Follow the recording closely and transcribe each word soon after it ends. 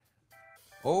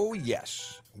Oh,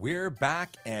 yes, we're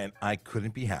back, and I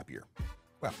couldn't be happier.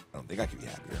 Well, I don't think I could be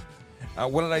happier.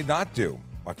 What did I not do?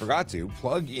 I forgot to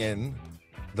plug in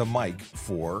the mic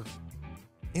for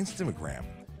Instagram.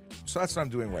 So that's what I'm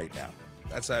doing right now.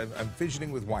 I'm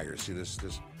fidgeting with wires. See this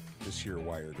here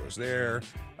wire goes there.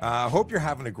 Hope you're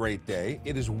having a great day.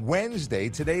 It is Wednesday.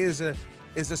 Today is a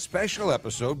special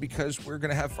episode because we're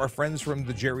going to have our friends from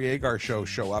the Jerry Agar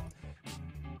show up.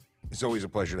 It's always a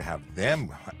pleasure to have them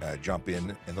jump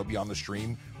in, and they'll be on the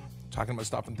stream talking about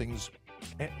stuff and things.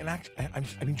 And actually,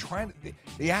 I've been trying to.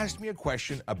 They asked me a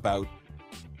question about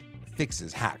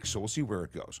fixes, hacks, so we'll see where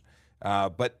it goes.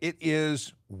 But it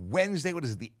is Wednesday. What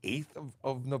is it, the 8th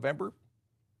of November?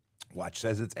 Watch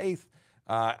says it's 8th.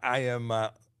 I am.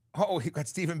 You got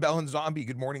Stephen Bell and Zombie.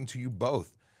 Good morning to you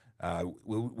both.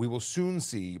 We will soon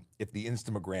see if the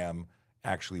Instagram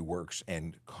actually works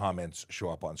and comments show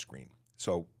up on screen.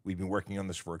 So we've been working on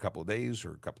this for a couple of days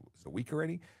or a week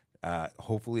already.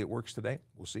 Hopefully it works today.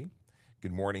 We'll see.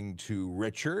 Good morning to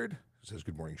Richard. Says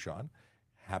good morning, Sean.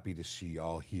 Happy to see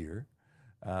y'all here.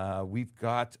 We've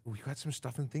got some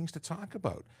stuff and things to talk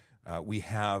about. We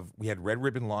had Red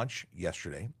Ribbon launch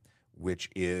yesterday, which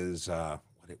is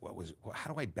what was it?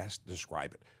 How do I best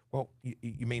describe it? Well,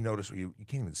 you may notice you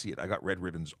can't even see it. I got red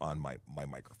ribbons on my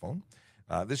microphone.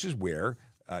 This is where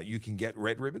you can get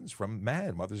red ribbons from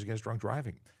MAD, Mothers Against Drunk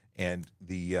Driving, and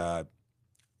you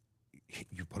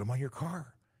put them on your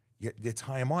car. You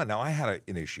tie them on. Now I had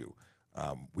an issue.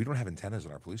 We don't have antennas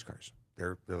in our police cars.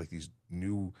 They're like these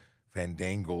new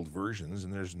fandangled versions,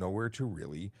 and there's nowhere to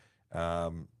really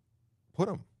put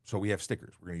them. So we have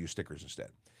stickers. We're going to use stickers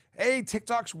instead. Hey,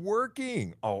 TikTok's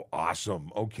working. Oh,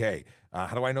 awesome. Okay.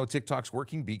 How do I know TikTok's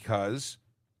working? Because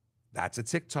that's a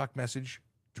TikTok message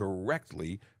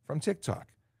directly from TikTok.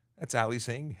 That's Ali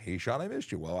saying, hey, Sean, I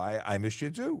missed you. Well, I missed you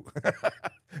too.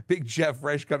 Big Jeff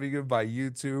Fresh coming in by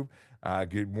YouTube.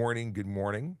 Good morning. Good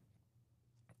morning.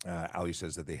 Ali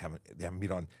says that they haven't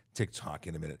been on TikTok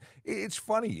in a minute. It's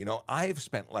funny, I've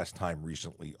spent less time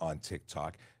recently on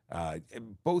TikTok,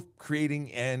 both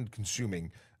creating and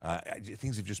consuming.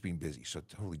 Things have just been busy, so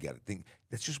totally get it.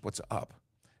 That's just what's up.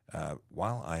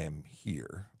 While I am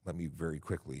here, let me very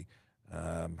quickly.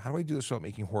 How do I do this without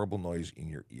making horrible noise in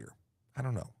your ear? I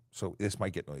don't know. So this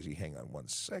might get noisy. Hang on one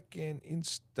second. I'm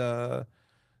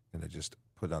gonna just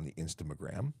put it on the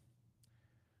Instagram.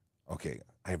 Okay,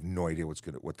 I have no idea what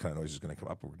kind of noise is gonna come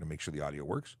up, but we're gonna make sure the audio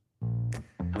works.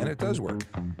 And it does work.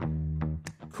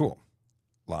 Cool.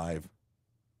 Live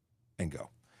and go.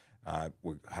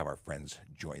 We'll have our friends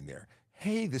join there.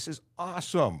 Hey, this is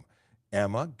awesome.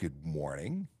 Emma, good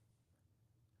morning.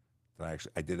 I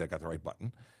got the right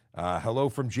button. Hello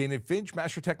from Jane and Finch.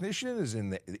 Master Technician is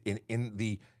in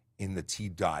the T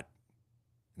dot.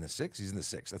 In the 6? He's in the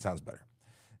 6. That sounds better.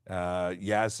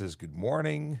 Yaz says good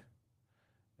morning.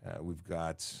 We've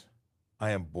got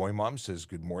I Am Boy Mom says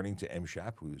good morning to M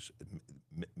Shap, who's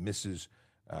Mrs.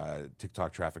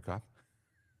 TikTok Traffic Cop.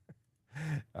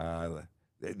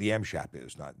 The M Shap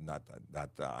is not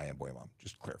I Am Boy Mom.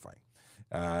 Just clarifying.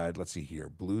 Let's see here.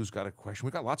 Blue's got a question.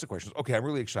 We got lots of questions. Okay, I'm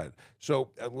really excited. So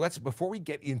before we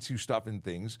get into stuff and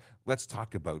things, let's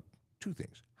talk about two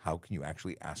things. How can you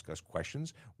actually ask us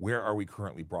questions? Where are we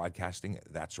currently broadcasting?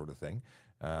 That sort of thing.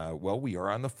 Well, we are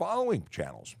on the following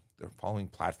channels, the following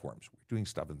platforms. We're doing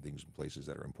stuff and things in places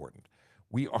that are important.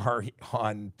 We are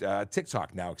on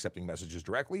TikTok now, accepting messages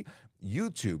directly,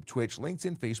 YouTube, Twitch,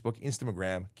 LinkedIn, Facebook,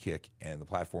 Instagram, Kick, and the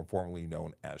platform formerly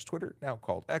known as Twitter, now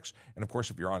called X. And of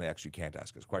course, if you're on X, you can't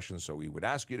ask us questions, so we would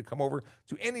ask you to come over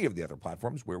to any of the other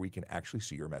platforms where we can actually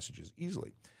see your messages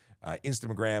easily.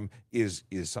 Instagram is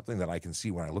something that I can see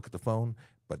when I look at the phone,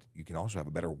 but you can also have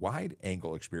a better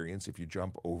wide-angle experience if you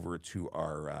jump over to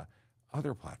our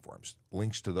other platforms.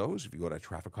 Links to those if you go to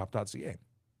ASKaTrafficCop.ca.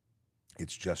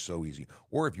 It's just so easy.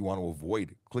 Or if you want to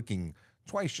avoid clicking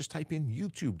twice, just type in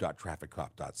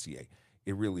youtube.trafficcop.ca.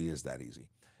 It really is that easy.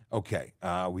 Okay,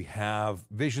 we have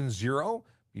Vision Zero.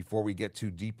 Before we get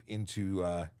too deep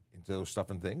into those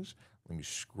stuff and things, let me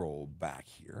scroll back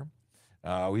here.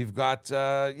 We've got,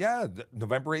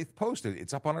 November 8th posted.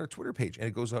 It's up on our Twitter page, and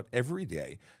it goes out every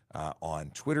day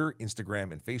on Twitter,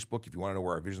 Instagram, and Facebook. If you want to know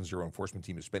where our Vision Zero enforcement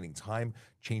team is spending time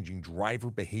changing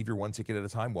driver behavior one ticket at a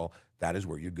time, well, that is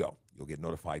where you go. You'll get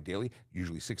notified daily.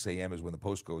 Usually 6 a.m. is when the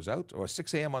post goes out, or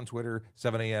 6 a.m. on Twitter,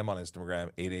 7 a.m. on Instagram,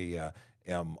 8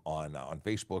 a.m. on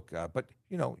Facebook. But,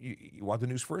 you want the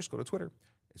news first, go to Twitter.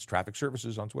 It's Traffic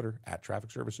Services on Twitter, at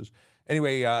Traffic Services.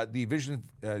 Anyway, the Vision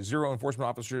Zero enforcement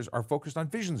officers are focused on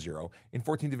Vision Zero in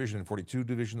 14th Division and 42nd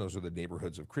Division. Those are the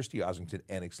neighborhoods of Christie, Ossington,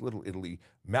 Annex, Little Italy,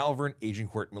 Malvern,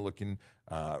 Agincourt, Milliken,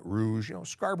 Rouge,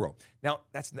 Scarborough. Now,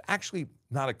 that's actually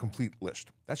not a complete list.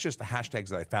 That's just the hashtags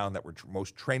that I found that were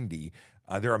most trendy.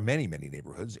 There are many, many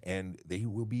neighborhoods, and they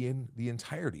will be in the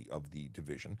entirety of the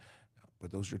division.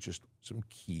 But those are just some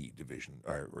key division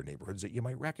or neighborhoods that you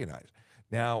might recognize.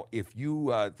 Now, if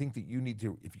you think that you need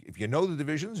to, if you know the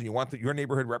divisions and you want your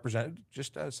neighborhood represented,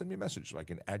 just send me a message so I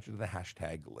can add you to the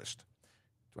hashtag list.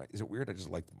 Is it weird? I just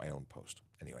liked my own post.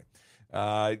 Anyway,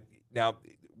 now,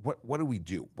 what do we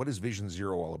do? What is Vision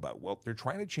Zero all about? Well, they're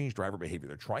trying to change driver behavior.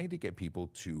 They're trying to get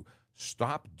people to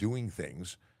stop doing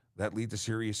things that lead to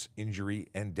serious injury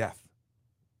and death.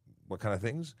 What kind of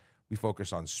things? We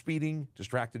focus on speeding,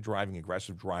 distracted driving,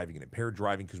 aggressive driving, and impaired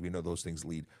driving because we know those things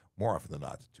lead more often than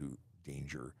not to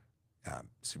danger,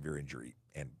 severe injury,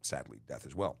 and sadly, death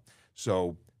as well.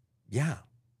 So, yeah,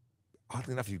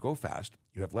 oddly enough, if you go fast,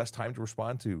 you have less time to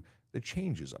respond to the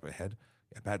changes up ahead.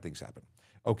 Yeah, bad things happen.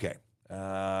 Okay.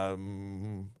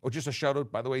 Just a shout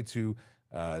out, by the way, to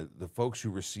the folks who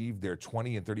received their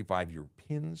 20 and 35-year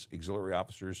pins. Auxiliary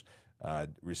officers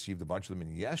received a bunch of them,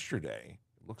 and yesterday,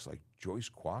 looks like Joyce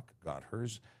Kwok got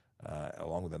hers,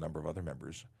 along with a number of other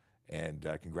members. And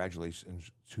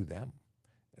congratulations to them.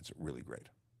 It's really great.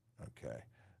 Okay.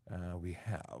 We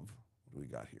have, what do we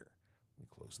got here? Let me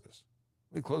close this.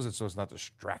 Let me close it so it's not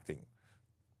distracting.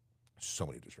 So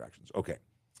many distractions. Okay.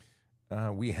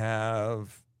 We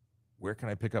have, where can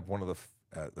I pick up one of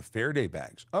the Fair Day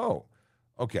bags? Oh,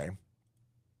 okay.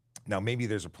 Now, maybe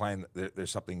there's a plan.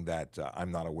 There's something that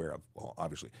I'm not aware of. Well,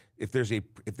 obviously, if there's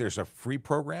a free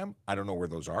program, I don't know where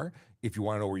those are. If you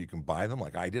want to know where you can buy them,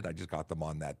 like I did, I just got them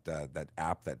on that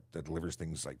app that delivers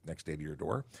things like next day to your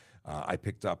door. I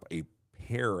picked up a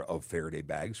pair of Faraday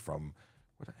bags from.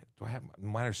 What do I have?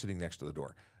 Mine are sitting next to the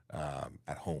door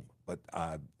at home. But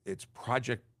it's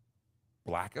Project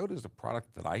Blackout is the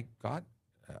product that I got.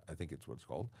 I think it's what it's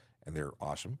called, and they're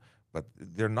awesome. But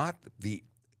they're not the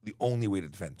only way to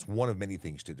defend. It's one of many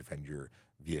things to defend your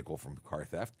vehicle from car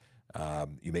theft.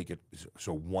 You make it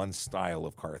so one style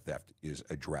of car theft is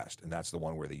addressed, and that's the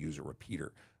one where they use a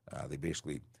repeater. They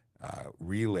basically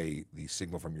relay the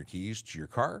signal from your keys to your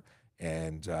car,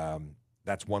 and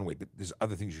that's one way. But there's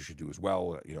other things you should do as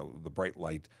well. The bright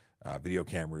light, video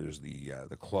cameras, the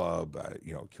club,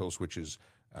 kill switches.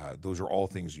 Those are all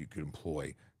things you could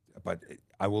employ. But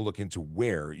I will look into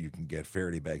where you can get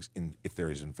Faraday bags if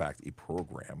there is, in fact, a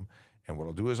program. And what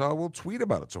I'll do is I will tweet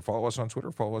about it. So follow us on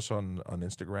Twitter, follow us on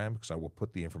Instagram, because I will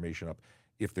put the information up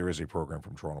if there is a program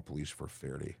from Toronto Police for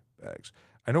Faraday bags.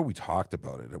 I know we talked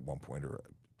about it at one point, or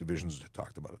divisions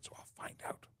talked about it, so I'll find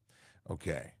out.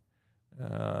 Okay.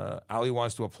 Ali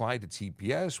wants to apply to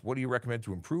TPS. What do you recommend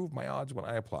to improve my odds when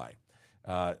I apply?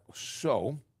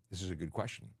 So this is a good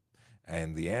question.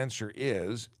 And the answer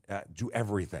is do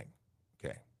everything.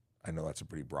 Okay. I know that's a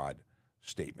pretty broad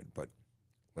statement, but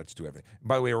let's do everything.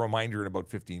 By the way, a reminder, in about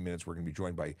 15 minutes, we're going to be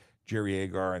joined by Jerry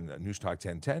Agar on News Talk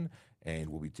 1010, and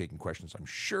we'll be taking questions, I'm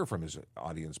sure, from his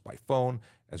audience by phone,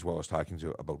 as well as talking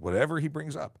about whatever he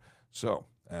brings up. So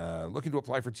looking to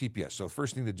apply for TPS. So the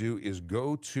first thing to do is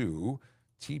go to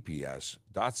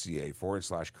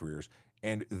tps.ca/careers,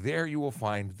 and there you will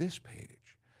find this page.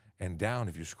 And down,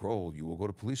 if you scroll, you will go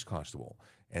to police constable,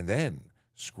 and then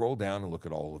scroll down and look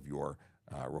at all of your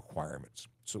requirements.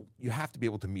 So you have to be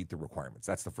able to meet the requirements.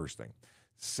 That's the first thing.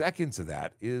 Second to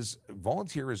that is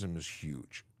volunteerism is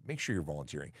huge. Make sure you're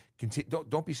volunteering.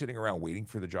 Don't be sitting around waiting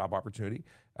for the job opportunity.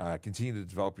 Continue to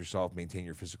develop yourself, maintain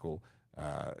your physical,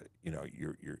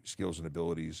 your skills and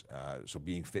abilities. So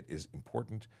being fit is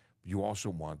important. You also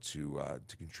want to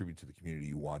contribute to the community.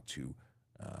 You want to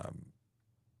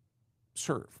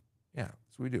serve. Yeah,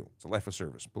 that's what we do. It's a life of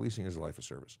service. Policing is a life of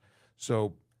service.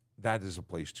 So that is a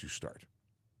place to start.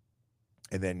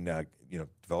 And then,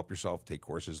 develop yourself, take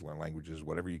courses, learn languages,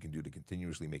 whatever you can do to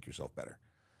continuously make yourself better.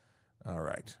 All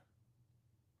right.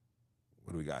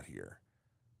 What do we got here?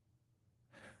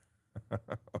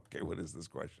 Okay, what is this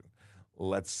question?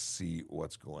 Let's see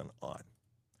what's going on.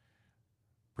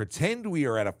 Pretend we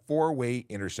are at a four-way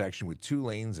intersection with 2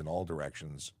 lanes in all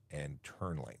directions and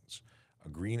turn lanes. A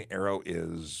green arrow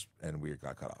is, and we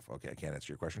got cut off. Okay, I can't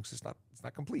answer your question because it's not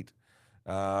complete.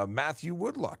 Matthew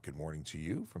Woodlock, good morning to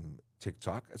you from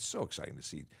TikTok. It's so exciting to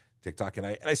see TikTok, and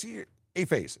I see a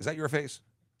face. Is that your face?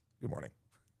 Good morning.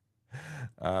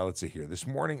 Let's see here. This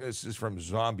morning, this is from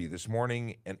Zombie. This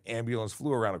morning, an ambulance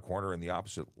flew around a corner in the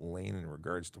opposite lane in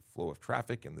regards to flow of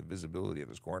traffic, and the visibility of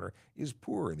this corner is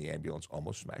poor, and the ambulance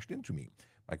almost smashed into me.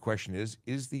 My question is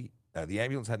the The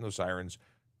ambulance had no sirens.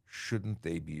 Shouldn't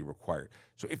they be required?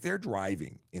 So if they're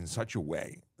driving in such a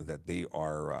way that they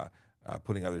are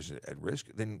putting others at risk,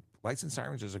 then lights and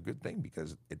sirens is a good thing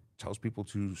because it tells people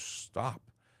to stop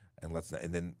and let's.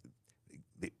 And then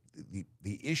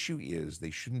the issue is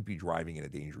they shouldn't be driving in a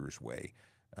dangerous way.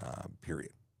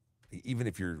 Period. Even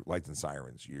if you're lights and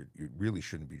sirens, you really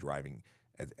shouldn't be driving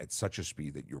at such a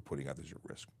speed that you're putting others at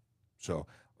risk. So,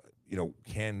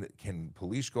 can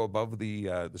police go above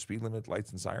the speed limit,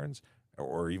 lights and sirens,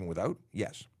 or even without?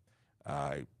 Yes.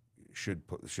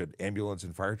 Should ambulance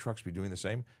and fire trucks be doing the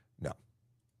same? No.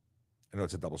 I know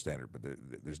it's a double standard, but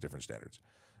there's different standards.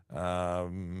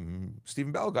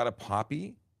 Stephen Bell got a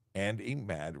poppy and a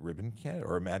Mad Ribbon Canada,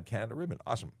 or a Mad Canada ribbon.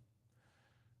 Awesome.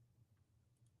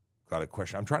 Got a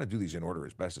question. I'm trying to do these in order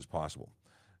as best as possible.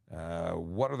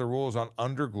 What are the rules on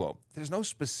underglow? There's no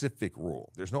specific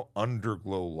rule. There's no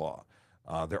underglow law.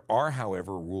 There are,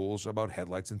 however, rules about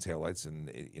headlights and taillights and,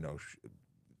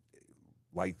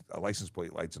 license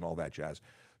plate lights and all that jazz.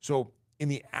 So in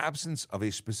the absence of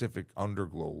a specific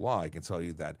underglow law, I can tell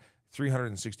you that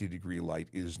 360-degree light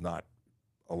is not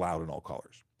allowed in all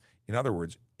colors. In other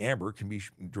words, amber can be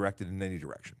directed in any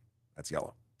direction. That's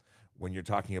yellow. When you're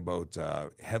talking about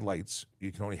headlights,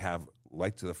 you can only have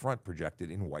light to the front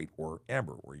projected in white or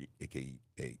amber, or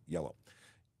aka yellow.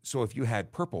 So if you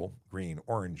had purple, green,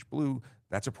 orange, blue,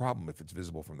 that's a problem if it's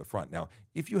visible from the front. Now,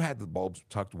 if you had the bulbs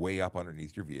tucked way up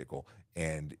underneath your vehicle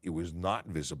and it was not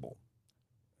visible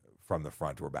from the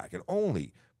front or back and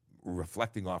only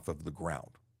reflecting off of the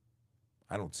ground,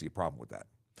 I don't see a problem with that.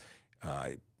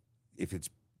 If it's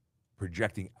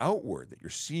projecting outward, that you're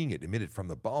seeing it emitted from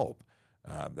the bulb,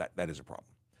 that is a problem.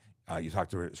 You talk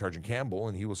to Sergeant Campbell,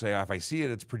 and he will say, if I see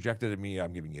it, it's projected at me,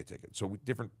 I'm giving you a ticket. So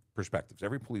different perspectives.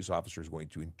 Every police officer is going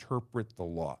to interpret the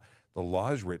law. The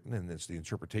law is written, and it's the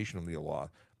interpretation of the law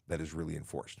that is really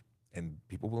enforced. And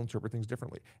people will interpret things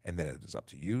differently. And then it is up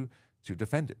to you to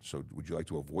defend it. So would you like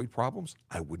to avoid problems?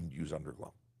 I wouldn't use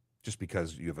underglow. Just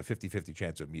because you have a 50-50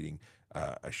 chance of meeting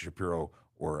a Shapiro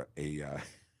or a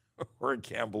or a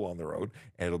Campbell on the road,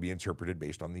 and it'll be interpreted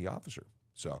based on the officer.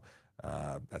 So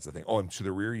that's the thing. Oh, and to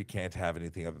the rear, you can't have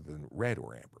anything other than red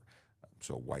or amber.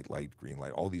 So white light, green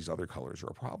light, all these other colors are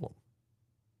a problem.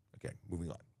 Okay,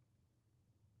 moving on.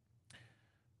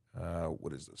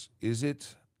 What is this? Is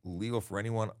it legal for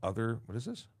anyone other? What is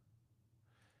this?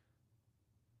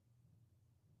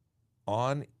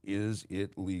 Is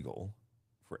it legal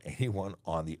for anyone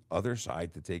on the other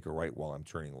side to take a right while I'm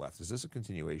turning left? Is this a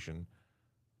continuation?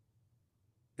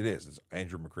 It is. It's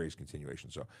Andrew McRae's continuation.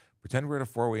 So pretend we're at a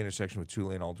four-way intersection with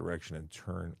two-lane all direction and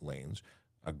turn lanes.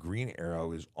 A green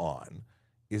arrow is on.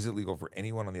 Is it legal for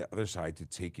anyone on the other side to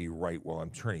take a right while I'm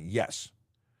turning? Yes.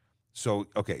 So,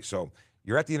 okay, so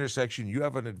you're at the intersection. You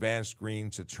have an advanced green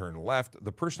to turn left.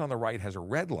 The person on the right has a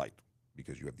red light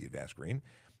because you have the advanced green.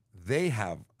 They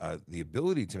have the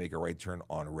ability to make a right turn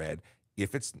on red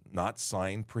if it's not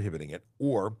signed prohibiting it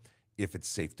or if it's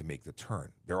safe to make the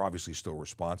turn. They're obviously still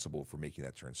responsible for making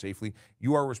that turn safely.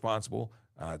 You are responsible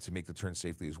to make the turn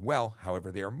safely as well.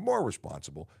 However, they are more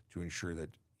responsible to ensure that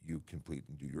you complete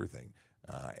and do your thing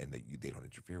and that they don't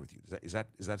interfere with you. Is that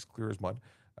as clear as mud?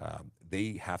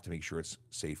 They have to make sure it's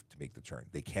safe to make the turn.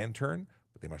 They can turn,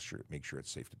 but they must make sure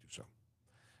it's safe to do so.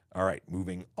 All right,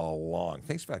 moving along.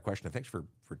 Thanks for that question, and thanks for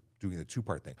doing the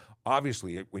two-part thing.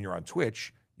 Obviously, when you're on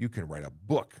Twitch, you can write a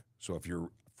book. So if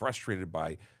you're frustrated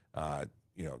by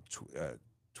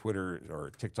Twitter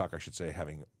or TikTok, I should say,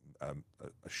 having a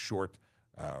short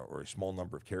or a small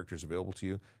number of characters available to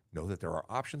you, know that there are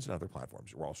options in other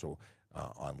platforms. We're also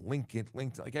on LinkedIn,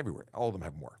 like everywhere. All of them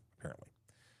have more, apparently.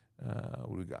 What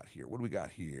do we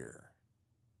got here?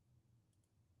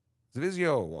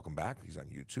 Zavizio, welcome back. He's on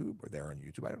YouTube, or they're on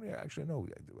YouTube. I don't actually know.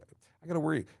 I got to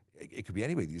worry. It could be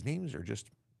anybody. These names are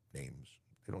just names.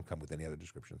 They don't come with any other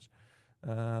descriptions.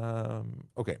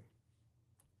 Okay.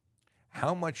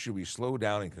 How much should we slow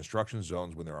down in construction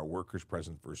zones when there are workers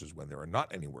present versus when there are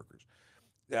not any workers?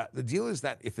 The deal is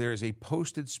that if there is a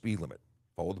posted speed limit,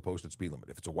 follow the posted speed limit.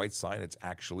 If it's a white sign, it's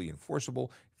actually enforceable.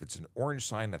 If it's an orange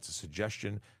sign, that's a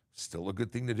suggestion. Still a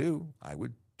good thing to do. I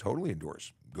would totally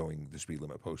endorse going the speed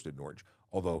limit posted in orange.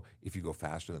 Although, if you go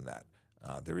faster than that,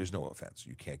 there is no offense.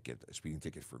 You can't get a speeding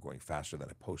ticket for going faster than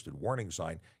a posted warning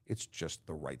sign. It's just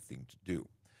the right thing to do.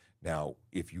 Now,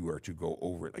 if you are to go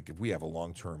over it, like if we have a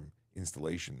long-term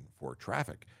installation for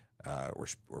traffic or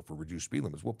for reduced speed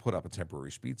limits, we'll put up a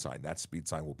temporary speed sign. That speed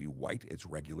sign will be white. It's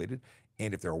regulated.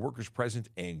 And if there are workers present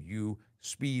and you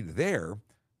speed there,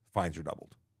 fines are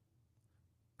doubled.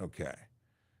 Okay.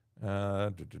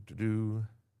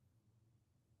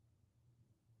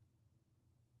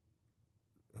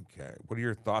 Okay. What are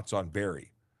your thoughts on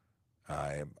Barrie?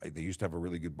 They used to have a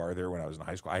really good bar there when I was in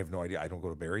high school. I have no idea. I don't go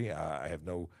to Barrie. I have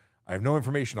no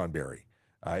information on Barrie.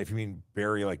 If you mean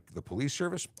Barrie, like the police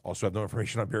service, also have no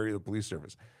information on Barrie, the police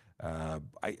service. But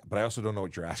I also don't know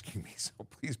what you're asking me, so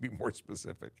please be more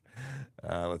specific.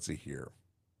 Let's see here.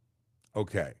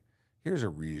 Okay, here's a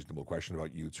reasonable question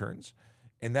about U-turns,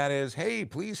 and that is, hey,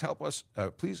 please help us.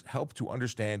 Please help to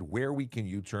understand where we can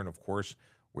U-turn. Of course,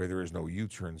 where there is no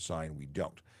U-turn sign, we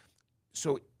don't.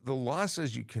 So the law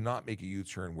says you cannot make a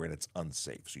U-turn where it's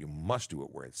unsafe. So you must do it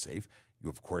where it's safe. You,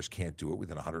 of course, can't do it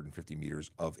within 150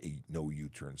 meters of a no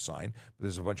U-turn sign. But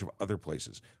there's a bunch of other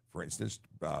places. For instance,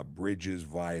 bridges,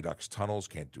 viaducts, tunnels,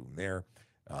 can't do them there.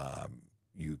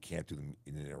 You can't do them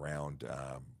in and around,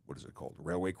 what is it called?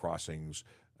 Railway crossings.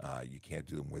 You can't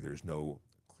do them where there's no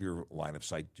clear line of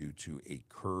sight due to a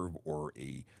curve or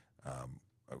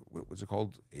what's it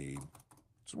called?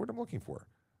 What's the word I'm looking for?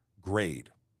 Grade.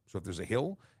 So if there's a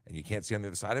hill and you can't see on the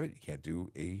other side of it, you can't do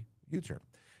a U-turn.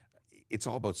 It's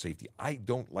all about safety. I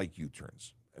don't like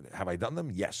U-turns. Have I done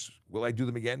them? Yes. Will I do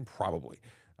them again? Probably.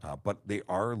 But they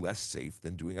are less safe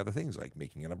than doing other things like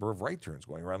making a number of right turns,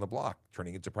 going around the block,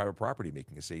 turning into private property,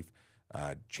 making a safe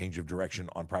change of direction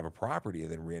on private property,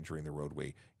 and then re-entering the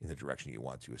roadway in the direction you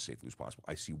want to as safely as possible.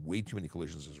 I see way too many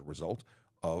collisions as a result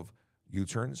of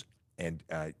U-turns, and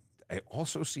I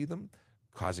also see them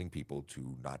causing people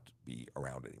to not be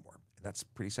around anymore. And that's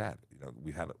pretty sad. You know,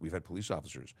 we've had police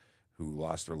officers who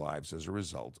lost their lives as a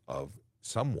result of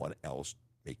someone else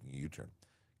making a U-turn.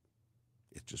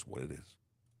 It's just what it is.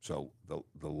 So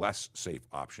the less safe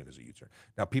option is a U-turn.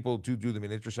 Now, people do them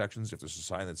in intersections. If there's a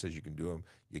sign that says you can do them,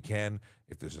 you can.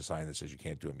 If there's a sign that says you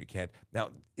can't do them, you can't.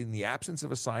 Now, in the absence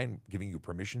of a sign giving you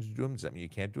permission to do them, does that mean you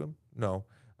can't do them? No.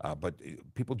 But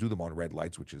people do them on red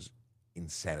lights, which is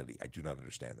insanity. I do not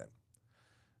understand that.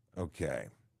 Okay.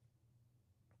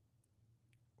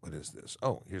 What is this?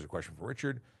 Oh, here's a question for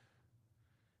Richard.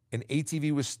 An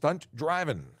ATV was stunt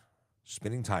driving,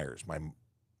 spinning tires.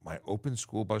 My open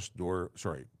school bus door,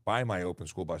 by my open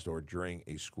school bus door during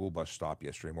a school bus stop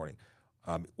yesterday morning.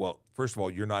 Well, first of all,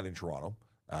 you're not in Toronto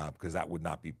because that would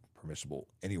not be permissible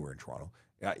anywhere in Toronto.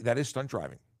 That is stunt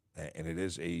driving, and it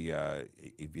is a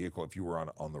vehicle. If you were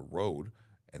on the road,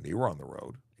 and they were on the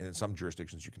road, and in some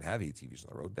jurisdictions you can have ATVs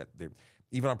on the road. That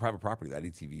even on private property, that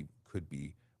ATV could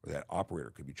be, or that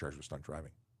operator could be charged with stunt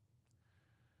driving.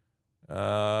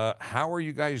 How are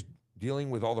you guys dealing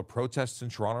with all the protests in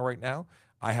Toronto right now?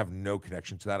 I have no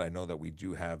connection to that. I know that we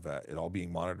do have it all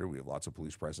being monitored. We have lots of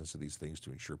police presence to these things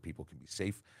to ensure people can be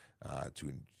safe,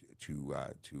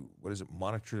 to what is it,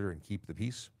 monitor and keep the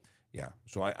peace. Yeah,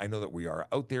 so I know that we are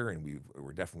out there and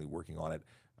we're definitely working on it,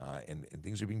 and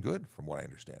things are being good from what I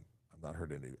understand. I've not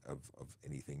heard any of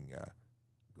anything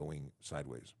going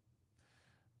sideways.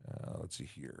 Let's see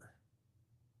here.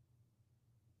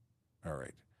 All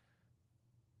right.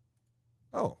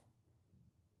 Oh.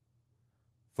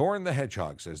 Thorn the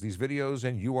Hedgehog says, these videos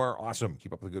and you are awesome.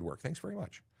 Keep up the good work. Thanks very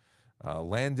much.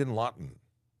 Landon Lawton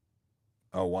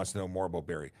wants to know more about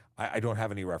Barrie. I don't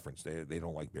have any reference. They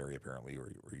don't like Barrie apparently,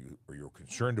 or you're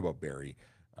concerned about Barrie,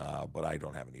 but I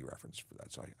don't have any reference for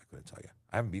that, so I couldn't tell you.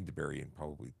 I haven't been to Barrie in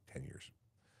probably 10 years.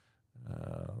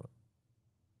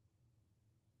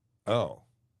 Okay.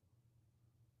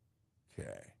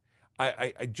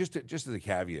 I just as a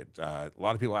caveat, a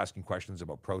lot of people asking questions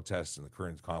about protests and the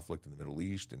current conflict in the Middle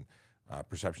East and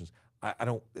perceptions. I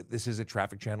don't. This is a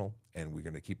traffic channel, and we're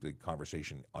going to keep the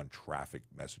conversation on traffic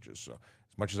messages. So,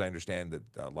 as much as I understand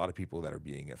that a lot of people that are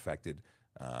being affected,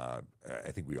 I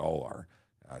think we all are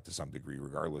to some degree,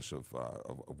 regardless of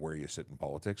where you sit in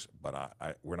politics. But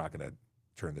we're not going to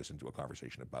turn this into a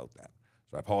conversation about that.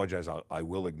 So I apologize. I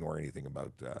will ignore anything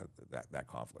about that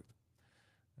conflict.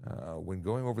 When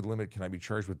going over the limit, can I be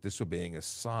charged with disobeying a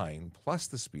sign plus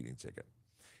the speeding ticket?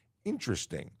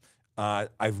 Interesting.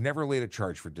 I've never laid a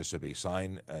charge for disobey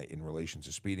sign in relation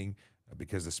to speeding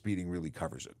because the speeding really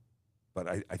covers it.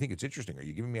 But I think it's interesting. Are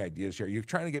you giving me ideas here? Are you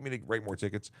trying to get me to write more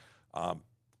tickets?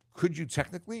 Could you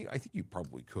technically? I think you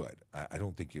probably could. I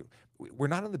don't think you. We're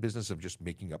not in the business of just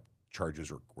making up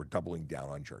charges or doubling down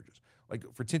on charges. Like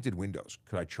for tinted windows,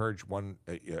 could I charge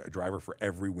a driver for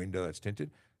every window that's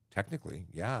tinted? Technically,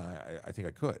 yeah, I think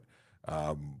I could,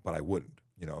 but I wouldn't.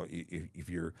 You know, if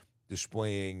you're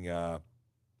displaying,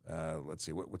 let's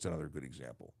see, what's another good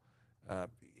example?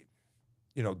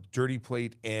 Dirty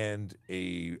plate and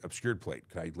a obscured plate.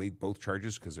 Could I lay both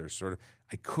charges? Because they're sort of,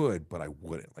 I could, but I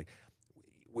wouldn't. Like,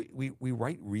 we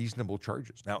write reasonable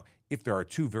charges. Now, if there are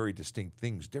two very distinct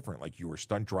things different, like you were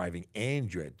stunt driving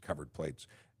and you had covered plates,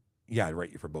 yeah, I'd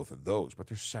write you for both of those, but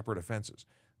they're separate offenses.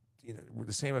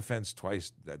 The same offense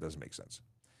twice, that doesn't make sense.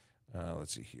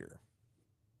 Let's see here.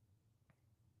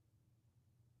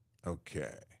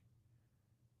 Okay.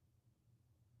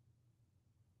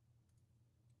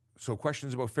 So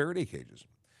questions about Faraday cages,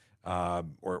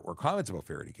 or comments about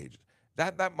Faraday cages.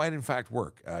 That might in fact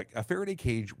work. A Faraday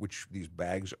cage, which these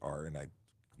bags are, and I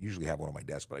usually have one on my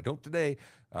desk, but I don't today.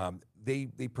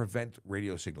 They prevent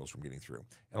radio signals from getting through,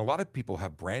 and a lot of people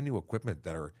have brand new equipment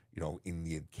that are, in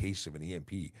the case of an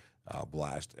EMP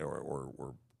blast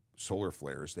or solar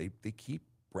flares, they keep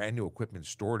brand new equipment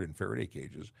stored in Faraday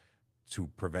cages to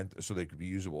prevent, so they could be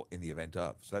usable in the event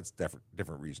of. So that's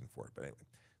different reason for it. But anyway,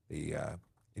 the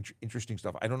interesting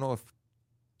stuff. I don't know if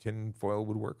tin foil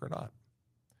would work or not.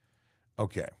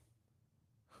 Okay.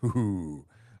 Ooh.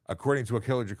 According to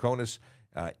Akila Draconis,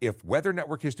 if Weather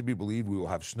Network is to be believed, we will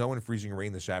have snow and freezing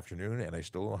rain this afternoon, and I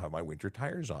still don't have my winter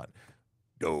tires on.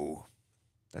 Dough.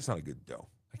 That's not a good dough.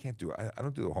 I can't do it. I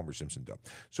don't do the Homer Simpson dough.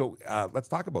 So let's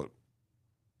talk about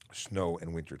snow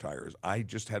and winter tires. I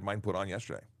just had mine put on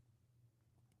yesterday.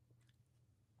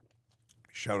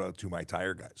 Shout out to my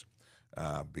tire guys,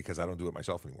 because I don't do it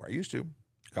myself anymore. I used to.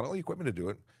 Got all the equipment to do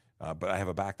it, but I have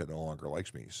a back that no longer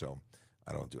likes me, so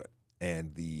I don't do it.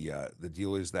 And the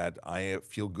deal is that I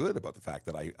feel good about the fact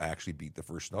that I actually beat the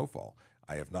first snowfall.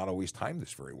 I have not always timed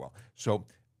this very well. So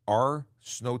our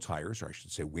snow tires, or I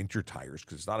should say winter tires,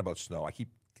 because it's not about snow. I keep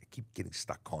getting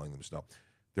stuck calling them snow.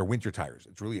 They're winter tires.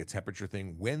 It's really a temperature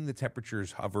thing. When the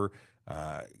temperatures hover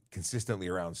consistently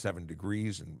around 7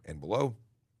 degrees and below,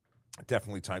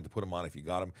 definitely time to put them on if you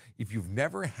got them. If you've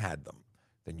never had them,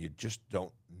 then you just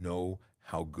don't know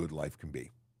how good life can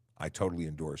be. I totally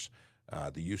endorse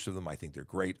the use of them. I think they're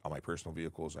great on my personal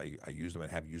vehicles. I use them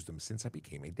and have used them since I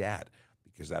became a dad,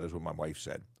 because that is what my wife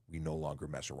said. We no longer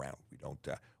mess around.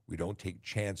 We don't take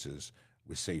chances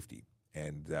with safety.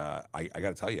 And I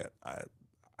got to tell you,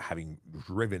 having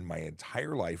driven my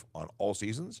entire life on all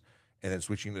seasons and then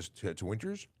switching this to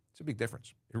winters, it's a big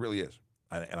difference. It really is.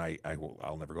 And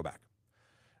I'll never go back.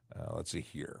 Let's see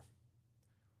here.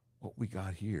 What we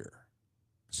got here.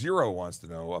 Zero wants to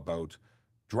know about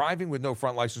driving with no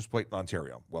front license plate in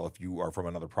Ontario. Well, if you are from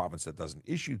another province that doesn't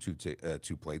issue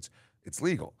two plates, it's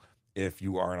legal. If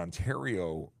you are an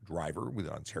Ontario driver with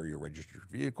an Ontario registered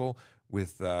vehicle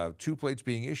with 2 plates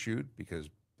being issued, because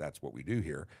that's what we do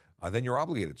here, then you're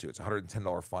obligated to. It's a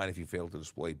 $110 fine if you fail to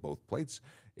display both plates.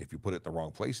 If you put it in the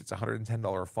wrong place, it's a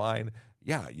 $110 fine.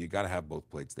 Yeah, you got to have both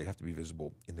plates. They have to be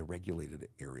visible in the regulated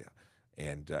area.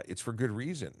 And it's for good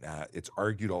reason. It's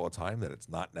argued all the time that it's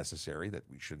not necessary, that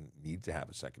we shouldn't need to have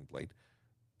a second plate.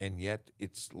 And yet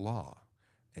it's law,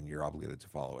 and you're obligated to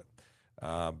follow it.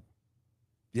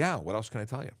 Yeah, what else can I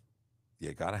tell you?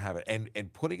 You got to have it.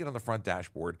 And putting it on the front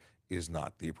dashboard is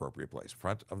not the appropriate place.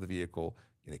 Front of the vehicle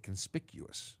in a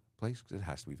conspicuous place, because it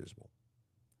has to be visible.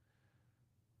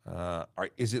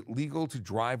 Is it legal to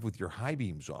drive with your high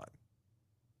beams on?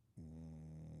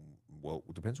 Well,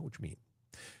 it depends on what you mean.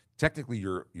 Technically,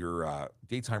 your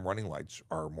daytime running lights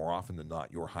are more often than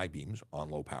not your high beams on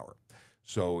low power.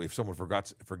 So if someone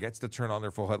forgets to turn on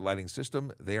their full head lighting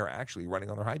system, they are actually running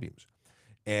on their high beams.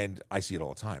 And I see it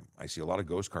all the time. I see a lot of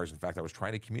ghost cars. In fact, I was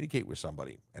trying to communicate with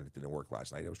somebody, and it didn't work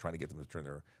last night. I was trying to get them to turn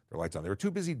their lights on. They were too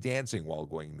busy dancing while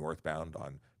going northbound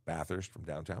on Bathurst from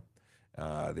downtown.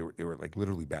 They were like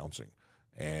literally bouncing,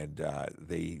 and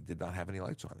they did not have any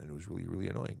lights on, and it was really, really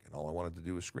annoying. And all I wanted to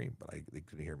do was scream, but they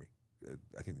couldn't hear me.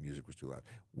 I think the music was too loud.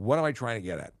 What am I trying to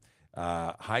get at?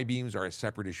 High beams are a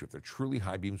separate issue. If they're truly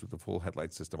high beams with the full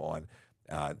headlight system on,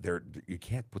 you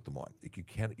can't put them on.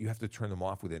 You have to turn them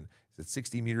off within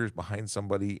 60 meters behind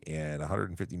somebody and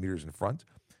 150 meters in front.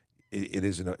 It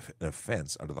is an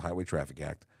offense under the Highway Traffic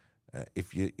Act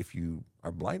if you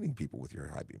are blinding people with your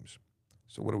high beams.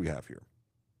 So what do we have here?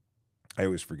 I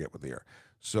always forget what they are.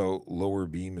 So lower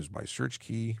beam is my search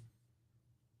key.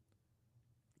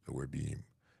 Lower beam.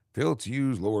 Fail to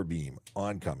use lower beam.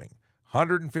 Oncoming.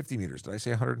 150 meters. Did I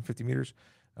say 150 meters?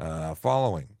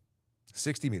 Following.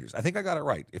 60 meters. I think I got it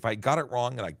right. If I got it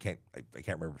wrong, and I can't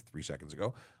remember 3 seconds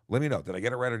ago, let me know. Did I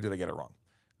get it right or did I get it wrong?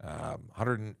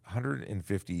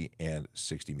 150 and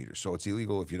 60 meters. So it's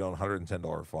illegal if you don't.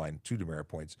 $110 fine, 2 demerit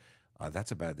points.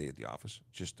 That's a bad day at the office.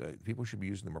 Just people should be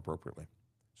using them appropriately.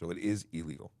 So it is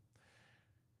illegal.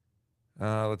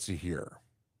 Let's see here.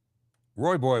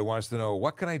 Roy Boy wants to know,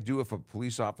 what can I do if a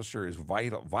police officer is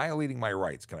violating my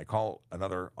rights? Can I call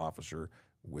another officer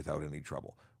without any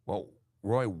trouble? Well,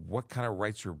 Roy, what kind of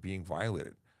rights are being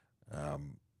violated?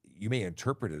 You may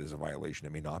interpret it as a violation.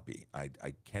 It may not be. I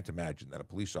can't imagine that a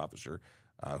police officer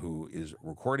who is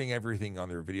recording everything on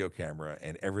their video camera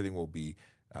and everything will be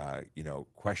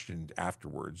questioned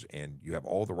afterwards, and you have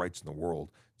all the rights in the world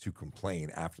to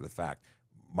complain after the fact.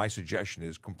 my suggestion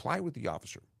is comply with the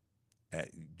officer.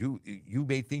 You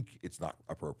may think it's not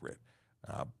appropriate,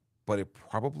 uh, but it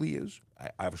probably is.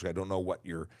 Obviously, I don't know what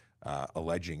you're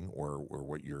alleging or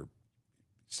what your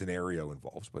scenario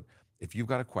involves, but if you've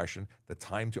got a question, the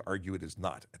time to argue it is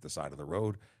not at the side of the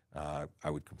road. I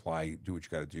would comply, do what you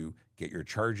got to do, get your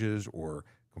charges, or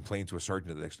complain to a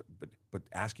sergeant at the next. But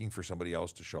asking for somebody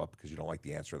else to show up because you don't like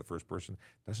the answer of the first person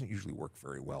doesn't usually work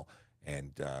very well,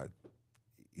 and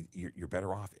you're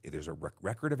better off. There's a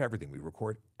record of everything. We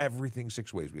record everything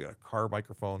 6 ways. We got a car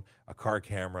microphone, a car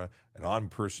camera, an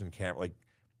on-person camera. Like,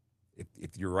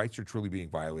 if your rights are truly being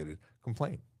violated,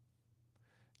 complain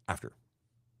after.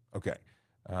 Okay.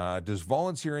 Does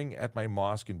volunteering at my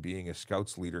mosque and being a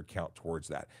Scouts leader count towards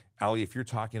that? Ali, if you're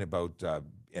talking about,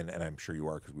 and I'm sure you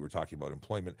are because we were talking about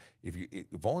employment,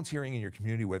 volunteering in your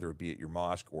community, whether it be at your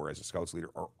mosque or as a Scouts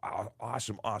leader, are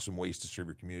awesome ways to serve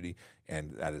your community,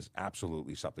 and that is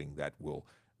absolutely something that will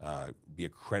be a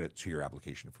credit to your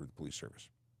application for the police service.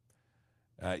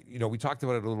 We talked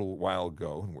about it a little while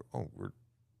ago, and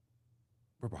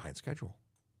we're behind schedule.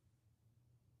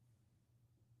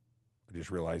 I just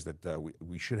realized that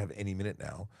we should have any minute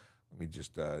now. Let me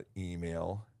just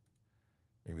email.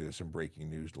 Maybe there's some breaking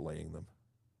news delaying them.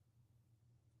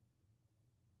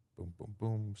 Boom, boom,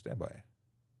 boom. Stand by.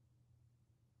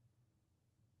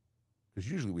 Because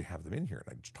usually we have them in here,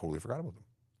 and I just totally forgot about them.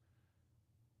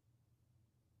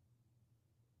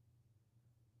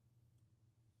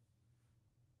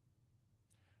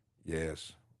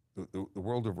 Yes, the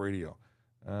world of radio.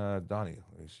 Donnie,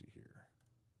 let me see here.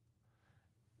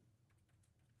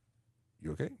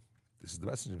 You okay? This is the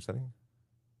message I'm sending.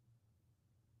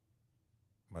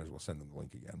 Might as well send them the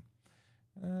link again.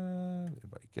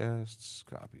 Invite guests,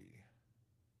 copy.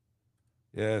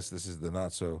 Yes, this is the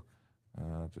not so.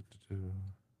 All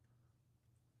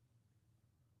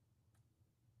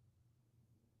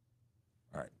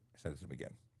right, send it to them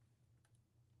again.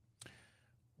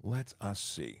 Let us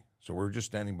see. So we're just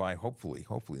standing by. Hopefully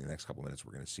in the next couple of minutes,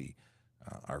 we're going to see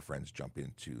our friends jump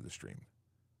into the stream.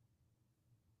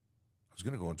 I was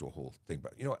going to go into a whole thing,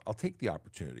 but I'll take the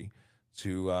opportunity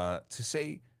to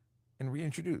say and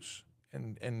reintroduce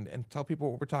and tell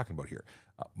people what we're talking about here.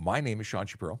 My name is Sean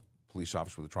Shapiro, police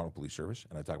officer with the Toronto Police Service,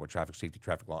 and I talk about traffic safety,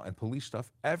 traffic law, and police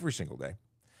stuff every single day.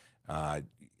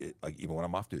 Like even when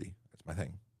I'm off duty, that's my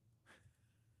thing.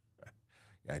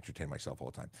 I entertain myself all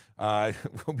the time.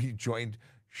 We'll be joined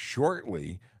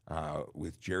shortly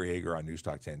with Jerry Hager on News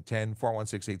Talk 1010,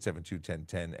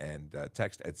 416-872-1010, and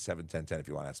text at 71010 if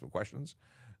you want to ask some questions.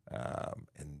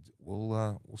 And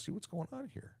we'll see what's going on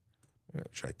here.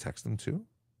 Should I text them too?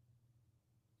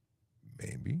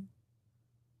 Maybe.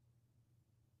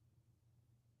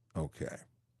 Okay.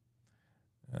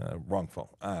 Wrong phone.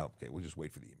 Okay, we'll just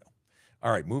wait for the email.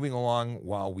 All right, moving along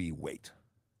while we wait.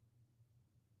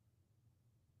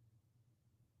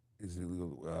 Is it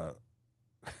illegal?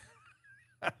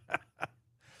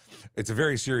 It's a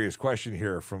very serious question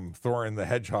here from Thorin the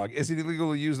Hedgehog. Is it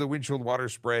illegal to use the windshield water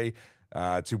spray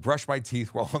to brush my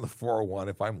teeth while on the 401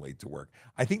 if I'm late to work?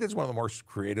 I think that's one of the more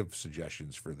creative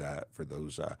suggestions for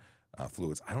those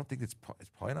fluids. I don't think it's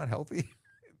probably not healthy.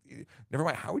 Never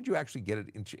mind. How would you actually get it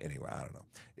into? Anyway, I don't know.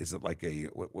 Is it like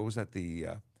what was that?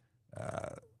 The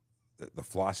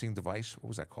flossing device? What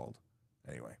was that called?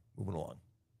 Anyway, moving along.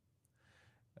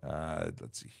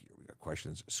 Let's see here. We got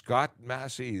questions. Scott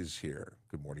Massey is here.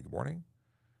 Good morning. Good morning.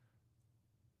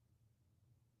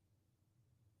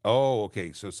 Oh,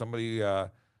 okay. So somebody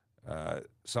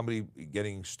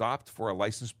getting stopped for a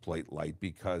license plate light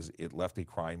because it left a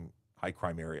high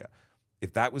crime area.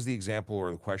 If that was the example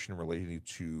or the question relating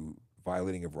to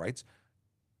violating of rights,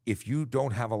 if you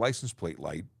don't have a license plate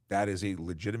light, that is a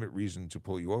legitimate reason to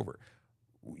pull you over.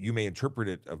 You may interpret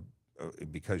it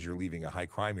because you're leaving a high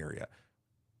crime area,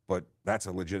 but that's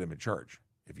a legitimate charge.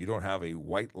 If you don't have a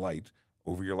white light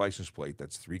over your license plate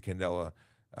that's 3 candela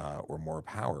or more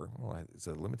power, well, it's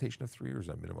a limitation of 3 or is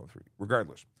it a minimum of 3?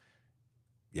 Regardless,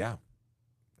 yeah,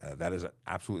 that is an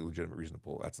absolutely legitimate reason to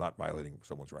pull. That's not violating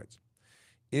someone's rights.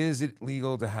 Is it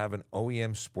legal to have an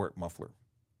OEM sport muffler?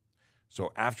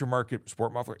 So aftermarket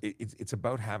sport muffler, it's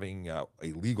about having a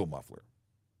legal muffler.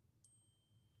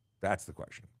 That's the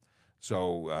question.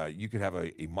 So you could have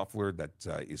a muffler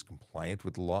that is compliant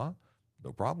with the law,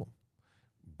 no problem.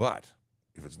 But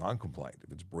if it's non-compliant,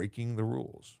 if it's breaking the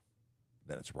rules,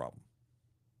 then it's a problem.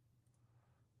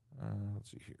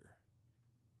 Let's see here.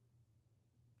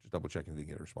 Just double checking, didn't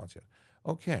get a response yet.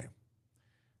 Okay.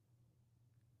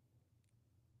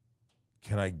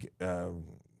 Can I?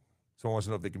 Someone wants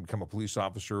to know if they can become a police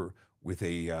officer with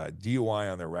a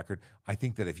DUI on their record. I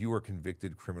think that if you were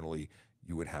convicted criminally,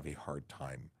 you would have a hard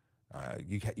time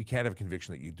You can't have a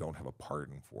conviction that you don't have a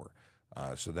pardon for.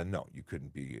 So then, no, you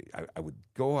couldn't be. I would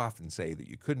go off and say that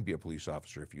you couldn't be a police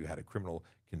officer if you had a criminal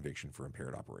conviction for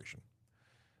impaired operation.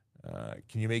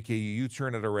 Can you make a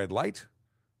U-turn at a red light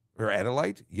or at a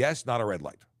light? Yes, not a red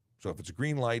light. So if it's a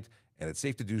green light and it's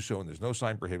safe to do so and there's no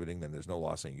sign prohibiting, then there's no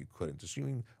law saying you couldn't.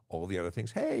 Assuming all the other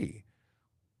things, hey,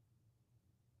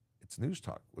 it's news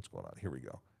talk. What's going on? Here we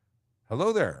go.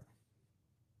 Hello there.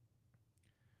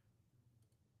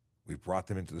 We've brought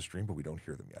them into the stream, but we don't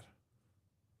hear them yet.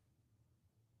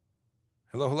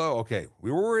 Hello, hello. Okay,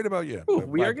 we were worried about you. Ooh,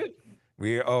 we are good.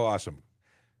 Awesome.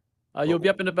 You'll be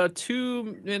up in about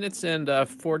 2 minutes and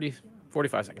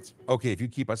 45 seconds. Okay, if you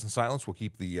keep us in silence, we'll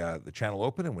keep the channel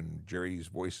open, and when Jerry's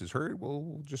voice is heard,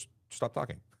 we'll just stop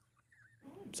talking.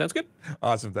 Sounds good.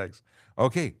 Awesome, thanks.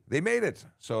 Okay, they made it.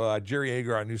 So Jerry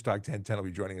Agar on Newstalk 1010 will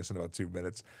be joining us in about 2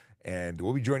 minutes, and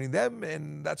we'll be joining them,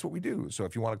 and that's what we do. So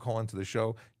if you want to call into the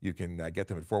show, you can get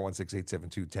them at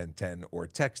 416-872-1010 or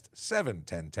text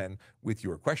 71010 with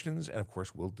your questions, and of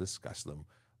course, we'll discuss them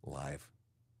live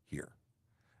here,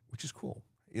 which is cool.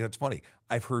 You know, it's funny.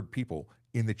 I've heard people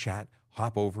in the chat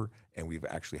hop over, and we've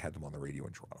actually had them on the radio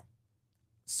in Toronto.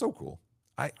 It's so cool.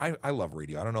 I love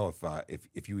radio. I don't know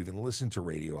if you even listen to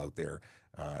radio out there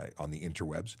on the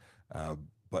interwebs,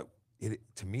 but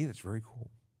to me, it's very cool.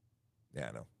 Yeah,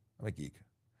 I know. I'm a geek.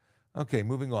 Okay,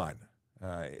 moving on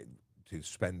to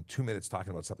spend 2 minutes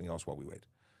talking about something else while we wait.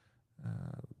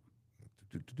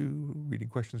 Reading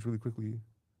questions really quickly.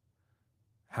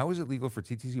 How is it legal for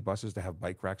TTC buses to have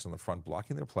bike racks on the front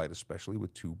blocking their plight, especially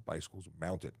with 2 bicycles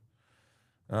mounted?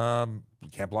 You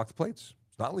can't block the plates.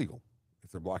 It's not legal.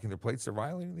 If they're blocking their plates, they're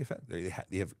violating the offense.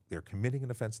 They're committing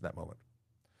an offense in that moment.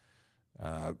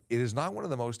 It is not one of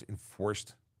the most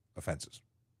enforced offenses,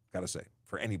 gotta say,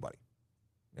 for anybody.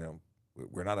 You know,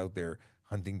 we're not out there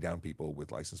hunting down people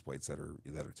with license plates that are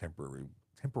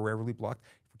temporarily blocked.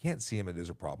 If we can't see them, it is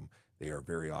a problem. They are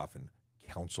very often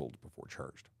counseled before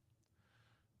charged.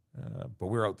 But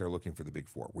we're out there looking for the big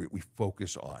 4. We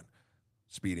focus on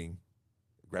speeding,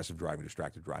 aggressive driving,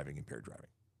 distracted driving, impaired driving.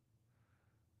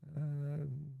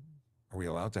 Are we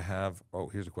allowed to have,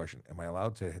 here's a question. Am I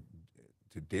allowed to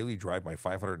daily drive my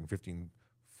 515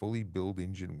 fully built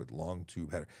engine with long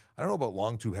tube header? I don't know about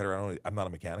long tube header. I'm not a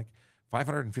mechanic.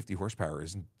 550 horsepower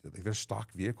isn't, there's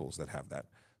stock vehicles that have that.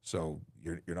 So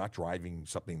you're not driving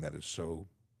something that is so,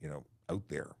 out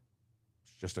there.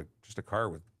 It's just a car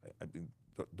with,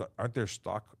 aren't there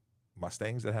stock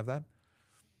Mustangs that have that?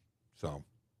 So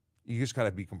you just got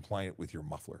to be compliant with your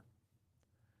muffler.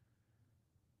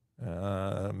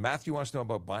 Matthew wants to know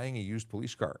about buying a used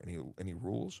police car. Any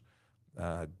rules?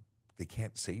 They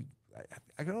can't say.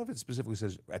 I don't know if it specifically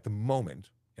says at the moment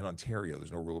in Ontario.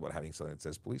 There's no rule about having something that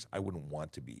says police. I wouldn't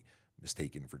want to be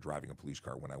mistaken for driving a police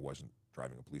car when I wasn't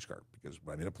driving a police car, because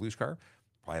when I'm in a police car,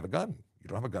 I probably have a gun. You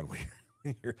don't have a gun when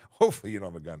hopefully you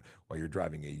don't have a gun while you're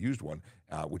driving a used one,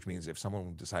 which means if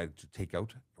someone decided to take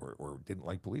out or didn't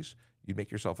like police, you'd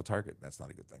make yourself a target. That's not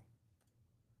a good thing.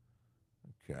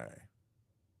 Okay.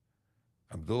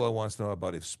 Abdullah wants to know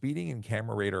about if speeding and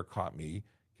camera radar caught me,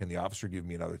 can the officer give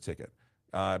me another ticket?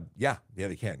 Yeah,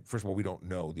 they can. First of all, we don't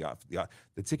know.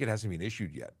 The ticket hasn't been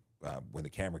issued yet. When the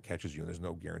camera catches you, and there's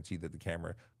no guarantee that the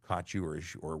camera caught you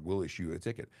or will issue a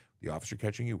ticket. The officer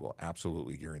catching you will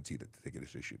absolutely guarantee that the ticket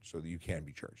is issued so that you can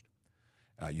be charged.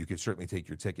 You could certainly take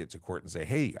your ticket to court and say,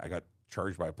 hey, I got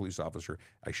charged by a police officer.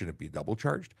 I shouldn't be double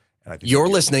charged. And I think you're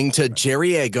listening to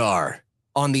Jerry Agar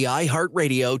on the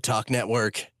iHeartRadio Talk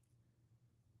Network.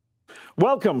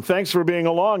 Welcome. Thanks for being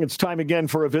along. It's time again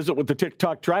for a visit with the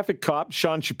TikTok traffic cop.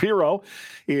 Sean Shapiro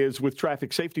is with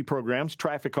Traffic Safety Programs,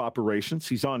 Traffic Operations.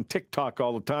 He's on TikTok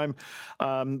all the time,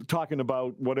 talking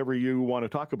about whatever you want to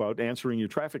talk about, answering your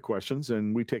traffic questions.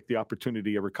 And we take the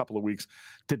opportunity every couple of weeks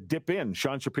to dip in.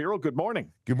 Sean Shapiro, good morning.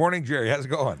 Good morning, Jerry. How's it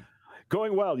going?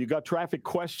 Going well. You got traffic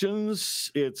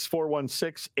questions. It's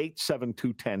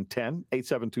 416-872-1010,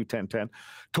 872-1010.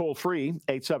 Toll free,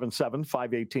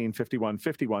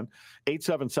 877-518-5151,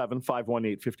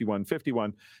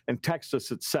 877-518-5151, and text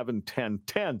us at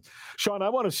 71010. Sean, I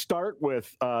want to start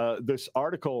with this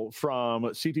article from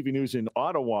CTV News in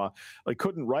Ottawa. I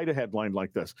couldn't write a headline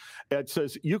like this. It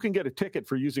says, you can get a ticket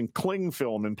for using cling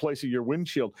film in place of your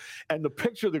windshield. And the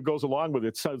picture that goes along with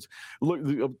it says, look,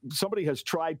 somebody has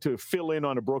tried to fill in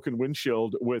on a broken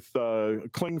windshield with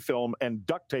cling film and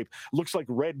duct tape. Looks like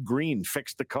red green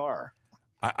fixed the car.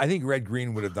 I think Red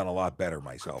Green would have done a lot better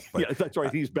myself. But, yeah, that's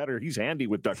right. He's better. He's handy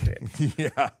with duct tape.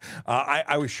 yeah,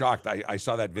 I was shocked. I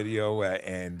saw that video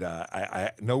and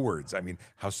I no words. I mean,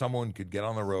 how someone could get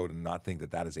on the road and not think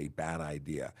that that is a bad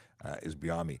idea is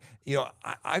beyond me. You know,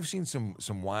 I've seen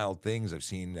some wild things. I've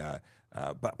seen.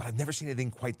 But I've never seen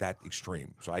anything quite that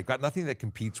extreme. So I've got nothing that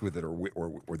competes with it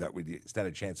or that would stand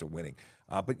a chance of winning.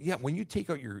 But yeah, when you take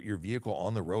out your vehicle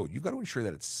on the road, you've got to ensure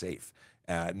that it's safe,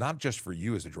 not just for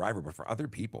you as a driver, but for other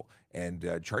people.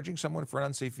 And charging someone for an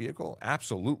unsafe vehicle,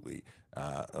 absolutely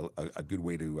a good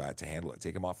way to handle it.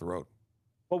 Take them off the road.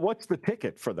 Well, what's the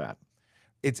ticket for that?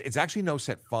 It's actually no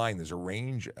set fine. There's a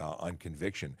range on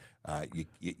conviction.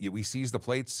 We seize the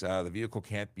plates. The vehicle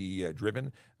can't be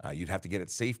driven. You'd have to get it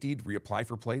safetied, reapply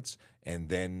for plates, and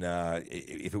then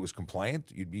if it was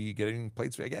compliant, you'd be getting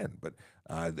plates again. But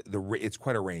it's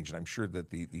quite a range, and I'm sure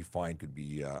that the fine could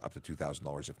be up to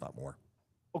 $2,000, if not more.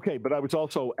 Okay, but I was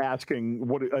also asking,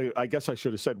 I guess I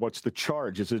should have said, what's the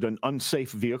charge? Is it an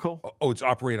unsafe vehicle? Oh, it's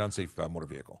operate unsafe motor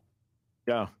vehicle.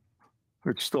 Yeah,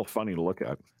 it's still funny to look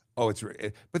at. Oh,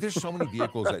 but there's so many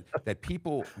vehicles that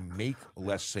people make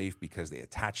less safe because they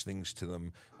attach things to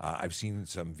them. I've seen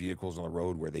some vehicles on the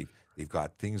road where they've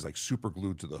got things like super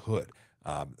glued to the hood.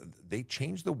 They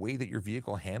change the way that your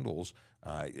vehicle handles,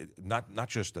 not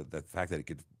just the fact that it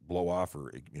could blow off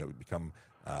or become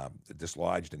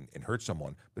dislodged and hurt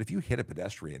someone, but if you hit a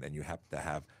pedestrian and you happen to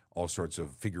have all sorts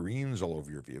of figurines all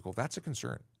over your vehicle, that's a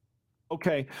concern.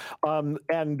 Okay.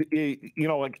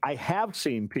 Like I have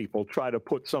seen people try to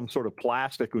put some sort of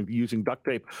plastic using duct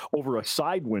tape over a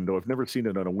side window. I've never seen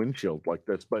it on a windshield like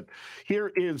this, but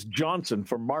here is Johnson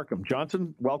from Markham.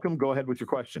 Johnson, welcome. Go ahead with your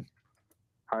question.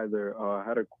 Hi there. I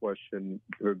had a question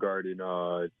regarding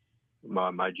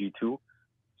my G2.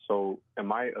 So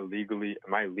am I legally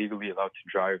allowed to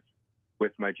drive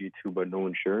with my G2 but no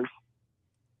insurance?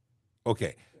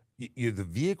 Okay. The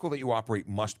vehicle that you operate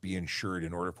must be insured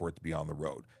in order for it to be on the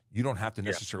road. You don't have to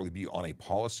necessarily be on a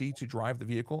policy to drive the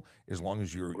vehicle as long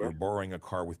as you're borrowing a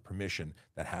car with permission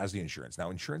that has the insurance. Now,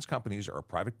 insurance companies are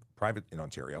private in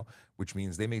Ontario, which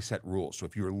means they may set rules. So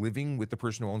if you're living with the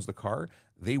person who owns the car,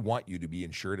 they want you to be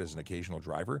insured as an occasional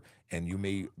driver, and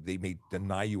they may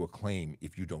deny you a claim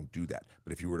if you don't do that.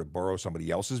 But if you were to borrow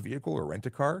somebody else's vehicle or rent a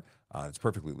car, it's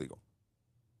perfectly legal.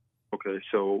 Okay,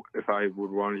 so if I would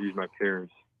want to use my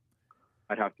parents',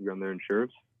 I'd have to be on their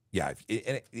insurance? Yeah,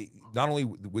 not only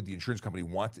would the insurance company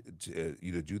want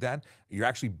you to do that, you're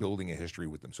actually building a history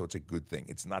with them, so it's a good thing.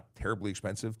 It's not terribly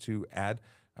expensive to add.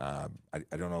 I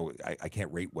don't know. I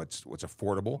can't rate what's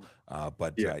affordable,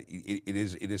 but it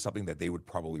is something that they would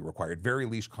probably require. At very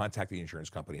least, contact the insurance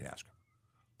company and ask.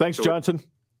 Thanks, Johnson.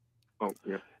 Oh,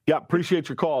 yeah. Yeah, appreciate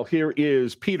your call. Here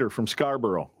is Peter from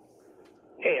Scarborough.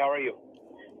 Hey, how are you?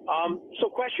 So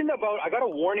question about, I got a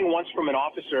warning once from an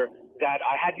officer that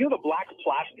I had, the black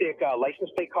plastic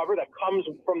license plate cover that comes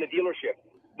from the dealership.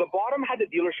 The bottom had the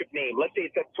dealership name. Let's say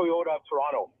it's at Toyota of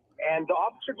Toronto. And the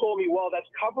officer told me, well, that's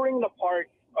covering the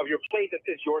part of your plate that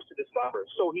says yours to discover.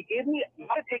 So he gave me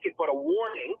not a ticket, but a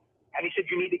warning. And he said,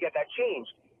 you need to get that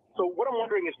changed. So what I'm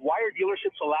wondering is, why are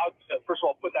dealerships allowed to, first of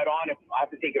all, put that on if I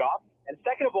have to take it off? And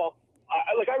second of all,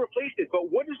 I replaced it, but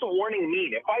what does the warning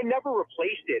mean? If I never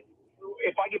replaced it,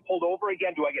 if I get pulled over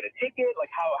again, do I get a ticket?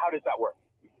 Like, how does that work?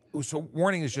 So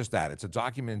warning is just that. It's a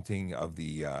documenting of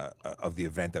the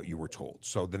event that you were told.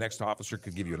 So the next officer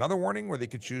could give you another warning, or they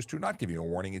could choose to not give you a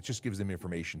warning. It just gives them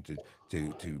information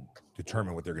to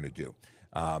determine what they're going to do.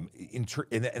 And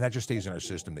that just stays in our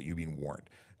system that you've been warned.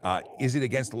 Is it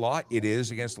against the law? It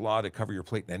is against the law to cover your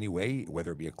plate in any way,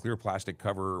 whether it be a clear plastic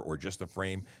cover or just the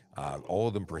frame. All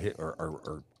of them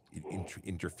are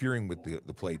interfering with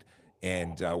the plate.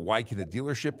 And why can the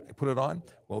dealership put it on?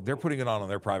 Well, they're putting it on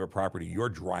their private property. You're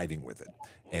driving with it.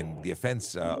 And the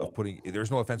offense there's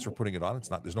no offense for putting it on.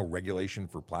 There's no regulation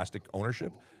for plastic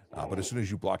ownership. But as soon as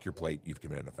you block your plate, you've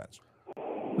committed an offense.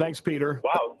 Thanks, Peter.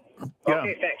 Wow. Yeah.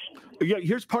 Okay, thanks. Yeah,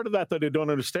 here's part of that I don't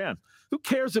understand. Who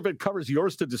cares if it covers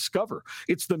yours to discover?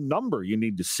 It's the number you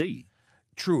need to see.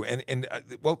 True. And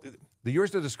the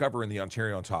yours to discover and the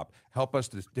Ontario on top help us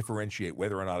to differentiate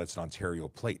whether or not it's an Ontario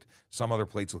plate. Some other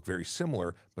plates look very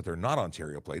similar, but they're not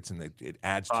Ontario plates, and it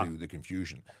adds to the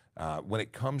confusion. When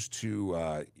it comes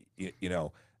to,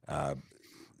 do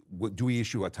we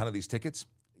issue a ton of these tickets?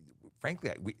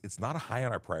 Frankly, it's not high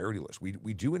on our priority list.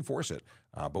 We do enforce it,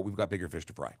 but we've got bigger fish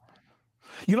to fry.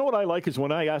 You know what I like is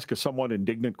when I ask a somewhat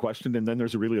indignant question and then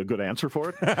there's a good answer for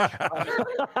it.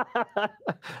 I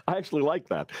actually like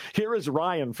that. Here is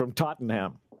Ryan from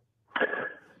Tottenham.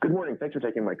 Good morning. Thanks for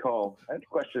taking my call. I have a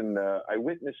question. I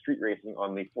witnessed street racing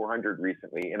on the 400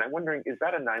 recently, and I'm wondering, is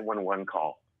that a 911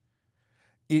 call?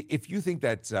 If you think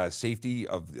that safety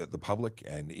of the public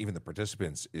and even the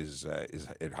participants is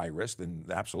at high risk, then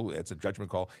absolutely, it's a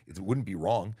judgment call. It wouldn't be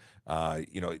wrong.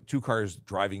 Two cars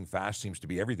driving fast seems to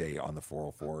be every day on the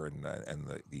 404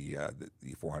 and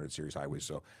the 400 series highways.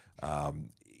 So,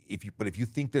 if you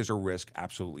think there's a risk,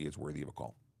 absolutely, it's worthy of a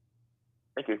call.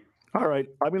 Thank you. All right.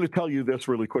 I'm going to tell you this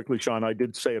really quickly, Sean. I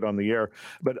did say it on the air,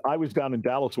 but I was down in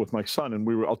Dallas with my son,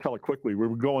 and I'll tell it quickly. We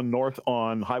were going north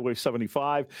on Highway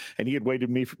 75, and he had waited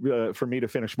for me to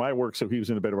finish my work, so he was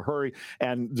in a bit of a hurry.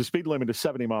 And the speed limit is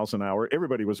 70 miles an hour.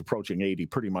 Everybody was approaching 80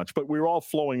 pretty much, but we were all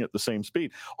flowing at the same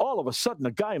speed. All of a sudden,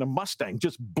 a guy in a Mustang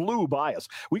just blew by us.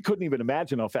 We couldn't even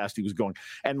imagine how fast he was going.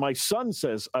 And my son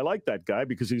says, I like that guy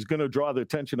because he's going to draw the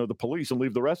attention of the police and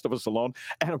leave the rest of us alone.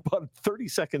 And about 30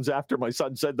 seconds after my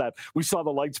son said that, we saw the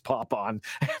lights pop on,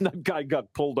 and that guy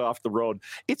got pulled off the road.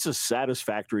 It's a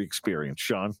satisfactory experience,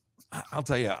 Sean. I'll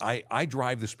tell you, I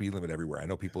drive the speed limit everywhere. I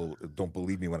know people don't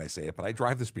believe me when I say it, but I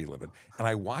drive the speed limit, and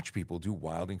I watch people do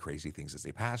wild and crazy things as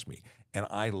they pass me, and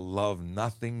I love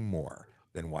nothing more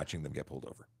than watching them get pulled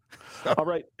over. All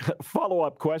right.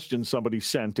 Follow-up question somebody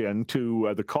sent in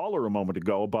to the caller a moment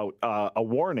ago about a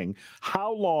warning.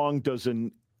 How long does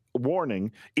a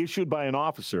warning issued by an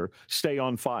officer stay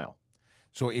on file?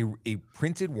 So a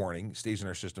printed warning stays in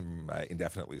our system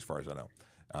indefinitely, as far as I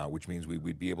know, which means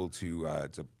we'd be able to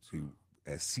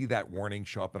see that warning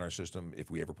show up in our system if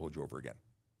we ever pulled you over again.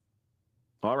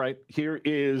 All right. Here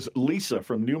is Lisa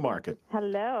from Newmarket.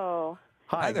 Hello.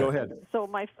 Hi, go ahead. So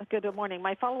good morning.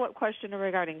 My follow-up question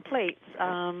regarding plates.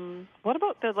 What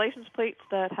about the license plates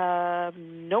that have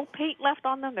no paint left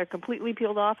on them? They're completely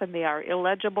peeled off and they are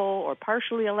illegible or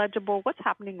partially illegible. What's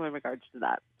happening in regards to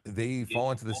that? They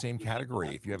fall into the same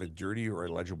category. If you have a dirty or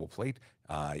illegible plate,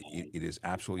 it is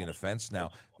absolutely an offense.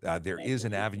 Now, there is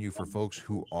an avenue for folks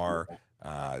who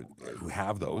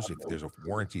have those. If there's a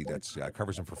warranty that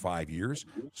covers them for 5 years,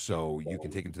 so you can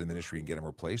take them to the ministry and get them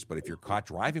replaced. But if you're caught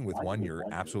driving with one, you're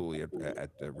absolutely at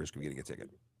risk of getting a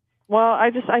ticket. Well, I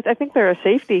think they're a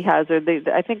safety hazard.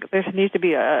 I think there needs to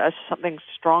be something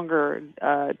stronger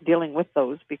dealing with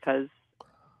those because.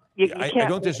 I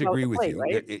don't disagree with you.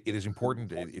 Right? It is important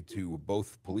to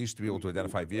both police to be able to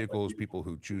identify vehicles, people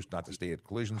who choose not to stay at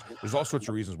collisions. There's all sorts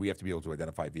of reasons we have to be able to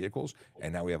identify vehicles,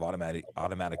 and now we have automatic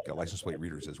license plate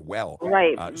readers as well.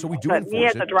 Right. So we do but enforce me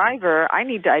as a driver, I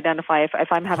need to identify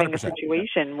if I'm having 100%. a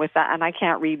situation with that, and I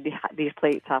can't read these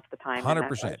plates half the time.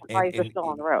 100%. Why they're still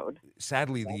on the road?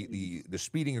 Sadly, the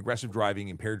speeding, aggressive driving,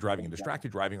 impaired driving, and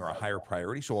distracted driving are a higher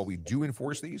priority. So while we do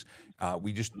enforce these,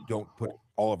 we just don't put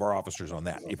all of our officers on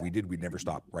that. If we did, we'd never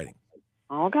stop writing.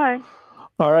 Okay.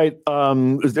 All right.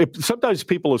 Sometimes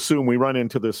people assume we run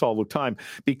into this all the time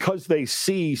because they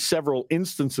see several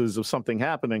instances of something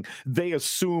happening. They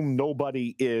assume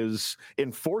nobody is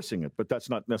enforcing it, but that's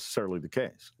not necessarily the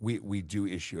case. We do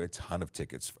issue a ton of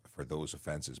tickets for those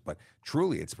offenses, but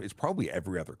truly, it's probably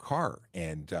every other car.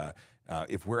 And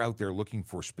if we're out there looking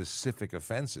for specific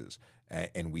offenses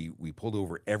and we pulled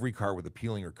over every car with a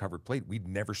peeling or covered plate, we'd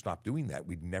never stop doing that.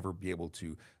 We'd never be able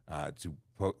to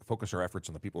focus our efforts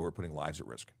on the people who are putting lives at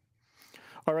risk.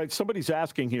 All right, somebody's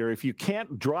asking here, if you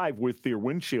can't drive with your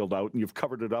windshield out and you've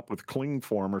covered it up with cling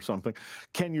film or something,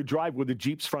 can you drive with the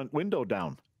Jeep's front window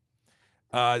down?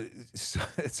 So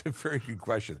it's a very good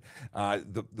question.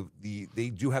 They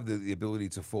do have the ability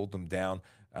to fold them down.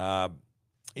 I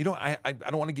don't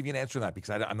want to give you an answer to that because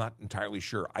I'm not entirely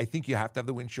sure. I think you have to have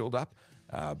the windshield up,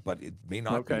 but it may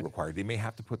not be required. They may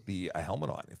have to put a helmet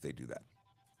on if they do that.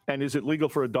 And is it legal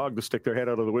for a dog to stick their head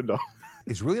out of the window?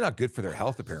 It's really not good for their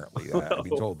health, apparently. I've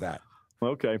been told that.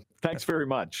 Okay. Thanks very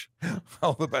much.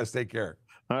 All the best. Take care.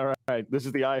 All right. This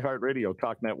is the iHeartRadio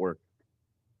Talk Network.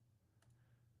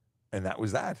 And that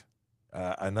was that.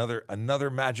 Another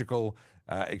magical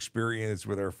experience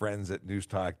with our friends at News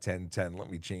Talk 1010. Let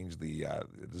me change the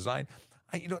design.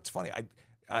 It's funny.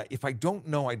 If I don't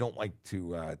know, I don't like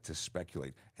to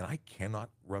speculate, and I cannot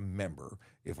remember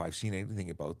if I've seen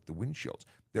anything about the windshields.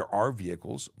 There are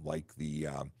vehicles like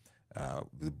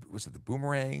was it the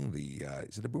Boomerang?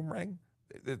 Is it a Boomerang?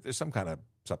 There's some kind of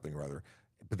something or other,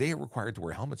 but they are required to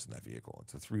wear helmets in that vehicle.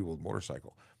 It's a three-wheeled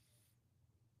motorcycle.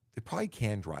 They probably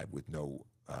can drive with no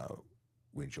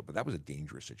windshield, but that was a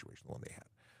dangerous situation, the one they had.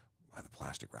 The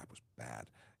plastic wrap was bad.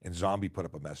 And Zombie put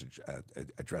up a message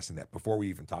addressing that before we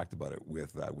even talked about it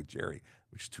with Jerry,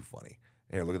 which is too funny.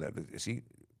 Here, look at that. See,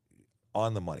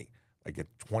 on the money. Like at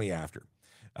 20 after.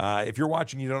 If you're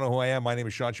watching, you don't know who I am. My name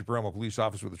is Sean Shapiro. I'm a police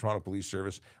officer with the Toronto Police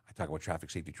Service. I talk about traffic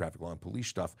safety, traffic law, and police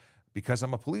stuff because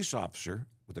I'm a police officer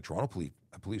with the Toronto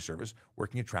Police Service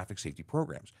working in traffic safety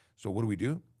programs. So what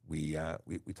do? We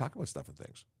talk about stuff and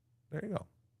things. There you go.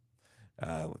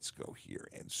 Let's go here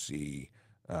and see.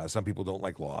 Some people don't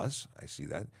like laws. I see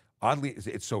that. Oddly,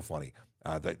 it's so funny.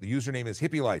 The username is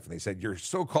Hippie Life, and they said your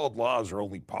so-called laws are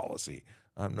only policy.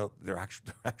 No, they're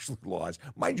actually laws.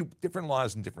 Mind you, different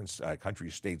laws in different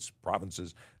countries, states,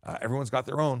 provinces. Everyone's got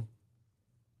their own.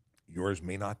 Yours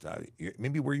may not.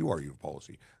 Maybe where you are, you have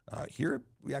policy. Here,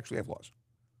 we actually have laws.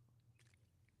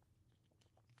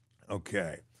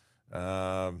 Okay.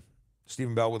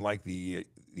 Stephen Bell would like the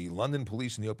London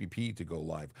Police and the OPP to go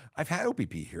live. I've had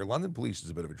OPP here. London Police is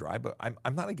a bit of a drive, but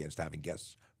I'm not against having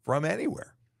guests from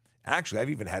anywhere. Actually, I've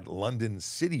even had London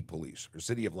City Police or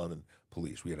City of London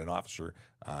Police. We had an officer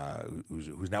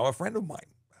who's now a friend of mine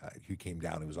who came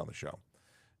down and was on the show.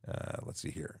 Let's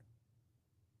see here.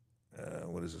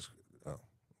 What is this? Oh,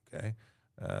 okay.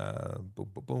 Boom,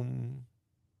 boom, boom.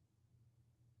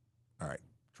 All right.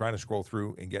 Trying to scroll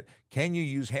through and get, can you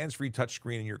use hands-free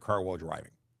touchscreen in your car while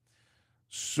driving?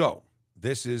 So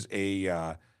this is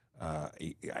I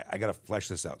got to flesh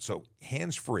this out. So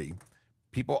hands-free,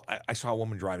 people, I saw a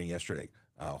woman driving yesterday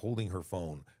holding her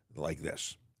phone like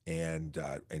this and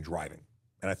driving.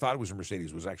 And I thought it was a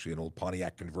Mercedes. It was actually an old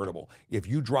Pontiac convertible. If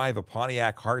you drive a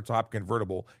Pontiac hardtop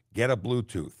convertible, get a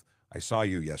Bluetooth. I saw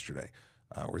you yesterday.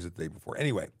 Or was it the day before?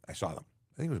 Anyway, I saw them.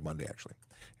 I think it was Monday, actually.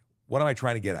 What am I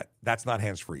trying to get at? That's not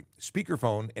hands-free.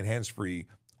 Speakerphone and hands-free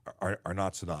are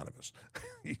not synonymous.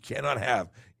 You cannot have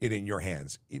it in your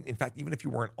hands. In fact, even if you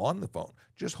weren't on the phone,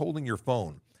 just holding your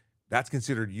phone, that's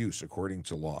considered use according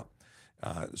to law.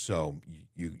 So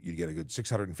you get a good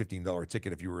 $615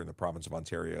 ticket if you were in the province of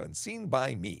Ontario and seen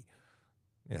by me.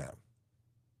 Yeah.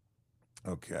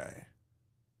 Okay.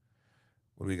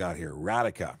 What do we got here?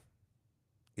 Radica.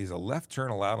 Is a left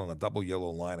turn allowed on a double yellow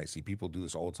line? I see people do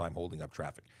this all the time holding up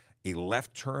traffic. A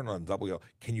left turn on double yellow.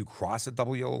 Can you cross a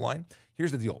double yellow line?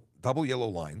 Here's the deal. Double yellow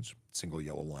lines, single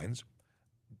yellow lines,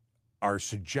 are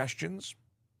suggestions,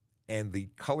 and the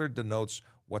color denotes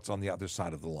what's on the other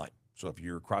side of the line. So if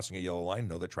you're crossing a yellow line,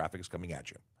 know that traffic is coming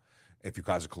at you. If you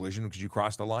cause a collision because you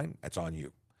crossed the line, that's on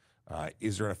you.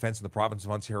 Is there an offense in the province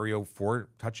of Ontario for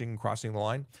touching and crossing the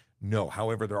line? No.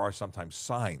 However, there are sometimes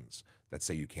signs that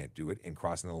say you can't do it, and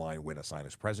crossing the line when a sign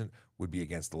is present would be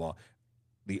against the law.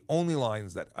 The only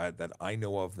lines that I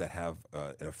know of that have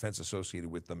an offense associated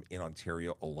with them in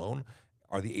Ontario alone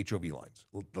are the HOV lines.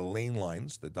 The lane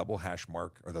lines, the double hash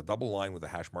mark, or the double line with the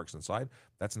hash marks inside,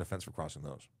 that's an offense for crossing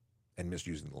those and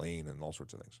misusing the lane and all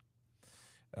sorts of things.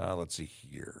 Let's see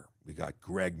here. We got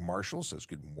Greg Marshall says,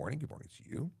 good morning. Good morning to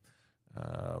you.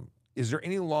 Is there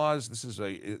any laws? This is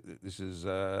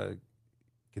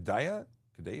Kadaya?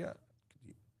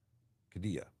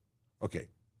 Kadia. Okay.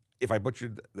 If I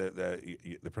butchered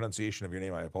the pronunciation of your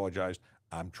name, I apologize.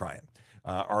 I'm trying.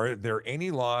 Are there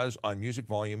any laws on music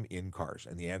volume in cars?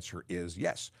 And the answer is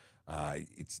yes.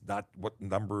 It's not what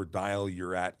number dial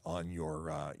you're at on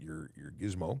your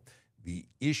gizmo. The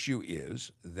issue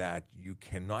is that you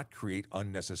cannot create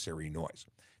unnecessary noise.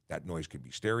 That noise could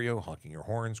be stereo, honking your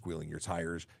horn, squealing your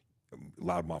tires,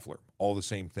 loud muffler, all the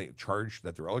same thing, charge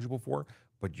that they're eligible for.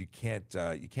 But you can't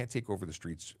take over the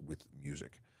streets with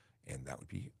music, and that would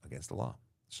be against the law.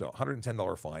 So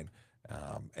 $110 fine,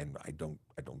 and I don't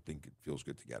think it feels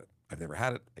good to get it. I've never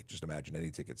had it. I just imagine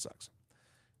any ticket sucks.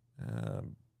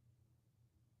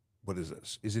 What is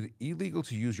this? Is it illegal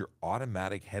to use your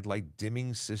automatic headlight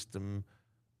dimming system,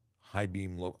 high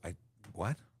beam, low?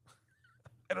 What?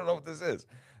 I don't know what this is.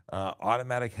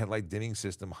 Automatic headlight dimming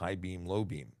system, high beam, low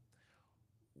beam.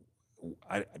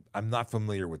 I'm not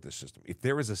familiar with this system. If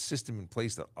there is a system in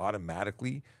place that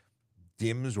automatically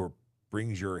dims or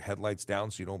brings your headlights down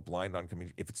so you don't blind on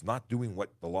coming, if it's not doing what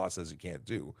the law says it can't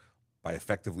do by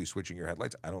effectively switching your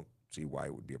headlights, I don't see why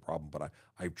it would be a problem. But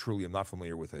I truly am not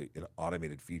familiar with an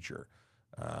automated feature.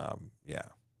 Yeah.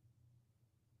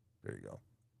 There you go.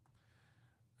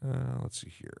 Let's see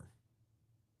here.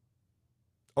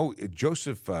 Oh,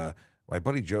 Joseph, my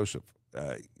buddy Joseph,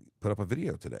 put up a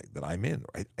video today that I'm in.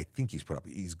 I think he's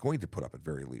going to put up at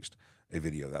very least a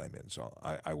video that I'm in. So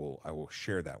I will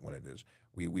share that when it is.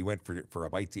 We went for a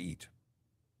bite to eat,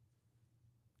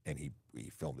 and he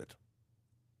filmed it.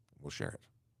 We'll share it.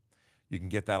 You can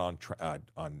get that on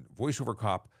VoiceOver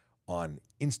Cop on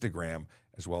Instagram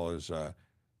as well as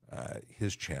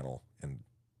his channel, and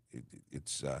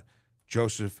it's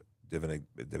Joseph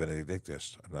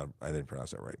Divinidictus. I didn't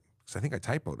pronounce that right because I think I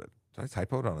typoed it. Did I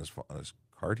typo it on his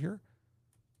card here?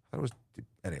 I thought it was,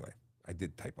 anyway, I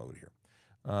did typo it here.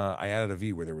 I added a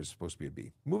V where there was supposed to be a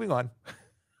B. Moving on.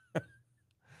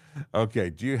 Okay,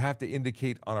 do you have to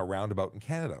indicate on a roundabout in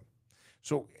Canada?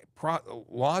 So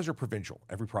laws are provincial.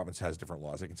 Every province has different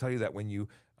laws. I can tell you that when you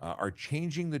are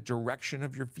changing the direction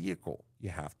of your vehicle, you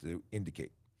have to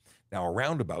indicate. Now, a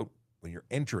roundabout, when you're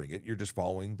entering it, you're just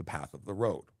following the path of the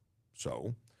road.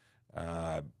 So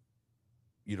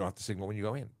you don't have to signal when you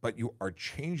go in, but you are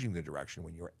changing the direction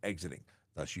when you're exiting.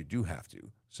 Thus, you do have to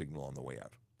signal on the way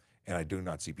out. And I do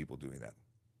not see people doing that.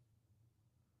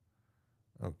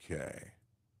 Okay.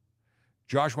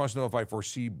 Josh wants to know if I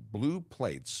foresee blue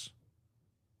plates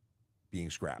being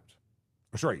scrapped.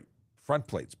 Or sorry, front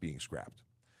plates being scrapped.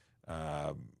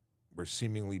 We're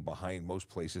seemingly behind most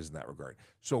places in that regard.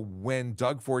 So when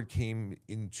Doug Ford came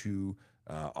into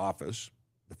office,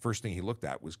 the first thing he looked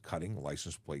at was cutting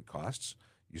license plate costs.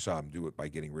 You saw him do it by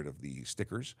getting rid of the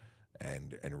stickers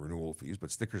and renewal fees,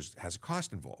 but stickers has a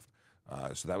cost involved.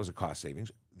 So that was a cost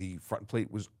savings. The front plate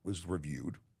was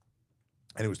reviewed,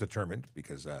 and it was determined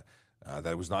because that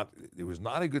it was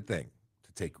not a good thing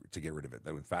to get rid of it.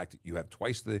 That in fact you have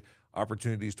twice the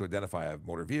opportunities to identify a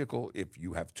motor vehicle if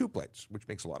you have two plates, which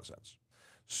makes a lot of sense.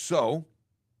 So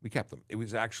we kept them. It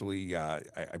was actually I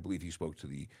believe he spoke to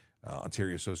the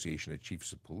Ontario Association of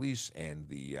Chiefs of Police and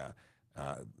the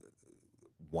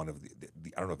one of the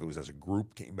I don't know if it was as a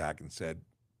group came back and said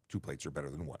 2 plates are better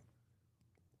than 1.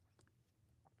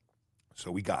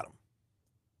 So we got them,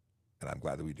 and I'm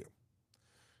glad that we do.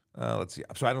 Let's see.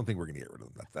 So I don't think we're going to get rid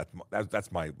of them.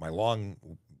 That's my long,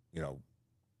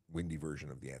 windy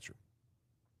version of the answer.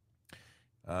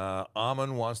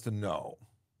 Amon wants to know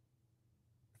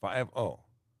if I have. Oh,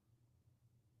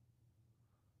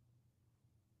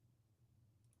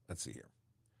 let's see here.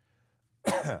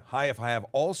 Hi, if I have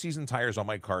all-season tires on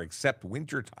my car except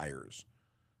winter tires,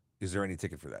 is there any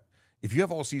ticket for that? If you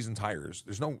have all-season tires,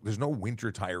 there's no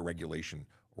winter tire regulation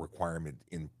or requirement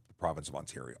in the province of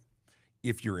Ontario.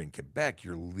 If you're in Quebec,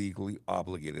 you're legally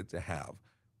obligated to have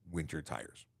winter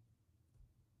tires.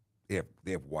 They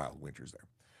have wild winters there.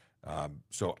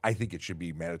 So I think it should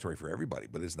be mandatory for everybody,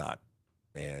 but it's not.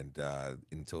 And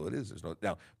until it is, there's no.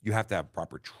 Now you have to have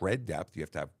proper tread depth. You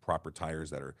have to have proper tires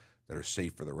that are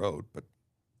safe for the road. But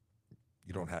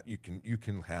you don't have. You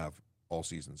can have all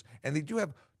seasons, and they do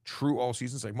have true all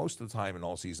seasons. Like most of the time, in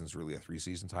all seasons, really a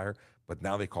 3-season tire. But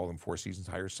now they call them 4-season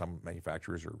tires. Some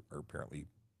manufacturers are apparently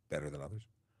better than others.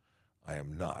 I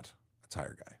am not a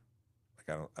tire guy. Like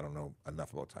I don't know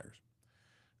enough about tires.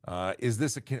 Is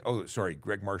this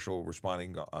Greg Marshall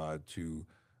responding to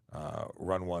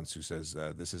Run Once, who says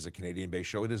this is a Canadian-based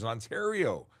show. It is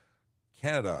Ontario,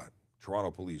 Canada,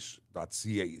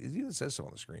 TorontoPolice.ca. It even says so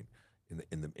on the screen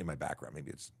in my background.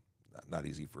 Maybe it's not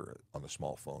easy for on the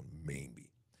small phone. Maybe.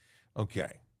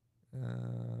 Okay.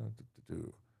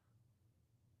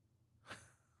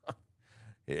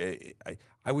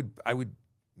 I would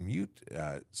mute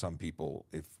some people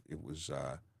if it was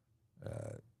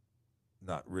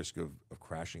not risk of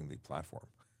crashing the platform.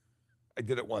 I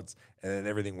did it once, and then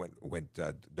everything went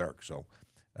dark. So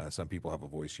some people have a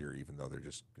voice here, even though they're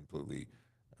just completely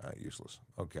useless.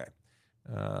 Okay.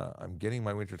 I'm getting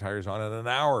my winter tires on in an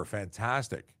hour.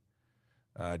 Fantastic.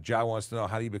 Ja wants to know,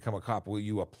 how do you become a cop? Will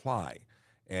you apply?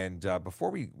 And before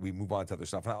we move on to other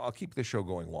stuff, and I'll keep this show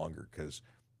going longer because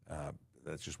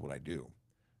that's just what I do.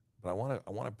 But I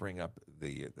want to bring up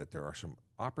that there are some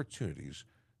opportunities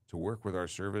to work with our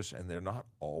service, and they're not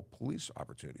all police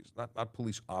opportunities, not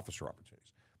police officer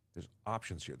opportunities. There's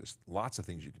options here. There's lots of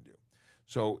things you can do.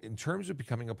 So in terms of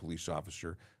becoming a police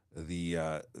officer,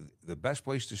 the best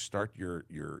place to start your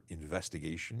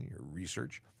investigation, your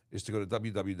research, is to go to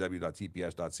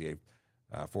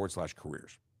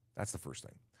www.tps.ca/careers. That's the first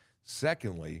thing.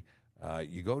 Secondly,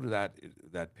 you go to that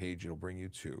page, it'll bring you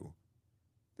to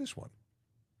this one.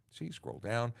 See, scroll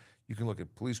down. You can look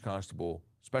at police constable,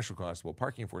 special constable,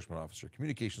 parking enforcement officer,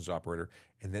 communications operator,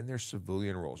 and then there's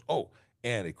civilian roles. Oh,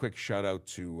 and a quick shout out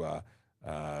to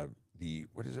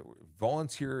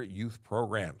volunteer youth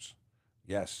programs.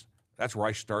 Yes, that's where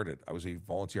I started. I was a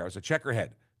volunteer. I was a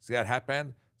checkerhead. See that hat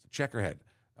band? It's a checkerhead.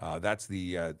 That's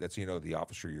the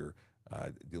officer you're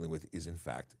dealing with is in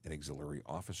fact an auxiliary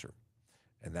officer,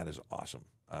 and that is awesome.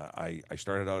 I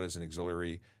started out as an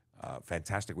auxiliary.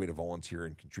 Fantastic way to volunteer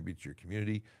and contribute to your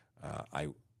community. I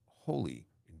wholly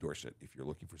endorse it if you're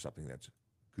looking for something that's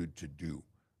good to do.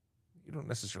 You don't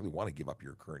necessarily want to give up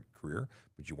your current career,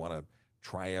 but you want to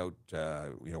try out,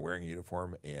 wearing a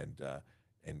uniform and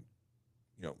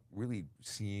really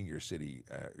seeing your city,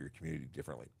 your community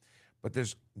differently. But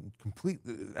that's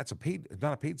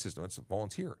not a paid system. It's a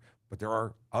volunteer. But there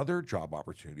are other job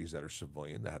opportunities that are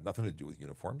civilian that have nothing to do with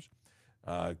uniforms.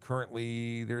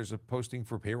 Currently, there's a posting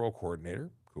for payroll coordinator.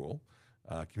 Cool.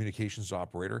 Communications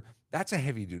operator. That's a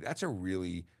heavy duty. That's a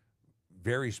really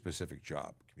very specific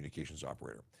job, communications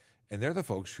operator. And they're the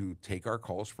folks who take our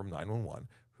calls from 911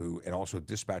 and also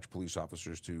dispatch police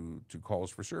officers to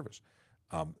calls for service.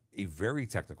 A very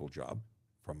technical job,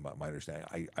 from my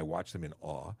understanding. I watch them in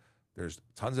awe. There's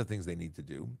tons of things they need to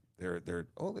do.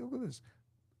 Oh, look at this.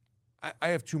 I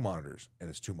have 2 monitors, and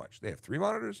it's too much. They have 3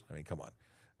 monitors. I mean, come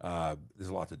on. There's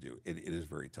a lot to do. It is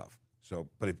very tough. So,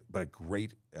 but a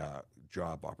great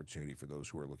job opportunity for those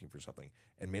who are looking for something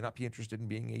and may not be interested in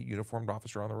being a uniformed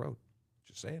officer on the road.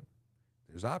 Just saying,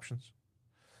 there's options.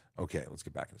 Okay, let's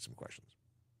get back into some questions.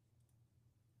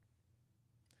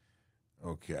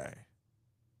 Okay.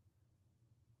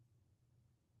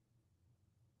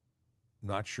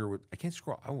 Not sure what, I can't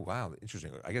scroll. Oh, wow,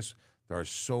 interesting. I guess there are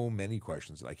so many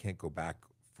questions that I can't go back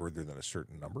further than a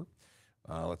certain number.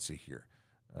 Let's see here.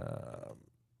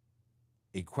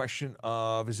 A question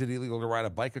of, is it illegal to ride a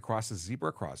bike across a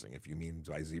zebra crossing? If you mean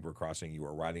by zebra crossing, you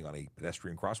are riding on a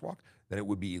pedestrian crosswalk, then it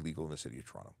would be illegal in the city of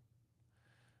Toronto.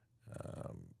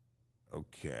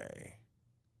 Okay.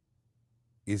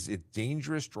 Is it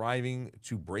dangerous driving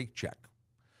to brake check?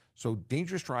 So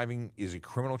dangerous driving is a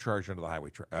criminal charge under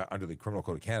the under the Criminal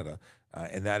Code of Canada,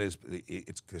 and that is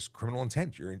it's criminal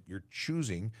intent. You're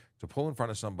choosing to pull in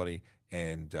front of somebody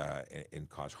and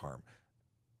cause harm.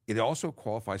 It also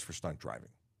qualifies for stunt driving.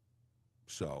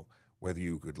 So whether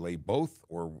you could lay both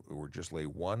or just lay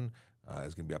one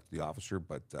is going to be up to the officer,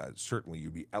 but certainly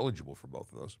you'd be eligible for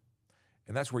both of those.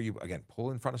 And that's where you, again,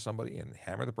 pull in front of somebody and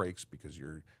hammer the brakes because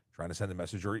you're trying to send a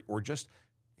message, or just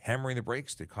hammering the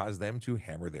brakes to cause them to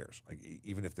hammer theirs, like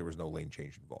even if there was no lane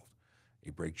change involved.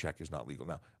 A brake check is not legal.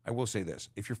 Now, I will say this.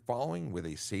 If you're following with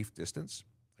a safe distance,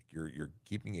 like you're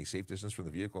keeping a safe distance from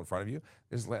the vehicle in front of you,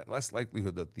 there's less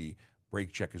likelihood that the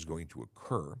brake check is going to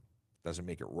occur. Doesn't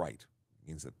make it right. It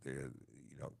means that,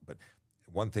 but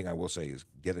one thing I will say is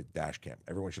get a dash cam.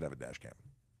 Everyone should have a dash cam.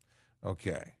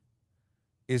 Okay.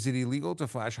 Is it illegal to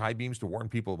flash high beams to warn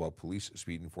people about police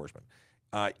speed enforcement?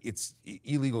 It's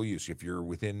illegal use. If you're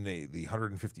within the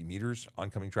 150 meters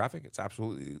oncoming traffic, it's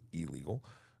absolutely illegal.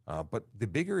 But the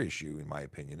bigger issue, in my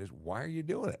opinion, is why are you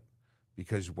doing it?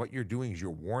 Because what you're doing is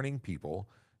you're warning people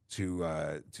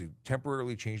to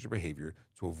temporarily change their behavior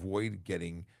to avoid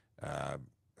getting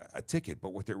a ticket.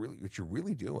 But what you're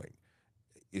really doing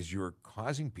is you're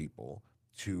causing people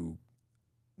to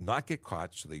not get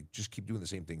caught, so they just keep doing the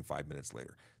same thing 5 minutes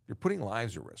later. You're putting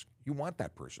lives at risk. You want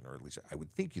that person, or at least I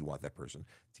would think you'd want that person,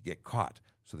 to get caught,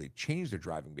 so they change their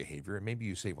driving behavior, and maybe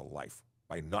you save a life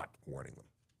by not warning them.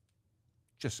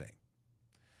 Just saying.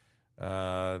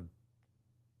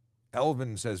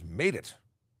 Elvin says, made it.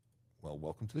 Well,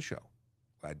 welcome to the show.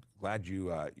 Glad you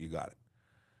got it.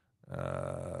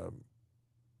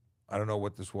 I don't know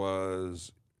what this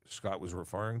was Scott was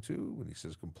referring to when he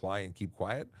says comply and keep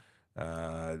quiet.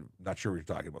 Not sure what you're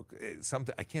talking about.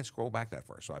 I can't scroll back that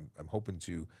far, so I'm hoping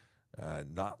to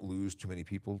not lose too many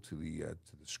people to the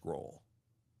scroll.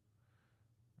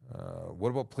 What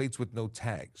about plates with no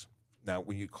tags? Now,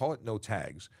 when you call it no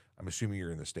tags, I'm assuming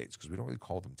you're in the States, because we don't really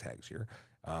call them tags here.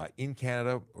 In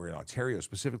Canada, or in Ontario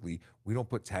specifically, we don't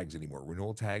put tags anymore.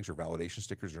 Renewal tags or validation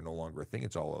stickers are no longer a thing.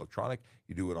 It's all electronic.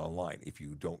 You do it online. If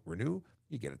you don't renew,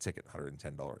 you get a ticket,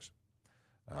 $110.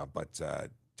 But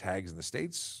tags in the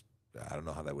States, I don't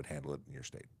know how that would handle it in your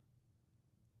state.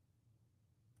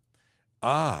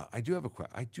 I do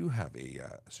have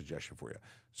a suggestion for you.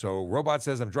 So Robot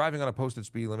says, I'm driving on a posted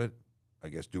speed limit. I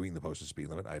guess doing the posted speed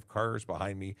limit. I have cars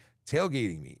behind me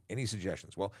tailgating me. Any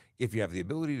suggestions? Well, if you have the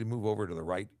ability to move over to the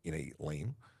right in a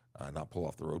lane, not pull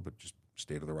off the road, but just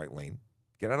stay to the right lane,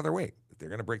 get out of their way. If they're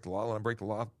going to break the law, let them break the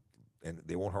law, and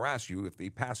they won't harass you if they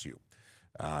pass you.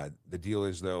 The deal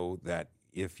is, though, that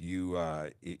if you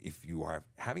are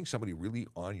having somebody really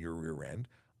on your rear end,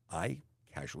 I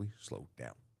casually slow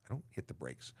down. I don't hit the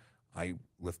brakes. I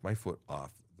lift my foot off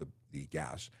the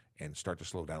gas and start to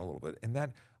slow down a little bit, and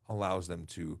that allows them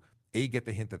to get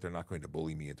the hint that they're not going to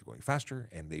bully me into going faster,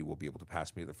 and they will be able to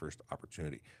pass me at the first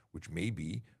opportunity, which may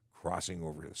be crossing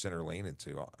over the center lane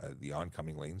into the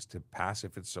oncoming lanes to pass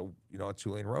if it's a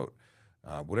 2-lane road.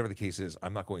 Whatever the case is,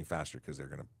 I'm not going faster because they're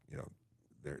going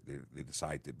to, they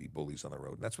decide to be bullies on the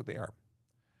road, and that's what they are.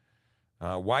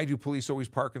 Why do police always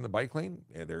park in the bike lane?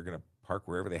 They're going to park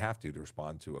wherever they have to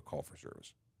respond to a call for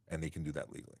service, and they can do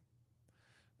that legally.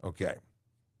 Okay.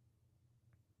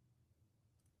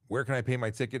 Where can I pay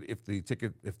my ticket if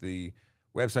the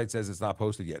website says it's not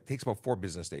posted yet? It takes about 4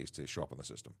 business days to show up on the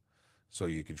system. So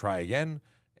you can try again,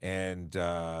 and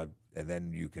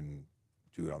then you can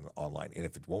do it online. And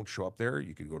if it won't show up there,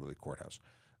 you can go to the courthouse.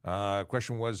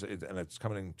 Question was, and it's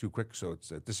coming in too quick, so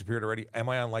it's disappeared already. Am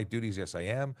I on light duties? Yes, I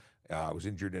am. I was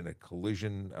injured in a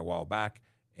collision a while back,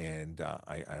 and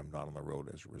I am not on the road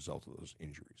as a result of those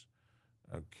injuries.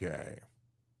 Okay.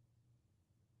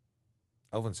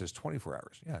 Elvin says 24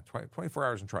 hours. Yeah, 24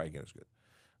 hours and try again is good.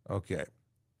 Okay.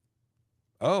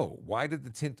 Oh, why did the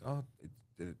tint? Oh,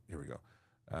 here we go.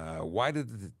 Why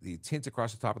did the tint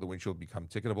across the top of the windshield become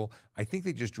ticketable? I think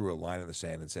they just drew a line in the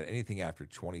sand and said anything after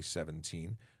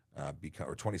 2017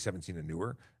 or 2017 and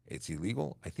newer, it's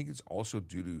illegal. I think it's also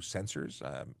due to sensors.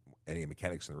 Any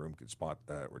mechanics in the room can spot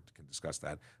or can discuss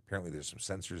that. Apparently, there's some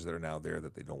sensors that are now there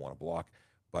that they don't want to block.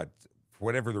 But for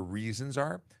whatever the reasons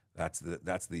are, that's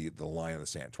the line in the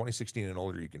sand. 2016 and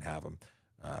older, you can have them.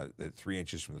 3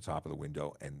 inches from the top of the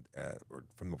window, and or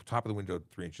from the top of the window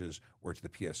 3 inches, or to the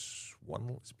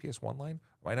PS1. Is it PS1 line?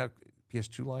 Why not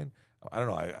PS2 line? I don't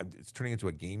know. It's turning into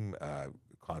a game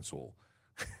console.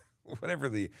 Whatever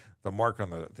the mark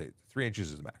on the 3 inches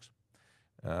is the max.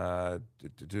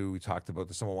 We talked about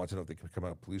this. Someone wants to know if they can become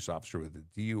a police officer with a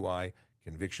DUI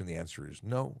conviction. The answer is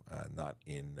no. Not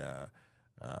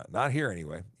here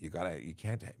anyway. You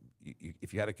can't.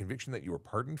 If you had a conviction that you were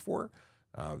pardoned for.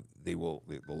 They'll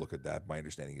look at that. My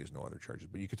understanding is no other charges,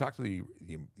 but you could talk to the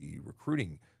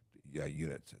recruiting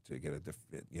unit to get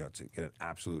an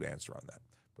absolute answer on that.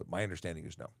 But my understanding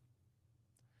is no.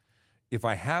 If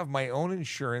I have my own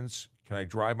insurance, can I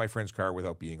drive my friend's car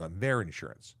without being on their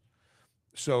insurance?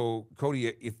 So, Cody,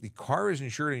 if the car is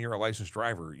insured and you're a licensed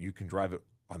driver, you can drive it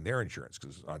on their insurance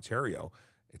because in Ontario,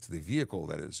 it's the vehicle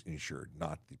that is insured,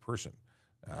 not the person.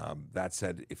 That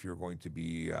said, if you're going to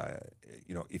be,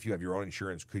 if you have your own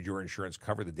insurance, could your insurance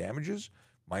cover the damages?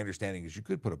 My understanding is you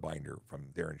could put a binder from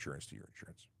their insurance to your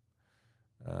insurance.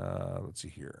 Let's see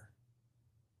here.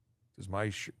 Does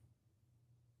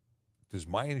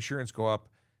my insurance go up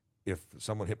if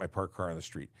someone hit my parked car on the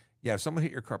street? Yeah, if someone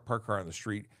hit your parked car on the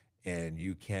street and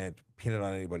you can't pin it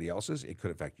on anybody else's, it could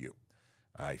affect you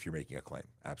if you're making a claim.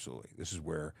 Absolutely. This is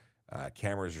where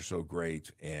cameras are so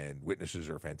great and witnesses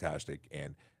are fantastic.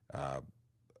 And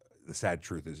the sad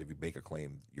truth is if you make a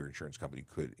claim, your insurance company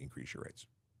could increase your rates.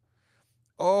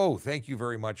 Oh, thank you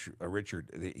very much, Richard.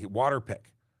 The water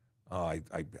pick. I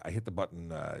hit the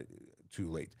button too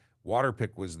late. Water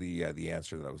pick was the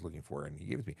answer that I was looking for, and he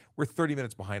gave it to me. We're 30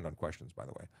 minutes behind on questions, by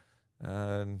the way.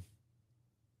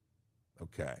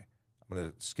 Okay. I'm going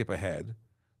to skip ahead.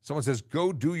 Someone says,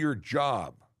 go do your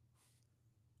job.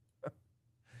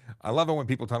 I love it when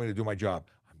people tell me to do my job.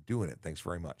 I'm doing it. Thanks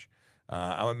very much.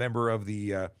 I'm a member of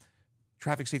the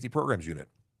Traffic Safety Programs Unit,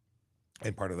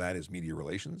 and part of that is media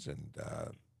relations and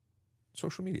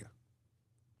social media.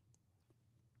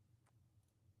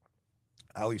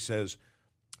 Ali says,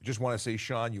 just want to say,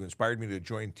 Sean, you inspired me to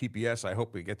join TPS. I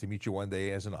hope we get to meet you one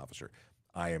day as an officer.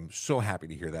 I am so happy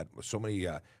to hear that. So many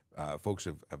folks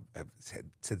have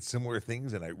said similar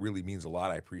things, and it really means a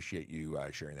lot. I appreciate you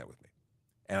sharing that with me.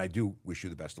 And I do wish you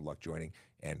the best of luck joining,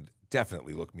 and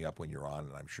definitely look me up when you're on,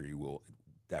 and I'm sure you will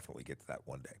definitely get to that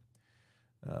one day.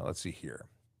 Let's see here.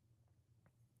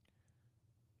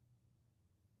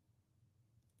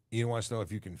 Ian wants to know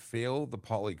if you can fail the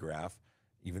polygraph,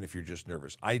 even if you're just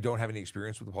nervous. I don't have any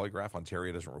experience with the polygraph.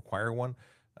 Ontario doesn't require one,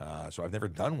 so I've never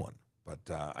done one, but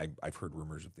I've heard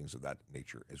rumors of things of that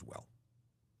nature as well.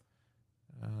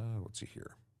 Let's see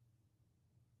here.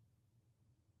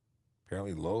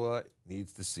 Apparently, Lola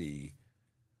needs to see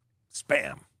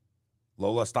spam.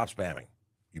 Lola, stop spamming.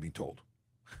 You've been told.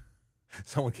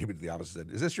 Someone came into the office and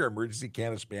said, is this your emergency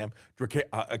can of spam?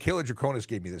 Akela Draconis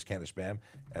gave me this can of spam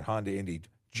at Honda Indy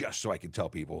just so I could tell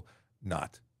people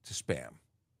not to spam.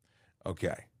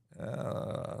 Okay.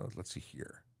 Let's see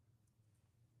here.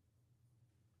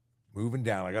 Moving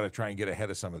down. I got to try and get ahead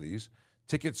of some of these.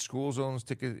 Ticket, school zones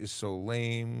ticket is so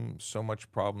lame. So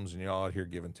much problems, and y'all out here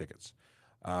giving tickets.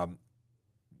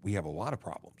 We have a lot of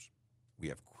problems. We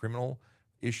have criminal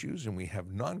issues and we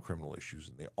have non-criminal issues,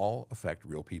 and they all affect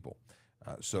real people.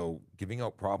 So giving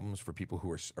out problems for people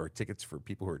who are, or tickets for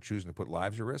people who are choosing to put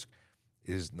lives at risk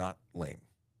is not lame.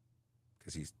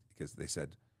 Because they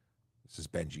said, this is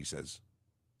Benji says,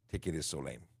 ticket is so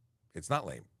lame. It's not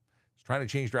lame. It's trying to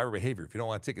change driver behavior. If you don't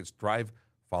want tickets, drive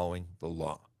following the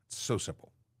law. It's so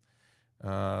simple.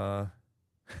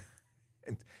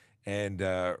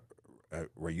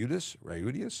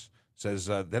 Rayudius says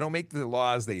they don't make the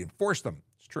laws, they enforce them.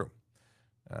 It's true.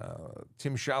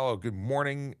 Tim Shallow, good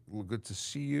morning. Good to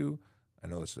see you. I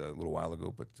know this a little while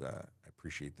ago, but I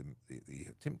appreciate the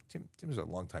Tim is a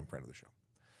longtime friend of the show.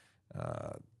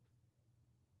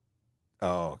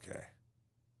 Okay.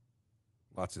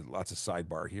 Lots of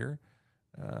sidebar here.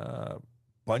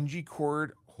 Bungee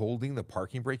cord holding the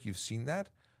parking brake. You've seen that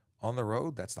on the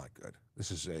road? That's not good.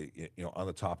 This is on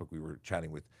the topic we were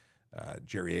chatting with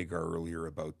Jerry Agar earlier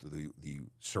about the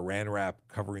saran wrap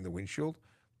covering the windshield.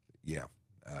 Yeah,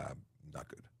 not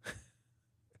good.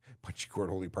 Bungee cord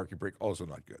holding parking brake, also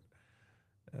not good.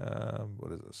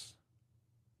 What is this?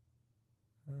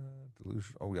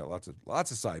 Delusion. Oh, we got lots of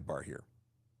sidebar here.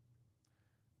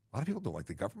 A lot of people don't like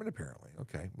the government, apparently.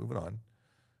 Okay, moving on.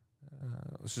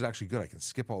 This is actually good. I can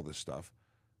skip all this stuff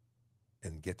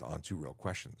and get on to real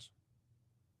questions.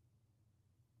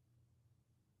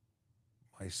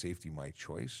 My safety, my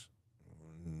choice.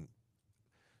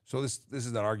 So this is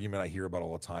an argument I hear about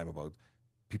all the time about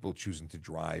people choosing to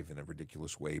drive in a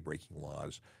ridiculous way, breaking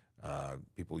laws.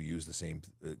 People use the same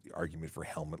argument for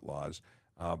helmet laws.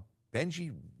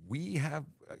 Benji, we have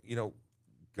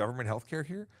government health care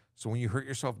here. So when you hurt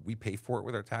yourself, we pay for it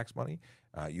with our tax money.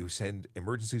 You send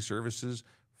emergency services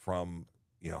from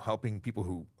helping people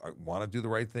who want to do the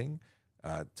right thing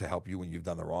to help you when you've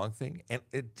done the wrong thing. And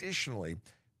additionally,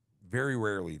 very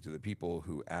rarely do the people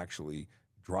who actually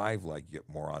drive like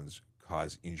morons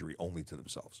cause injury only to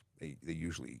themselves. They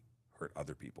usually hurt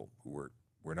other people who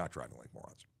were not driving like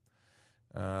morons.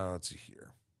 Let's see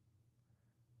here.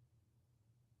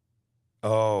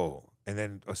 Oh, and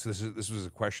then so this was a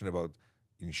question about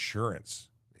insurance.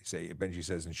 They say, Benji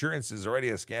says, insurance is already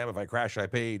a scam. If I crash, I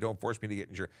pay. Don't force me to get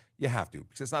insurance. You have to,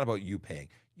 because it's not about you paying.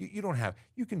 You don't have.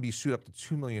 You can be sued up to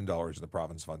 $2 million in the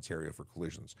province of Ontario for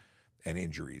collisions and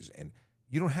injuries, and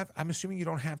you don't have. I'm assuming you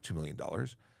don't have $2 million.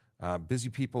 Busy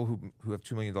people who have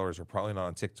 $2 million are probably not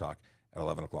on TikTok at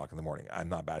 11 o'clock in the morning. I'm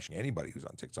not bashing anybody who's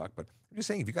on TikTok, but I'm just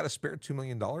saying if you got a spare $2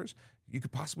 million, you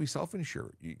could possibly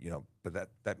self-insure. But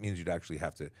that means you'd actually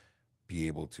have to be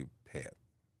able to pay it.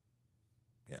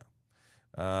 Yeah.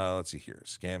 Let's see here.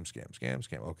 Scam.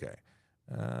 Okay.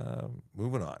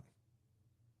 Moving on.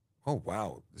 Oh,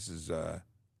 wow. This is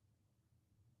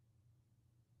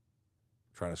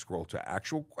trying to scroll to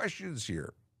actual questions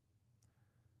here.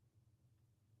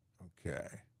 Okay.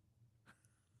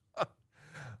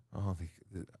 Oh,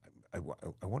 I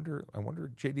wonder,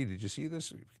 JD, did you see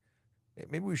this?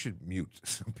 Maybe we should mute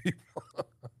some people.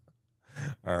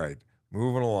 All right,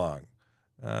 moving along.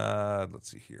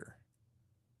 Let's see here.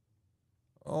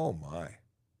 Oh my.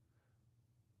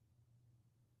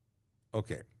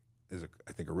 Okay,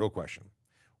 I think a real question.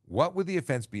 What would the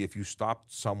offense be if you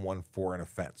stopped someone for an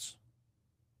offense?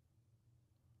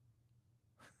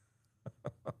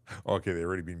 Okay, they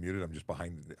already been muted. I'm just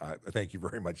behind. Thank you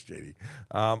very much, JD.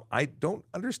 I don't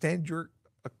understand your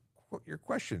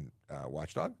question,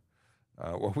 Watchdog.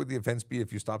 What would the offense be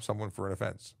if you stop someone for an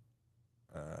offense?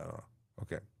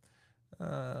 Okay.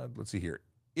 Let's see here.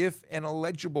 If an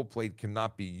illegible plate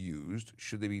cannot be used,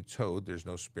 should they be towed? There's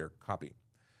no spare copy.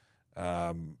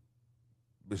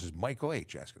 This is Michael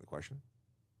H. asking the question.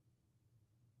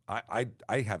 I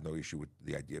have no issue with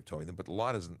the idea of towing them, but the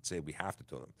law doesn't say we have to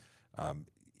tow them.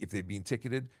 If they've been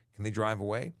ticketed, can they drive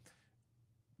away?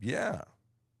 Yeah.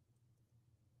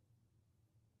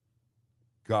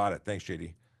 Got it. Thanks,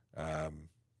 JD.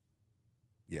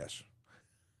 Yes.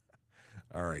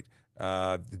 All right.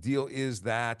 The deal is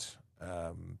that,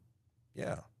 the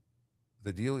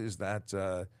deal is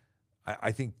that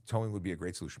I think towing would be a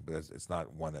great solution, but it's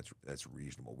not one that's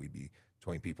reasonable. We'd be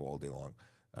towing people all day long.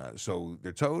 So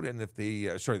they're towed, and if they,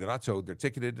 they're not towed, they're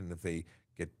ticketed, and if they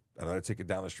get another ticket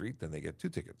down the street, then they get 2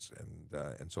 tickets,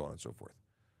 and so on and so forth.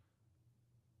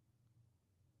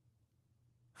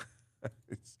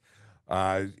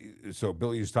 So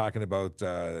Billy is talking about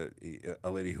a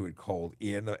lady who had called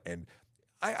in, and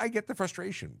I get the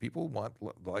frustration. People want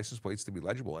the license plates to be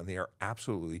legible, and they are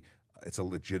absolutely, it's a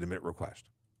legitimate request.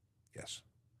 Yes.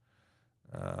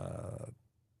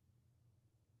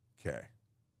 Okay.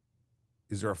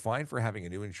 Is there a fine for having a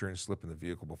new insurance slip in the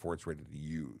vehicle before it's ready to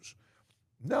use?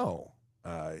 No.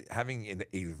 Having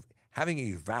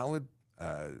a valid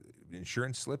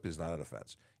insurance slip is not an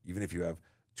offense, even if you have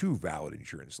 2 valid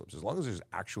insurance slips. As long as there's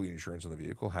actually insurance on the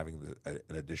vehicle, having an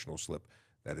additional slip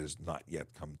that has not yet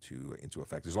come into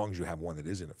effect, as long as you have one that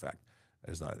is in effect,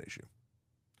 that is not an issue.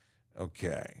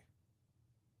 Okay.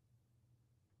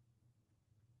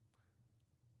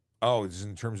 Oh, this is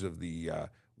in terms of the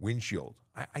windshield.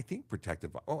 I think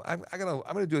protective. Oh, I'm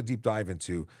gonna do a deep dive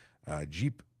into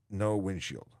Jeep no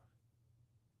windshield.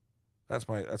 That's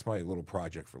my little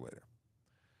project for later.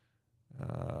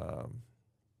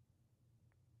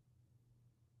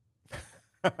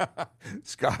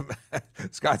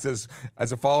 Scott says,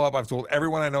 as a follow-up, I've told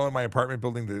everyone I know in my apartment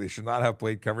building that they should not have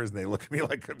plate covers, and they look at me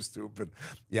like I'm stupid.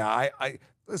 Yeah, I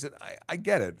listen. I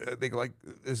get it.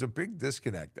 There's a big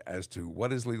disconnect as to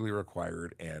what is legally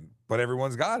required, but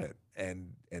everyone's got it,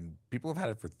 and people have had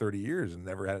it for 30 years and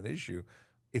never had an issue.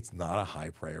 It's not a high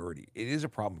priority. It is a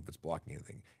problem if it's blocking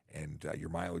anything, and your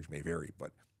mileage may vary,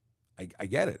 but I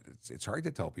get it. It's hard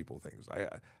to tell people things. I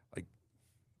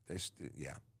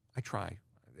try.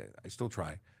 I still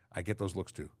try. I get those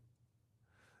looks too.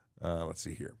 Let's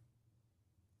see here.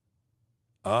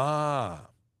 Ah,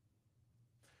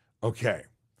 okay.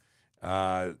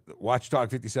 Watchdog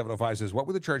 5705 says, what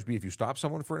would the charge be if you stop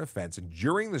someone for an offense and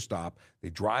during the stop they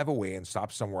drive away and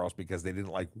stop somewhere else because they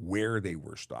didn't like where they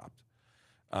were stopped?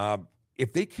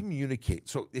 If they communicate,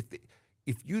 so if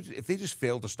they just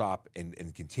failed to stop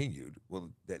and continued, well,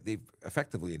 they've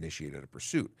effectively initiated a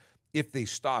pursuit. If they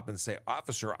stop and say,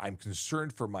 officer, I'm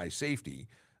concerned for my safety,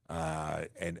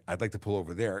 and I'd like to pull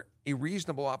over there, a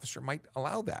reasonable officer might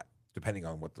allow that, depending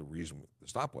on what the reason the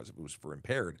stop was. If it was for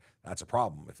impaired, that's a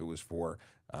problem. If it was for,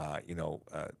 a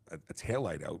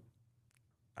taillight out,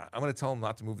 I'm going to tell them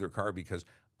not to move their car because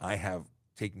I have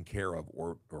taken care of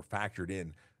or factored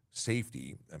in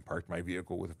safety and parked my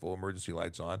vehicle with full emergency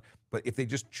lights on. But if they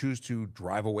just choose to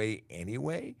drive away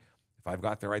anyway, if I've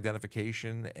got their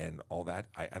identification and all that,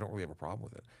 I don't really have a problem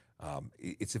with it.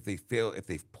 It's if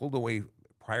they've pulled away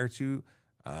prior to,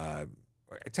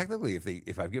 technically,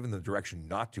 if I've given them the direction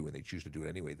not to and they choose to do it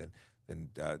anyway, then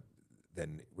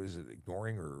what is it,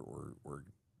 ignoring or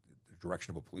the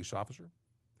direction of a police officer?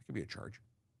 That could be a charge.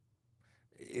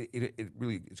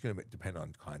 It's going to depend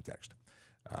on context.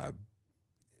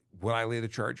 When I lay the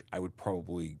charge, I would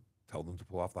probably tell them to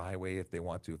pull off the highway if they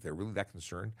want to. If they're really that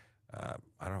concerned, I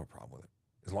don't have a problem with it,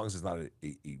 as long as it's not an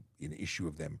issue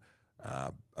of them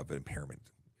of an impairment.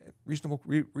 Reasonable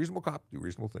cop do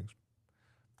reasonable things.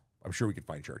 I'm sure we could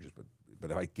find charges,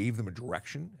 but if I gave them a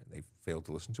direction and they failed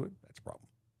to listen to it, that's a problem.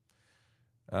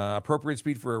 Appropriate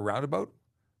speed for a roundabout,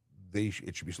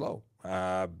 it should be slow.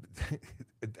 I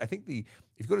think if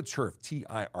you go to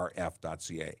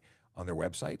TIRF.ca on their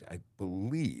website, I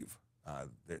believe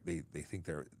they think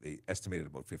they estimated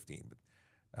about 15, but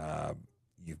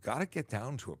you've got to get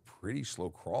down to a pretty slow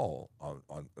crawl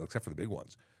on except for the big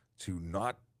ones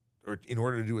in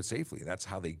order to do it safely. And that's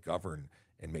how they govern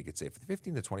and make it safe.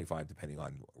 15 to 25, depending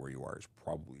on where you are, is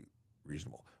probably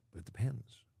reasonable, but it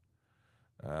depends.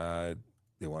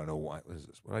 They want to know why. What is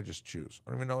this? What did I just choose?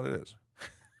 I don't even know what it is.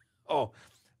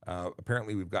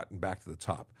 Apparently we've gotten back to the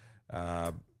top.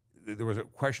 There was a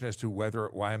question as to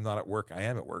why I'm not at work. I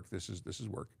am at work. This is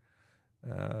work.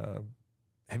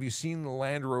 Have you seen the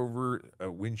Land Rover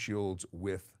windshields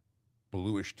with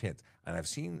bluish tint? And I've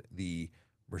seen the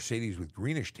Mercedes with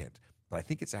greenish tint, but I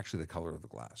think it's actually the color of the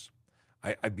glass.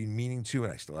 I've been meaning to,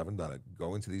 and I still haven't done it,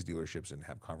 go into these dealerships and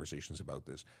have conversations about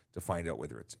this to find out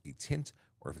whether it's a tint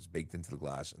or if it's baked into the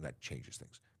glass, and that changes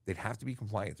things. They'd have to be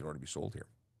compliant in order to be sold here.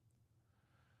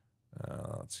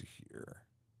 Let's see here.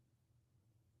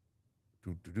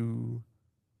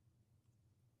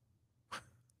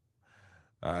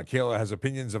 Kayla has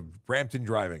opinions of Brampton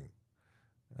driving.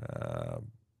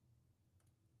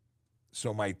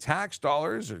 So my tax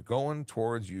dollars are going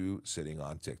towards you sitting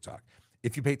on TikTok.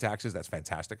 If you pay taxes, that's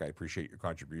fantastic. I appreciate your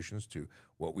contributions to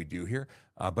what we do here.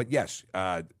 But yes,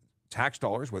 tax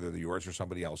dollars, whether they're yours or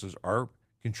somebody else's, are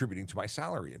contributing to my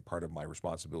salary. And part of my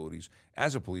responsibilities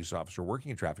as a police officer working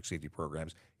in traffic safety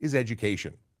programs is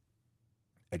education.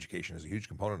 Education is a huge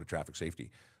component of traffic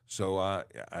safety. So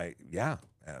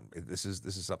this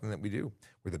is something that we do.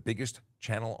 We're the biggest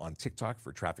channel on TikTok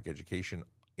for traffic education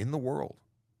in the world.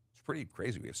 It's pretty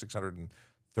crazy. We have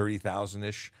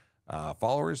 630,000-ish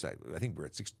followers. I think we're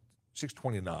at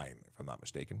 629, if I'm not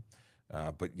mistaken.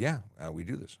 But yeah, we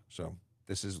do this. So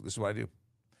this is what I do.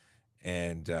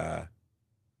 And the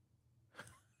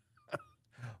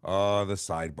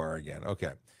sidebar again.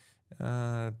 Okay.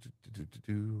 But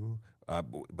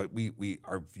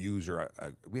our views are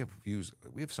we have views.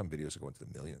 We have some videos that go into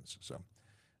the millions. So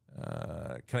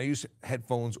can I use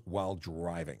headphones while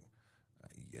driving?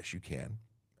 Yes, you can.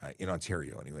 In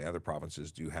Ontario, anyway. Other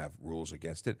provinces do have rules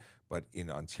against it, but in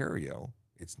Ontario,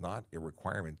 it's not a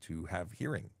requirement to have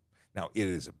hearing. Now, it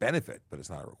is a benefit, but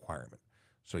it's not a requirement.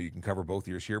 So you can cover both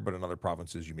ears here, but in other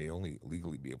provinces, you may only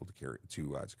legally be able to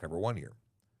cover one ear.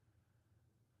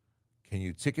 Can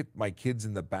you ticket my kids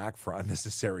in the back for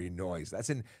unnecessary noise? That's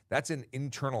an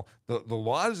internal. The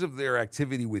laws of their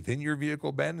activity within your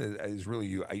vehicle, Ben, is really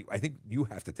you. I think you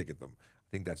have to ticket them. I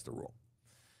think that's the rule.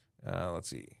 Let's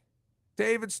see.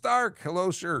 David Stark,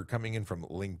 hello, sir, coming in from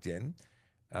LinkedIn.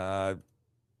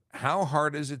 How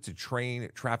hard is it to train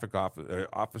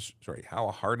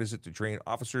How hard is it to train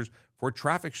officers for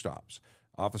traffic stops?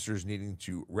 Officers needing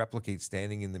to replicate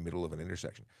standing in the middle of an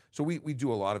intersection. So we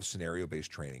do a lot of scenario-based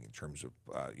training in terms of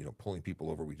pulling people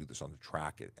over. We do this on the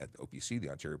track at OPC, the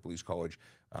Ontario Police College.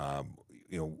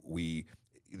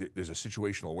 There's a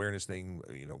situational awareness thing.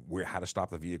 How to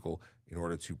stop the vehicle in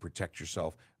order to protect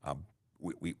yourself.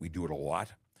 We do it a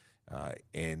lot,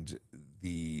 and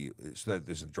so that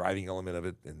there's a driving element of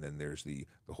it, and then there's the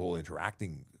whole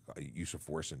interacting use of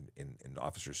force and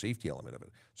officer safety element of it.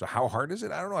 So how hard is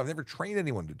it? I don't know. I've never trained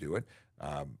anyone to do it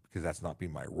because that's not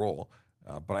been my role.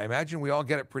 But I imagine we all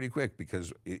get it pretty quick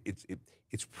because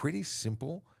it's pretty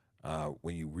simple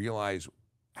when you realize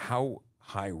how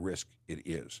high risk it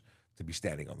is to be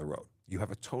standing on the road. You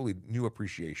have a totally new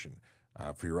appreciation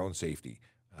for your own safety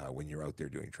when you're out there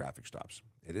doing traffic stops.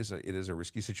 It is a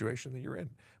risky situation that you're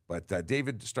in. But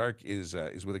David Stark is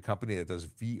with a company that does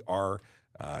VR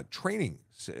training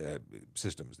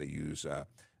systems. They use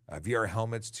VR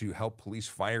helmets to help police,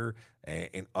 fire,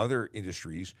 and other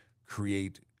industries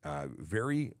create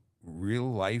very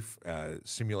real life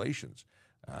simulations.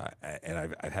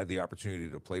 And I've had the opportunity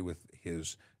to play with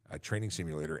his training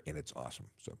simulator, and it's awesome.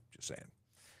 So just saying.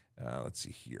 Let's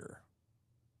see here.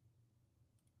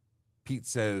 Pete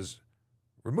says,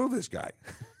 remove this guy.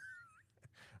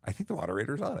 I think the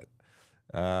moderator's on it.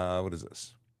 What is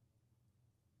this?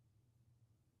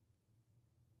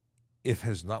 If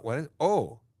has not what?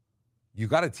 Oh, you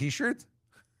got a T-shirt?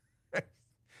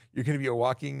 You're going to be a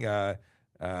walking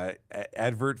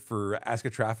advert for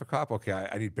ASKaTrafficCop? Okay,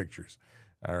 I need pictures.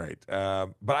 All right,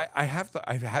 but I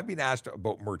have been asked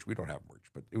about merch. We don't have merch,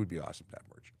 but it would be awesome to have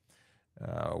merch.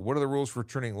 What are the rules for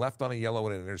turning left on a yellow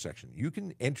at an intersection? You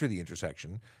can enter the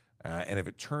intersection, and if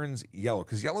it turns yellow,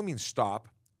 because yellow means stop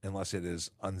unless it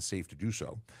is unsafe to do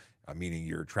so, meaning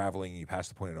you're traveling, you pass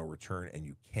the point of no return, and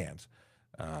you can't.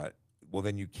 Well,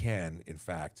 then you can, in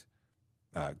fact,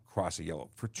 cross a yellow.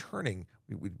 For turning,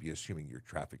 we would be assuming your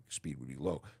traffic speed would be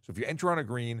low. So if you enter on a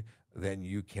green, then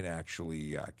you can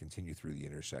actually continue through the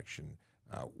intersection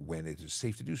when it is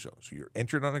safe to do so. So you're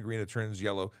entered on a green, it turns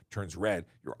yellow, turns red,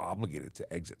 you're obligated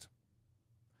to exit.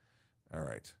 All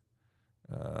right.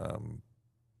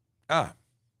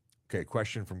 Okay,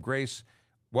 question from Grace.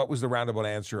 What was the roundabout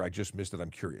answer? I just missed it. I'm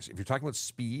curious. If you're talking about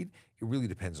speed, it really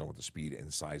depends on what the speed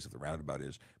and size of the roundabout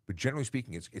is. But generally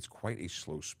speaking, it's quite a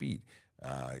slow speed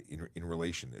in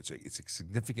relation. It's a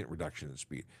significant reduction in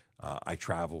speed. I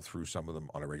travel through some of them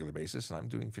on a regular basis, and I'm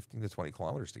doing 15 to 20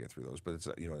 kilometers to get through those. But it's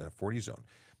in a 40 zone.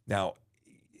 Now,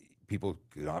 people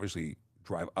can obviously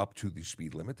drive up to the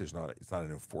speed limit. It's not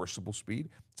an enforceable speed.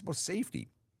 It's about safety.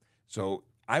 So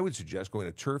I would suggest going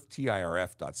to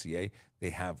turf.tirf.ca. They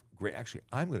have great, actually,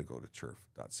 I'm going to go to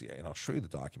turf.ca and I'll show you the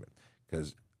document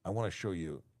because I want to show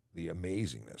you the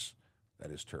amazingness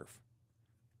that is turf.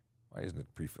 Why isn't it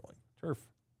pre-filling?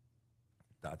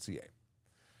 Turf.ca.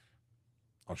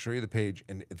 I'll show you the page,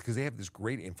 and because they have this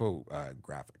great info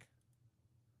graphic.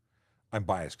 I'm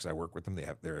biased because I work with them.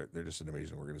 They're just an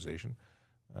amazing organization.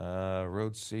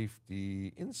 Road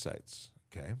Safety Insights.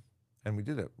 Okay. And we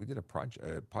did a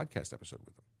podcast episode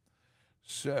with them.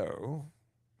 So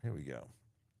here we go.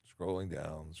 Scrolling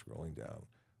down.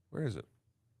 Where is it?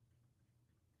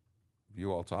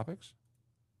 View all topics?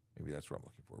 Maybe that's what I'm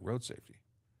looking for. Road safety.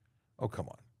 Oh, come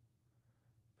on.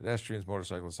 Pedestrians,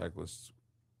 motorcyclists, cyclists.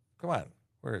 Come on.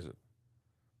 Where is it?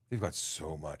 They've got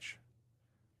so much.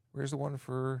 Where's the one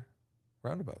for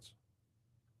roundabouts?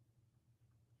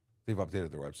 They've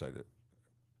updated their website. Is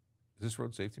this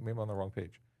road safety? Maybe I'm on the wrong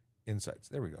page. Insights.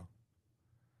 There we go.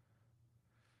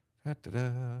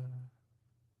 Da-da-da.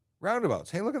 Roundabouts.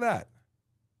 Hey, look at that.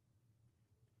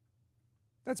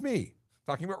 That's me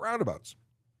talking about roundabouts.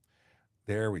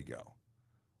 There we go.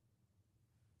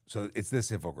 So it's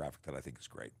this infographic that I think is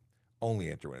great.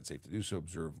 Only enter when it's safe to do so.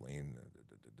 Observe lane.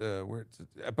 Where it's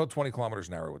about 20 kilometers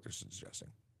an hour, what they're suggesting.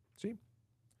 See?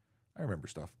 I remember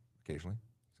stuff occasionally.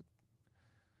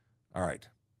 All right.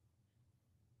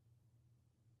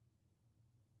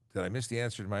 Did I miss the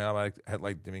answer to my automatic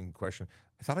headlight dimming question?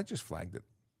 I thought I just flagged it.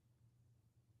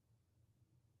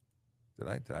 Did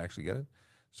I actually get it?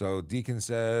 So Deacon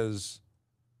says,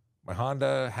 my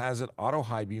Honda has it auto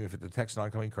high beam. If it detects an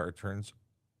oncoming car, turns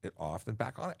it off, then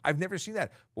back on it. I've never seen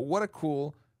that. But what a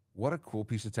cool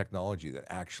piece of technology that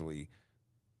actually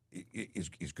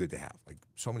is good to have. Like,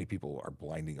 so many people are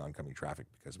blinding oncoming traffic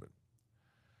because of it.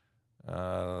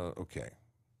 Okay.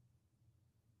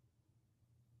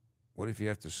 What if you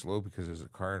have to slow because there's a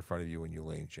car in front of you when you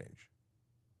lane change?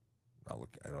 I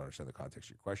don't understand the context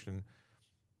of your question.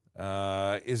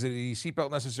 Is a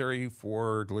seatbelt necessary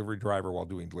for delivery driver while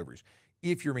doing deliveries?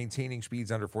 If you're maintaining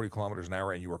speeds under 40 kilometers an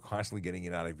hour and you are constantly getting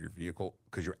in and out of your vehicle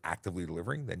because you're actively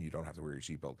delivering, then you don't have to wear your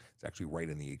seatbelt. It's actually right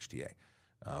in the HTA.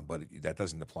 But that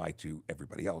doesn't apply to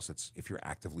everybody else. It's if you're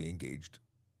actively engaged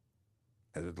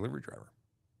as a delivery driver,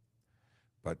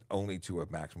 but only to a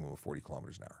maximum of 40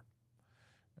 kilometers an hour.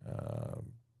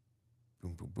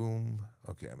 Boom, boom, boom.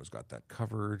 Okay, Emma's got that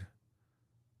covered.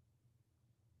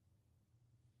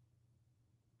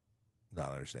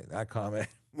 Not understanding that comment.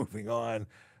 Moving on.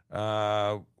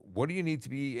 What do you need to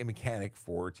be a mechanic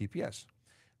for TPS?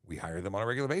 We hire them on a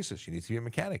regular basis. You need to be a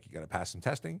mechanic. You got to pass some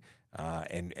testing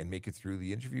and make it through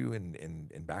the interview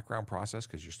and background process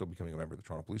because you're still becoming a member of the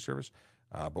Toronto Police Service.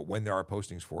 But when there are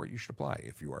postings for it, you should apply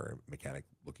if you are a mechanic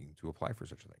looking to apply for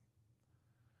such a thing.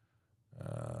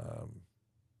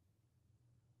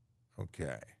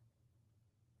 Okay.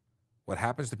 What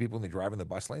happens to people when they drive in the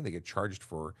bus lane? They get charged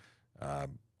for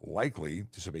likely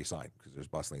disobey sign because there's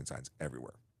bus lane signs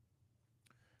everywhere.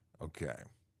 Okay.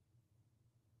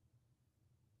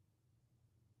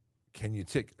 Can you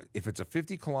if it's a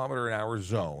 50-kilometer-an-hour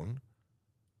zone,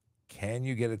 can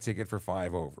you get a ticket for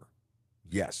 5 over?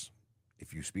 Yes.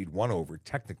 If you speed 1 over,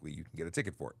 technically you can get a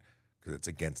ticket for it because it's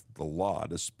against the law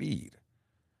to speed.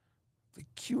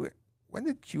 When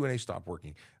did Q&A stop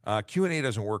working? Q&A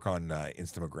doesn't work on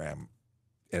Instagram,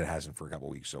 and it hasn't for a couple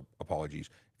of weeks, so apologies.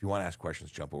 If you want to ask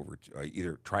questions, jump over to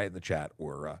either try it in the chat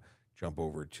or jump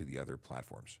over to the other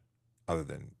platforms other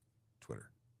than Twitter.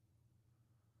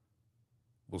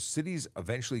 Will cities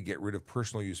eventually get rid of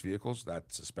personal use vehicles?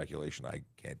 That's a speculation. I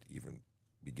can't even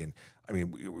begin. I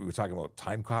mean, we were talking about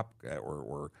Time Cop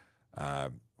or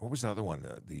what was the other one?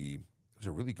 It was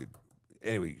a really good.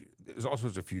 Anyway, there's all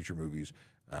sorts of future movies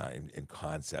and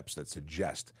concepts that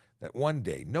suggest that one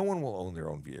day no one will own their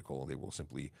own vehicle. They will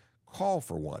simply call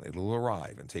for one. It'll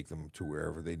arrive and take them to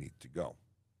wherever they need to go.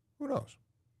 Who knows?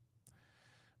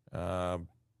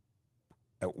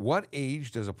 At what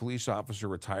age does a police officer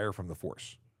retire from the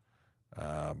force?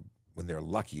 When they're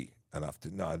lucky enough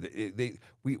to. No,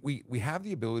 we have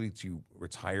the ability to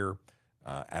retire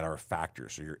at our factor.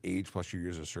 So your age plus your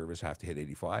years of service have to hit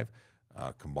 85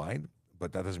 combined,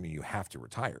 but that doesn't mean you have to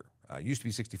retire. It used to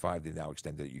be 65. They now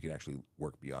extended it. You can actually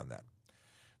work beyond that.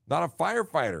 Not a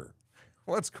firefighter.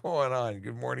 What's going on?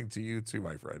 Good morning to you too,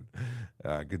 my friend.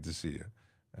 Good to see you.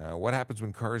 What happens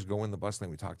when cars go in the bus lane?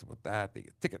 We talked about that. They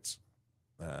get tickets.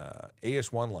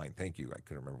 AS1 line. Thank you. I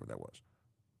couldn't remember what that was.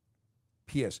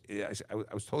 PS.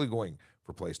 I was totally going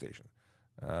for PlayStation.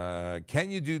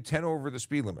 Can you do 10 over the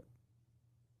speed limit?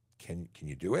 Can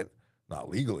you do it? Not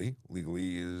legally.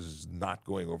 Legally is not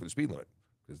going over the speed limit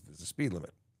because there's a speed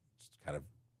limit. It's kind of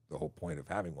the whole point of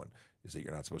having one is that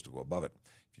you're not supposed to go above it.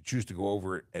 If you choose to go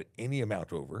over it at any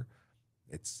amount over,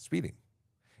 it's speeding.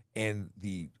 And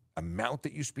the amount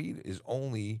that you speed is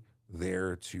only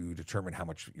there to determine how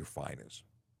much your fine is.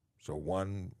 So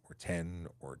 1 or 10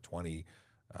 or 20,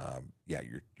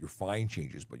 your fine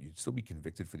changes, but you'd still be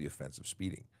convicted for the offense of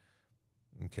speeding.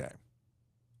 Okay.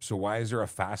 So why is there a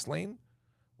fast lane?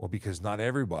 Well, because not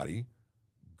everybody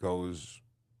goes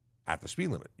at the speed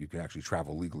limit. You can actually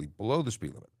travel legally below the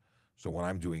speed limit. So when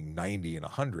I'm doing 90 and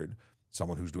 100,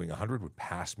 someone who's doing 100 would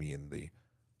pass me in the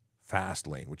fast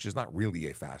lane, which is not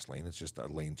really a fast lane. It's just a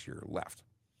lane to your left.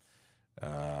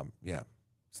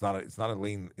 It's not a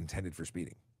lane intended for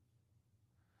speeding.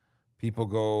 People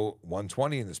go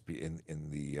 120 in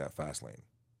the fast lane.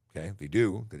 Okay, they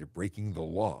do. They're breaking the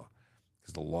law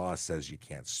because the law says you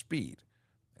can't speed,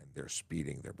 and they're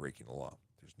speeding. They're breaking the law.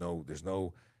 There's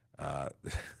no. I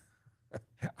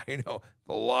know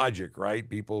the logic, right?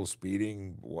 People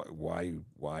speeding. Why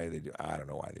they do? I don't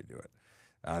know why they do it.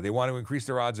 They want to increase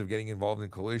their odds of getting involved in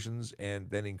collisions and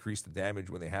then increase the damage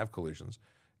when they have collisions.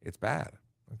 It's bad.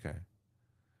 Okay.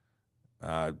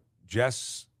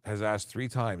 Jess has asked 3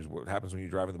 times what happens when you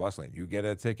drive in the bus lane. You get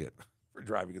a ticket for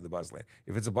driving in the bus lane.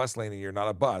 If it's a bus lane and you're not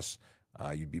a bus,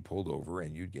 you'd be pulled over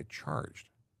and you'd get charged.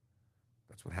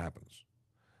 That's what happens.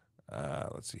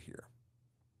 Let's see here.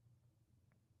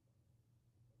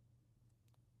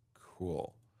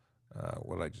 Cool.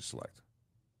 What did I just select?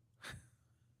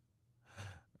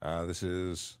 This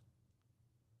is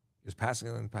passing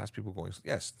and past people going.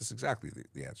 Yes, that's exactly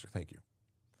the answer. Thank you.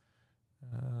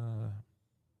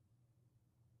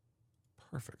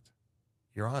 Perfect.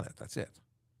 You're on it. That's it.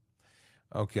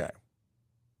 Okay.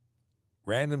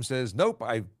 Random says, nope,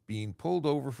 I've been pulled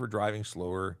over for driving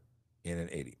slower in an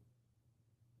 80.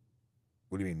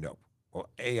 What do you mean, nope? Well,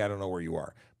 I don't know where you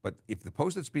are. But if the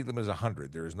posted speed limit is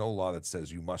 100, there is no law that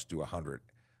says you must do 100.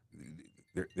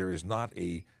 There is not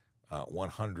a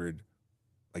 100,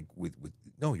 like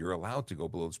no, you're allowed to go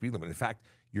below the speed limit. In fact,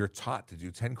 you're taught to do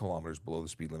 10 kilometers below the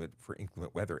speed limit for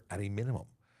inclement weather at a minimum.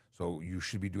 So you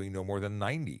should be doing no more than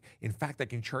 90. In fact, I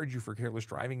can charge you for careless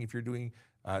driving if you're doing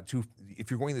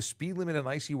if you're going the speed limit in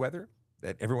icy weather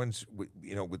that everyone's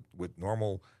with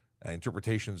normal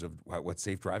interpretations of what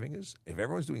safe driving is. If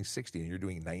everyone's doing 60 and you're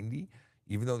doing 90,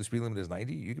 even though the speed limit is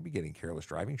 90, you could be getting careless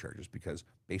driving charges because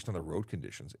based on the road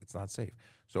conditions, it's not safe.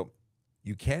 So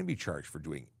you can be charged for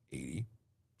doing 80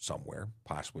 somewhere,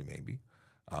 possibly maybe.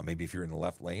 Maybe if you're in the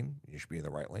left lane, you should be in the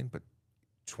right lane, but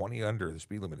 20 under the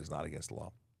speed limit is not against the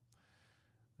law.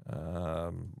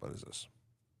 What is this?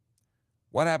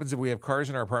 What happens if we have cars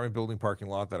in our apartment building parking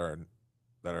lot that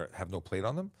have no plate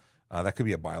on them? That could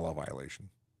be a bylaw violation.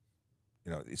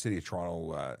 You know, the city of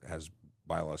Toronto has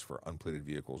bylaws for unplated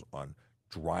vehicles on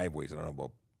driveways. I don't know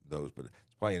about those, but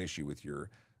it's probably an issue with your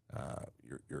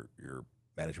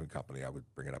management company. I would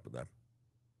bring it up with them.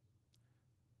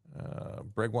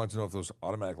 Greg wants to know if those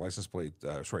automatic license plate,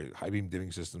 high beam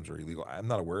dimming systems are illegal. I'm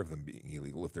not aware of them being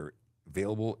illegal. If they're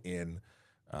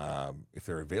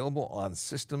available on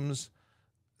systems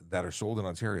that are sold in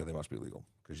Ontario, they must be legal,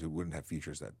 because you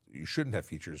shouldn't have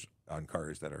features on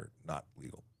cars that are not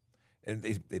legal. And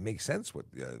they make sense what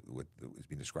is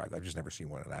being described. I've just never seen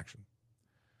one in action.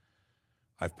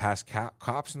 I've passed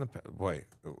cops in the boy.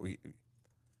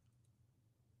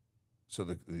 So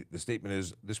the statement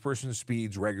is, this person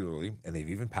speeds regularly, and they've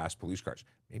even passed police cars.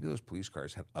 Maybe those police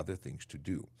cars had other things to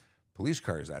do. Police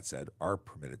cars, that said, are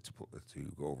permitted to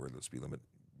go over the speed limit.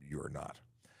 You are not.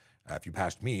 If you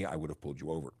passed me, I would have pulled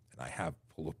you over, and I have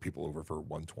pulled people over for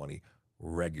 120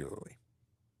 regularly.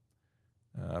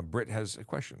 Britt has a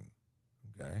question.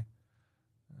 Okay.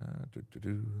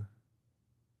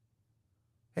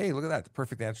 Hey, look at that. The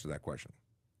perfect answer to that question.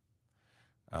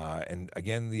 And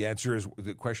again,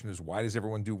 the question is, why does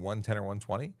everyone do 110 or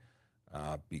 120?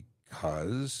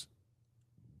 Because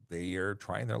they are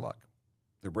trying their luck.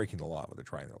 They're breaking the law, but they're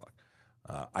trying their luck.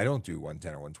 I don't do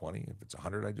 110 or 120. If it's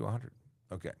 100, I do 100.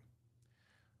 Okay.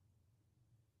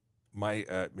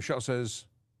 Michelle says,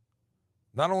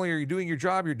 not only are you doing your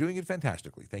job, you're doing it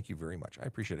fantastically. Thank you very much. I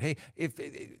appreciate it.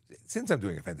 Hey, since I'm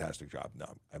doing a fantastic job,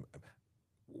 no,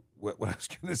 what I was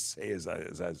going to say is,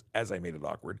 as I made it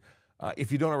awkward,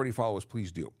 if you don't already follow us,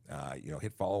 please do.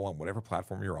 Hit follow on whatever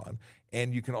platform you're on,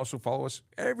 and you can also follow us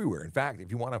everywhere. In fact, if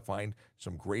you want to find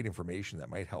some great information that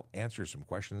might help answer some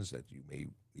questions that you may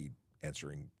need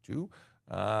answering to,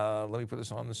 let me put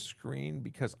this on the screen,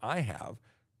 because I have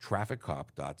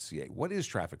TrafficCop.ca. What is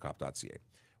TrafficCop.ca?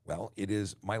 Well, it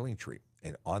is my link tree,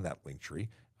 and on that link tree,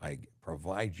 I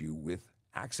provide you with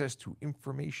access to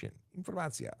information.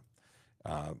 Informatia.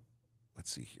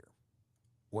 Let's see here.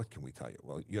 What can we tell you?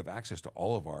 Well, you have access to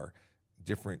all of our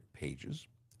different pages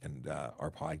and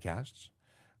our podcasts,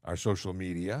 our social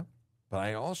media, but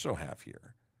I also have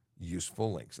here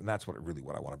useful links, and that's what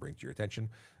I want to bring to your attention.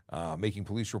 Making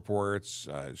police reports,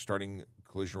 starting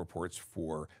collision reports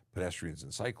for pedestrians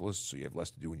and cyclists, so you have less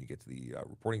to do when you get to the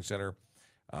reporting center.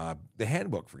 The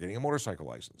handbook for getting a motorcycle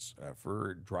license,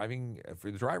 for driving,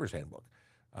 for the driver's handbook.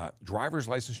 Driver's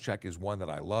license check is one that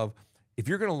I love. If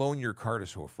you're going to loan your car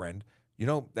to a friend, you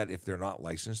know that if they're not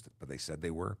licensed, but they said they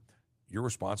were, you're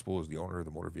responsible as the owner of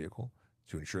the motor vehicle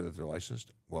to ensure that they're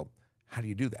licensed. Well, how do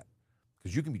you do that?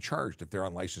 Because you can be charged if they're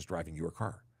unlicensed driving your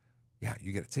car. Yeah,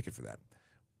 you get a ticket for that.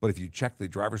 But if you check the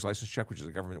driver's license check, which is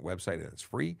a government website and it's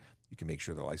free, you can make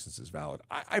sure the license is valid.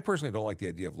 I personally don't like the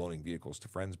idea of loaning vehicles to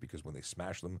friends, because when they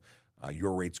smash them,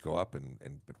 your rates go up, and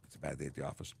it's a bad day at the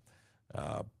office.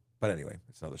 But anyway,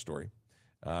 it's another story.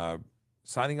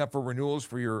 Signing up for renewals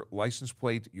for your license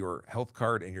plate, your health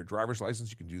card, and your driver's license,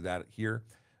 you can do that here.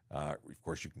 Of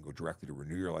course, you can go directly to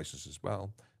renew your license as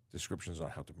well. Descriptions on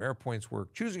how demerit points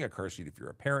work. Choosing a car seat if you're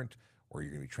a parent or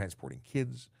you're going to be transporting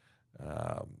kids.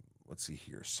 Let's see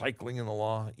here. Cycling in the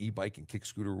law, e-bike and kick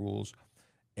scooter rules.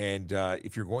 And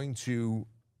if you're going to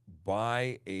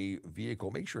buy a vehicle,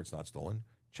 make sure it's not stolen.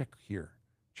 Check here.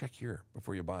 Check here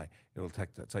before you buy. It'll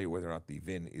tell you whether or not the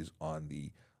VIN is on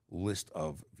the list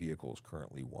of vehicles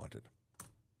currently wanted.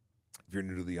 If you're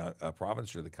new to the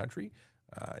province or the country,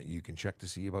 you can check to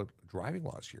see about driving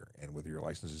laws here and whether your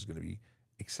license is going to be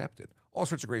accepted. All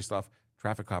sorts of great stuff.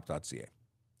 TrafficCop.ca.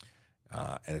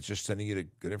 And it's just sending you to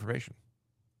good information.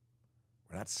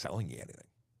 We're not selling you anything.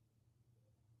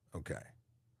 Okay.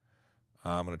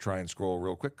 I'm going to try and scroll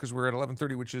real quick because we're at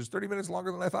 11:30, which is 30 minutes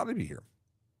longer than I thought it'd be here.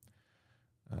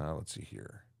 Let's see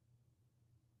here.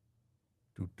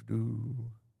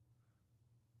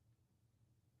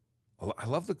 I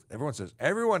love everyone says,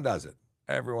 everyone does it.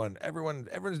 Everyone's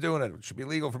doing it. It should be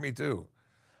legal for me too.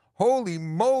 Holy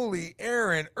moly,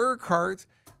 Aaron Urquhart.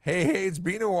 Hey, it's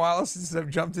been a while since I've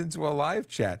jumped into a live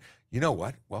chat. You know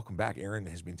what? Welcome back. Aaron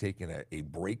has been taking a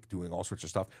break doing all sorts of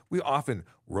stuff. We often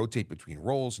rotate between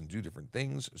roles and do different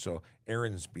things. So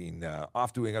Aaron's been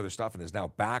off doing other stuff and is now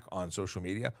back on social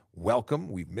media. Welcome.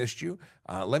 We've missed you.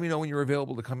 Let me know when you're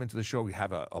available to come into the show. We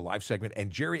have a live segment. And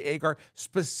Jerry Agar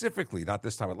specifically, not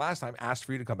this time but last time, asked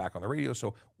for you to come back on the radio.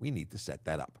 So we need to set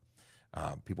that up.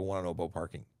 People want to know about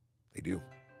parking. They do.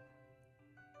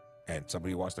 And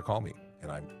somebody wants to call me.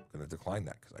 And I'm going to decline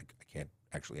that because I can't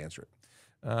actually answer it.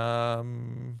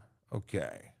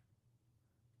 Okay.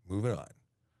 Moving on.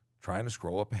 Trying to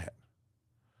scroll up ahead.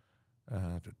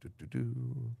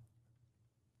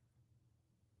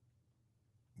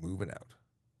 Moving out.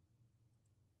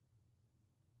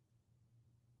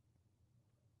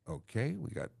 Okay, we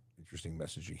got interesting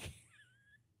messaging.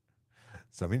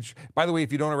 By the way,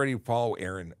 if you don't already follow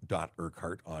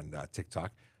Erin.Urquhart on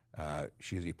TikTok,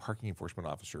 she is a parking enforcement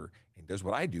officer and does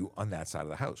what I do on that side of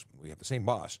the house. We have the same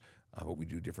boss, but we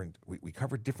do different, we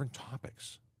cover different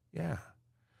topics. Yeah.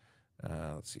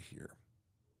 Let's see here.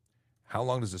 How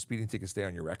long does a speeding ticket stay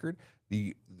on your record?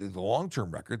 The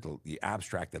long-term record, the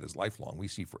abstract that is lifelong, we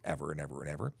see forever and ever and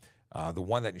ever. The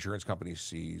one that insurance companies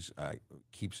sees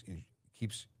keeps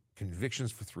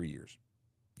convictions for 3 years.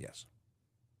 Yes.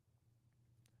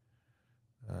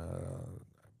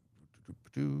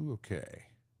 Okay.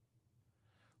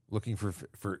 Looking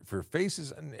for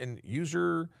faces, and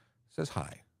user says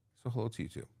hi. So hello to you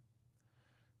too.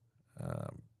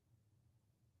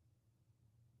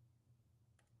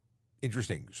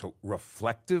 Interesting. So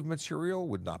reflective material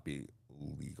would not be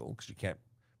legal because you can't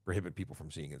prohibit people from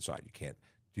seeing inside. You can't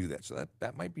do that. So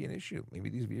that might be an issue. Maybe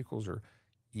these vehicles are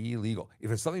illegal.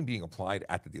 If it's something being applied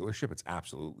at the dealership, it's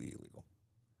absolutely illegal.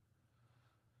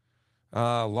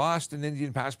 Lost an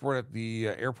Indian passport at the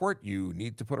airport, you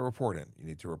need to put a report in. You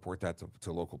need to report that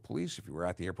to local police. If you were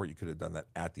at the airport, you could have done that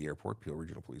at the airport. Peel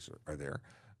Regional Police are there.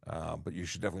 But you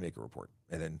should definitely make a report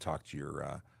and then talk to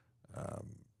your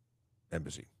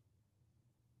embassy.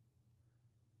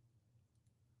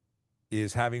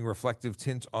 Is having reflective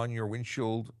tint on your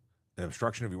windshield an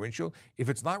obstruction of your windshield? If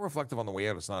it's not reflective on the way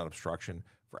out, it's not an obstruction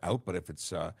for out. But if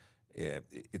it's a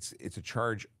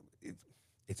charge,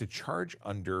 it's a charge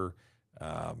under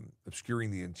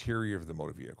obscuring the interior of the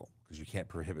motor vehicle because you can't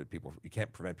prevent people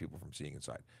from seeing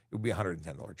inside. It would be a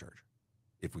 $110 charge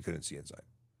if we couldn't see inside.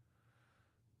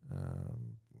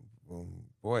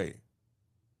 Boy,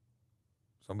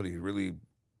 somebody really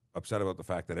upset about the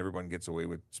fact that everyone gets away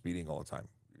with speeding all the time.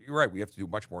 You're right. We have to do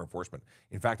much more enforcement.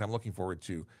 In fact, I'm looking forward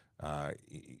to what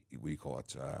do you call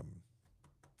it?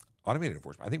 Automated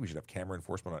enforcement. I think we should have camera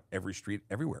enforcement on every street,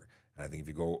 everywhere. And I think if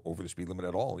you go over the speed limit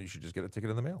at all, you should just get a ticket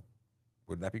in the mail.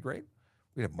 Wouldn't that be great?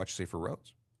 We'd have much safer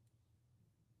roads.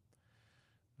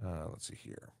 Let's see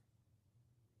here.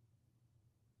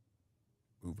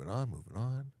 Moving on.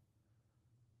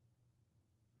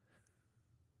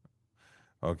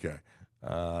 Okay.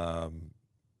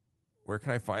 Where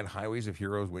can I find Highways of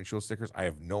Heroes windshield stickers? I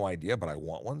have no idea, but I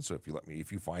want one. So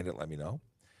if you find it, let me know.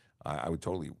 I would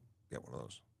totally get one of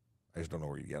those. I just don't know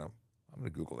where you get them. I'm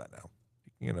going to Google that now.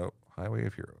 Highway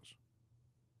of Heroes.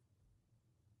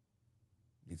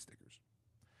 Need stickers.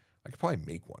 I could probably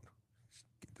make one.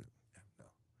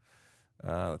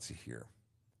 Let's see here.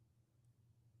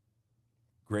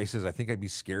 Gray says, I think I'd be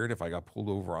scared if I got pulled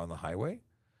over on the highway,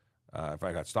 if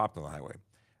I got stopped on the highway.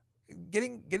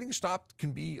 Getting stopped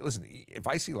can be, listen, if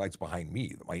I see lights behind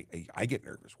me, I get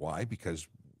nervous. Why? Because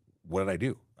what did I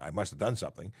do? I must have done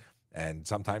something. And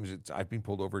sometimes I've been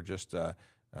pulled over just to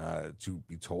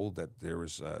be told that there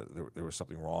was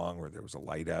something wrong or there was a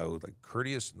light out. Like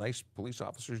courteous, nice police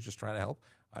officers just trying to help.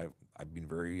 I've been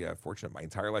very fortunate my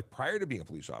entire life prior to being a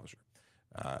police officer.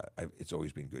 It's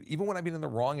always been good. Even when I've been in the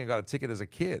wrong and got a ticket as a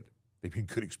kid, they've been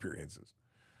good experiences.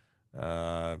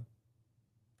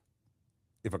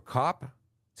 If a cop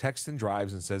texts and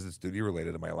drives and says it's duty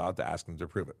related, am I allowed to ask them to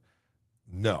prove it?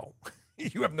 No.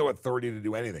 You have no authority to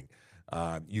do anything.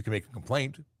 You can make a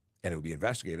complaint and it will be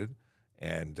investigated.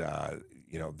 And,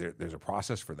 there's a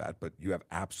process for that, but you have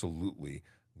absolutely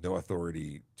no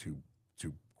authority to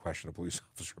question a police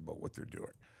officer about what they're doing.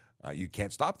 You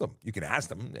can't stop them. You can ask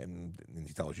them and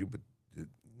he tells you, but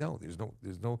no,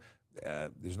 there's no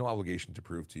obligation to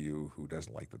prove to you who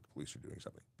doesn't like that the police are doing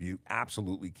something. You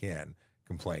absolutely can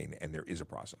complain and there is a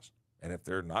process. And if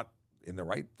they're not in the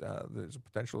right, there's a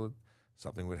potential that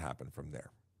something would happen from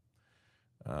there.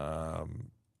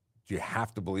 Do you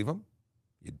have to believe them?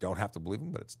 You don't have to believe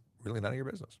them, but it's really none of your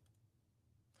business.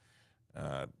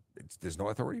 There's no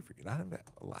authority for you.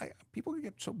 People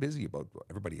get so busy about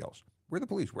everybody else. We're the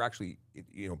police. We're actually,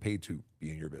 paid to be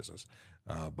in your business.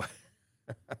 But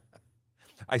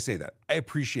I say that. I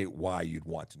appreciate why you'd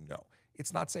want to know.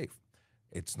 It's not safe.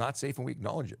 It's not safe, and we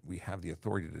acknowledge it. We have the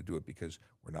authority to do it because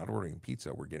we're not ordering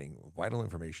pizza. We're getting vital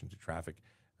information to traffic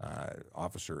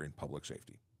officer in public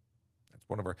safety. That's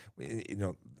one of our,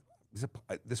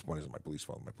 this one isn't my police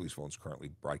phone. My police phone is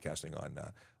currently broadcasting on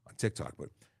TikTok, but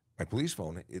my police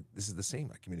phone, this is the same.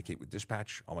 I communicate with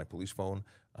dispatch on my police phone.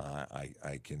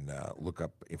 I can look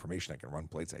up information. I can run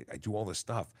plates. I do all this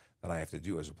stuff that I have to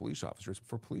do as a police officer. It's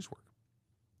for police work.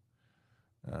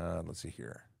 Let's see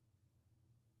here.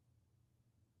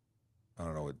 I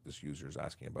don't know what this user is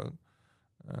asking about.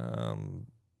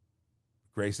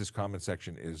 Grace's comment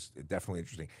section is definitely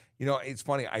interesting. You know, it's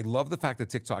funny. I love the fact that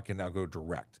TikTok can now go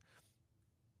direct.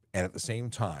 And at the same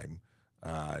time,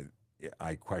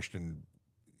 I question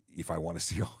if I want to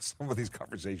see some of these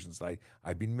conversations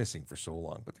I've been missing for so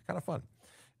long, but they're kind of fun.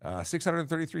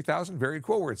 633,000, very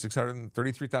cool. We're at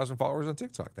 633,000 followers on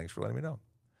TikTok. Thanks for letting me know.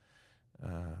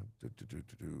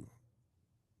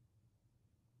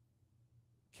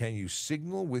 Can you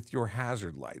signal with your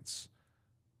hazard lights?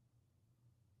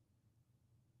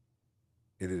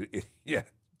 Yeah,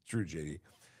 true, JD.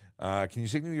 Can you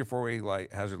signal your four-way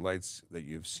hazard lights that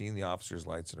you've seen the officer's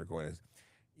lights and are going to...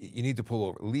 You need to pull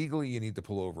over. Legally, you need to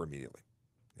pull over immediately.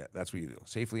 Yeah, that's what you do,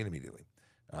 safely and immediately.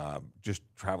 Just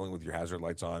traveling with your hazard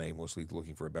lights on, aimlessly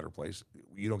looking for a better place.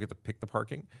 You don't get to pick the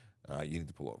parking. You need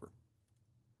to pull over.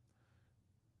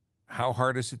 How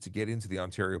hard is it to get into the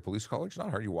Ontario Police College? Not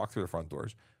hard. You walk through the front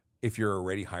doors. If you're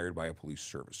already hired by a police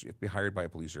service, you have to be hired by a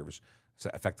police service,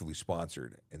 effectively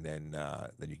sponsored, and then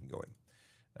you can go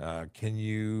in. Can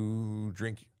you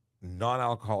drink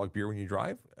non-alcoholic beer when you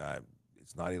drive?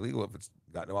 It's not illegal if it's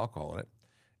got no alcohol in it.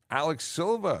 Alex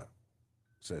Silva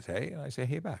says, hey, and I say,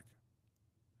 hey back.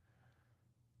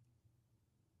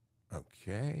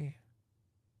 Okay.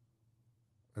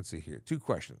 Let's see here. 2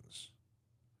 questions.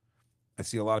 I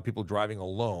see a lot of people driving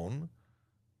alone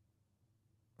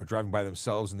or driving by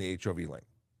themselves in the HOV lane.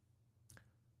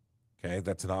 Okay,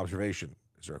 that's an observation.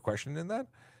 Is there a question in that?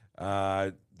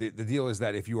 The deal is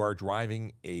that if you are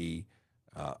driving a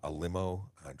limo,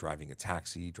 driving a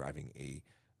taxi, driving a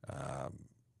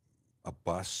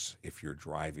bus, if you're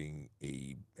driving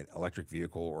an electric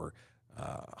vehicle or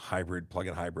hybrid,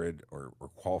 plug-in hybrid, or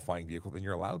qualifying vehicle, then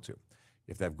you're allowed to.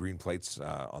 You have to have green plates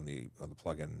on the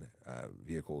plug-in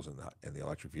vehicles and the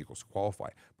electric vehicles to qualify.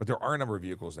 But there are a number of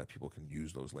vehicles that people can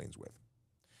use those lanes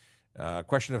with.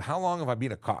 Question of how long have I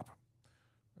been a cop?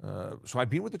 So I've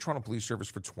been with the Toronto Police Service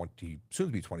for soon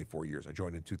to be 24 years. I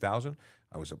joined in 2000.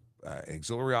 I was an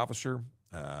auxiliary officer.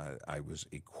 I was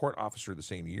a court officer the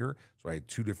same year. So I had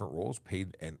 2 different roles,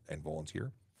 paid and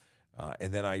volunteer.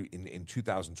 And then in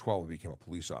 2012, I became a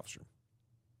police officer.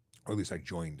 Or at least I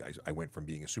joined. I went from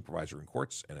being a supervisor in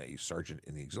courts and a sergeant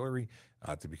in the auxiliary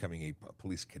to becoming a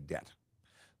police cadet.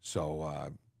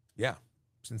 So, yeah,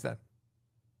 since then.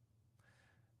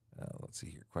 Let's see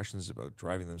here. Questions about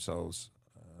driving themselves.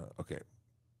 Okay,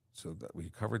 so that we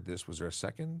covered this. Was there a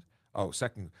second? Oh,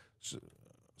 second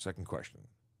question.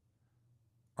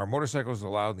 Are motorcycles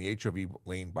allowed in the HOV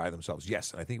lane by themselves?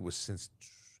 Yes, and I think it was since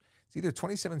it's either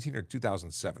 2017 or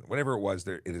 2007. Whatever it was,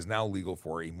 it is now legal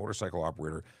for a motorcycle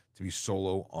operator to be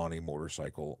solo on a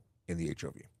motorcycle in the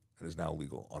HOV. It is now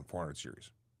legal on 400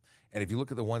 series. And if you look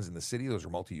at the ones in the city, those are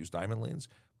multi-use diamond lanes.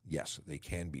 Yes, they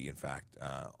can be, in fact,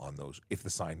 on those if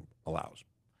the sign allows.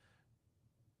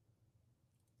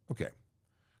 Okay,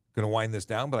 going to wind this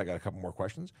down, but I got a couple more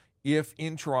questions. If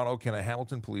in Toronto, can a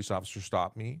Hamilton police officer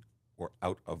stop me or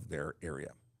out of their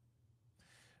area?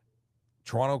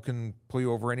 Toronto can pull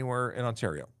you over anywhere in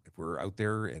Ontario. If we're out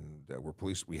there and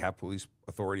we have police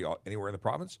authority anywhere in the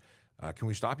province, can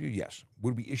we stop you? Yes.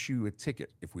 Would we issue a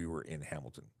ticket if we were in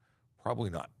Hamilton? Probably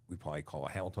not. We'd probably call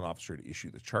a Hamilton officer to issue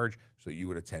the charge so that you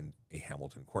would attend a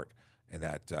Hamilton court. And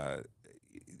that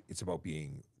it's about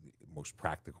being most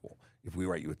practicable. If we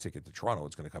write you a ticket to Toronto,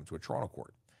 it's going to come to a Toronto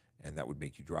court, and that would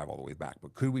make you drive all the way back.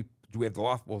 But do we have the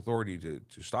lawful authority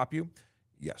to stop you?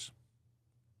 Yes.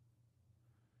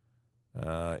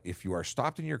 If you are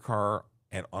stopped in your car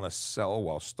and on a cell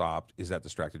while stopped, is that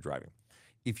distracted driving?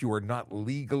 If you are not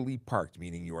legally parked,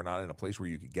 meaning you are not in a place where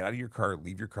you could get out of your car,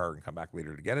 leave your car, and come back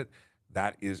later to get it,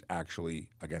 that is actually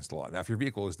against the law. Now, if your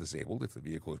vehicle is disabled, if the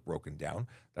vehicle is broken down,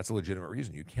 that's a legitimate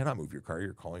reason. You cannot move your car.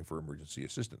 You're calling for emergency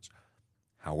assistance.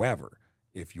 However,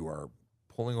 if you are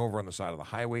pulling over on the side of the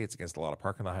highway, it's against the law to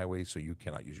park on the highway, so you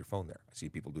cannot use your phone there. I see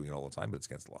people doing it all the time, but it's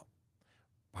against the law.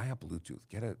 Buy a Bluetooth.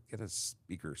 Get a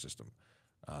speaker system.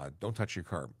 Don't touch your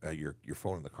car, your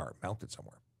phone in the car. Mount it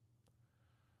somewhere.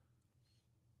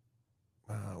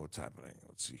 What's happening?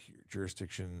 Let's see here.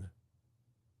 Jurisdiction.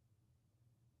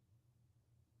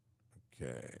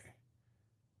 Okay.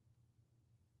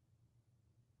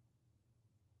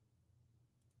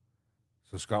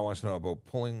 So Scott wants to know about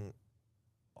pulling,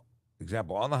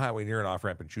 example, on the highway near an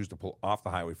off-ramp and choose to pull off the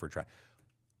highway for a traffic.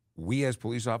 We as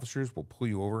police officers will pull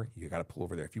you over. You got to pull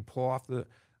over there. If you pull off the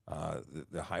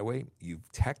highway,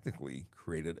 you've technically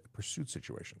created a pursuit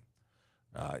situation,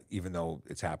 even though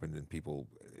it's happened and people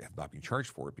have not been charged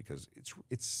for it because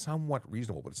it's somewhat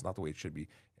reasonable, but it's not the way it should be.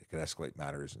 It could escalate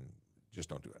matters, and just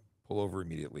don't do it. Pull over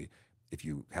immediately. If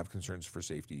you have concerns for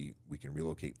safety, we can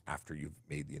relocate after you've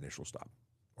made the initial stop,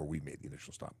 or we made the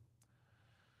initial stop.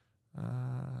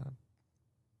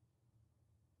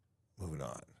 Moving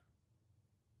on.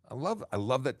 I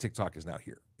love that TikTok is now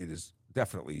here. It is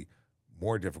definitely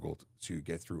more difficult to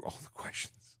get through all the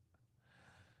questions.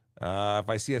 If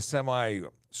I see a semi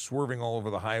swerving all over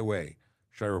the highway,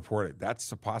 should I report it?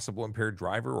 That's a possible impaired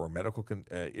driver or medical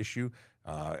issue.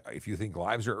 If you think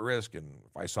lives are at risk, and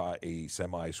if I saw a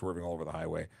semi swerving all over the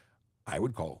highway, I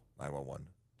would call 911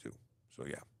 too. So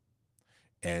yeah.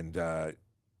 And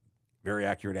very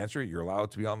accurate answer. You're allowed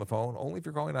to be on the phone only if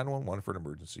you're calling 911 for an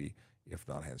emergency, if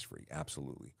not hands-free.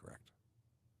 Absolutely correct.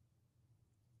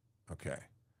 Okay.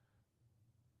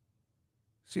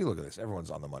 See, look at this. Everyone's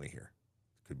on the money here.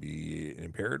 Could be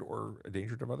impaired or a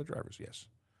danger to other drivers. Yes.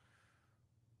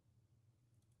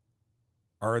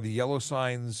 Are the yellow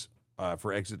signs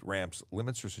for exit ramps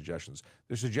limits or suggestions?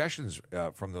 They're suggestions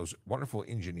from those wonderful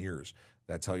engineers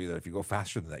that tell you that if you go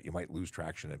faster than that, you might lose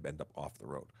traction and end up off the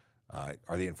road.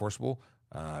 Are they enforceable?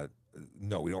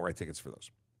 No, we don't write tickets for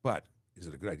those. But is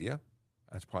it a good idea?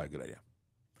 That's probably a good idea.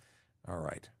 All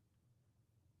right.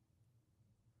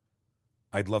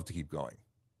 I'd love to keep going.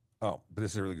 Oh, but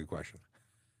this is a really good question.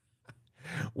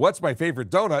 What's my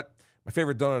favorite donut? My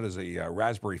favorite donut is a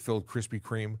raspberry-filled Krispy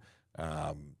Kreme,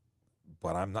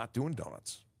 but I'm not doing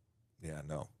donuts. Yeah,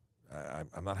 no,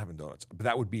 I'm not having donuts. But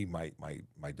that would be my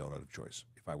donut of choice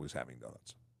if I was having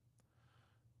donuts.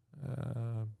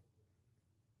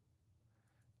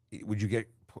 Would you get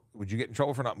in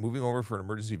trouble for not moving over for an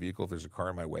emergency vehicle if there's a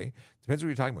car in my way? Depends what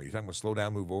you're talking about. You're talking about slow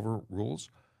down, move over rules.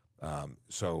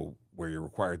 So where you're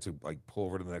required to like pull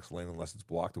over to the next lane unless it's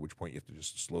blocked, at which point you have to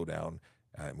just slow down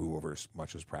and move over as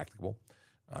much as practicable.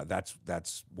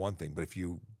 That's one thing. But if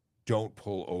you don't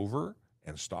pull over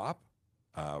and stop,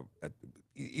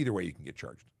 either way you can get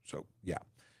charged. So yeah,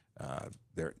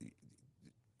 there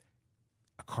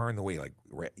a car in the way, like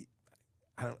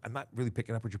I'm not really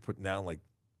picking up what you're putting down. Like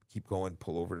keep going,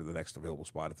 pull over to the next available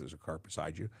spot if there's a car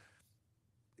beside you.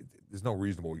 There's no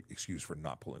reasonable excuse for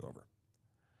not pulling over.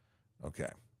 Okay.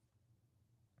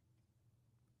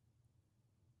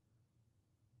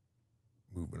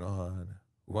 Moving on.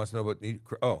 Who wants to know about Nietzsche?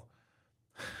 Oh.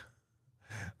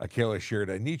 Akela shared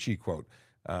a Nietzsche quote.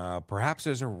 Perhaps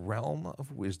there's a realm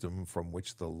of wisdom from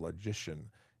which the logician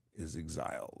is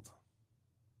exiled.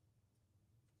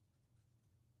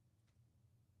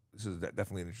 This is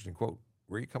definitely an interesting quote.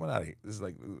 Where are you coming out of here? This is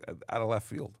like out of left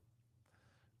field.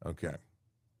 Okay.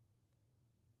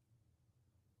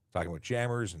 Talking about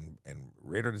jammers and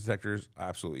radar detectors,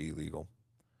 absolutely illegal.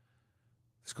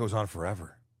 This goes on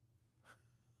forever.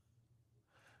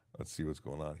 Let's see what's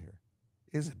going on here.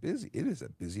 Is it busy? It is a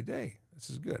busy day. This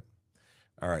is good.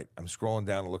 All right, I'm scrolling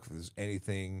down to look if there's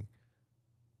anything.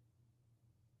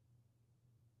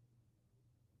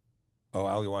 Oh,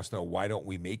 Ali wants to know, why don't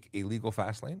we make a legal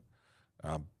fast lane?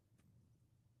 I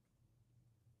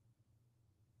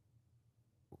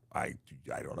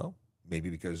don't know. Maybe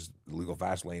because the legal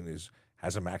fast lane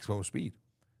has a maximum speed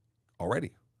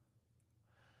already.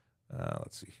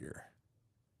 Let's see here.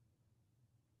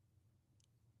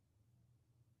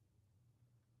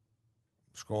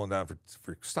 Scrolling down for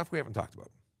stuff we haven't talked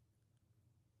about.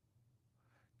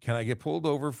 Can I get pulled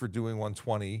over for doing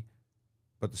 120,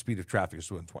 but the speed of traffic is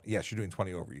doing 20? Yes, you're doing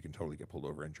 20 over. You can totally get pulled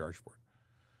over and charged for it.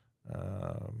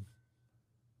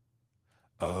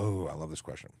 Oh, I love this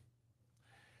question.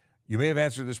 You may have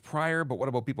answered this prior, but what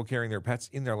about people carrying their pets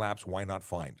in their laps? Why not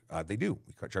fined? They do.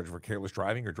 We charge for careless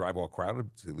driving or drive while crowded.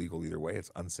 It's illegal either way.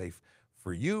 It's unsafe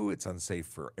for you. It's unsafe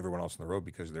for everyone else on the road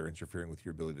because they're interfering with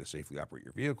your ability to safely operate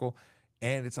your vehicle.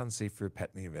 And it's unsafe for a pet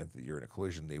in the event that you're in a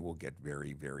collision. They will get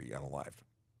very, very unalived.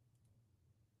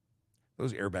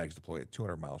 Those airbags deploy at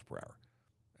 200 miles per hour.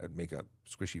 That'd make a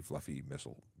squishy, fluffy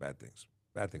missile. Bad things.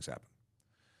 Bad things happen.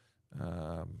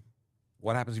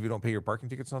 What happens if you don't pay your parking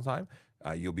tickets on time?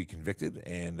 You'll be convicted,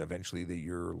 and eventually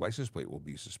your license plate will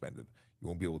be suspended. You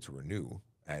won't be able to renew.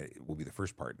 It will be the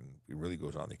first part, and it really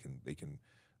goes on. They can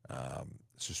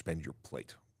suspend your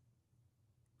plate.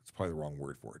 It's probably the wrong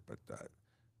word for it, but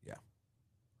yeah.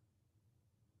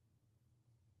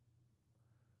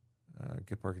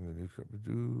 Get parking in the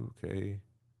new okay.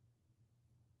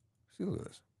 See, look at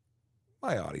this.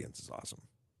 My audience is awesome.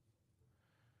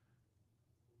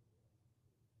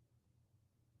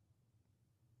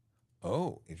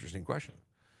 Oh, interesting question.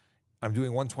 I'm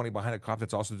doing 120 behind a cop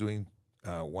that's also doing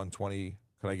 120.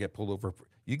 Could I get pulled over?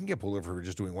 You can get pulled over for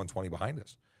just doing 120 behind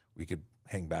us. We could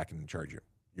hang back and charge you.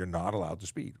 You're not allowed to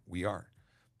speed. We are.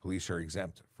 Police are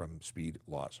exempt from speed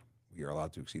laws. We are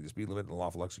allowed to exceed the speed limit in the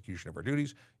lawful execution of our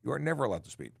duties. You are never allowed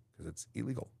to speed because it's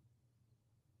illegal.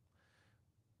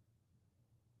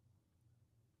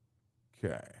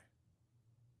 Okay.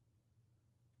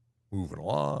 Moving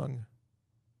along.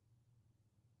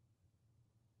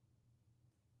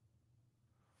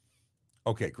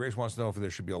 Okay, Grace wants to know if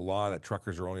there should be a law that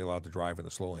truckers are only allowed to drive in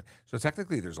the slow lane. So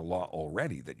technically, there's a law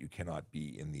already that you cannot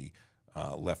be in the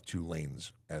left two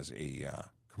lanes as a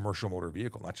commercial motor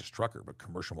vehicle, not just trucker, but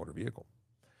commercial motor vehicle.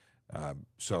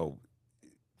 So,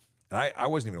 and I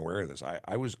wasn't even aware of this.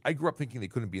 I grew up thinking they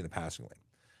couldn't be in the passing lane.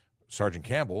 Sergeant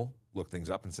Campbell looked things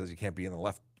up and says you can't be in the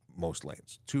leftmost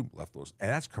lanes, two leftmost, and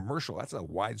that's commercial. That's a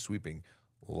wide sweeping,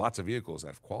 lots of vehicles that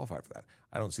have qualified for that.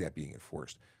 I don't see that being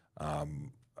enforced.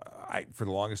 For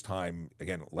the longest time,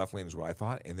 again, left lane is what I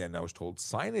thought, and then I was told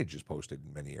signage is posted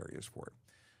in many areas for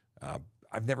it.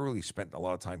 I've never really spent a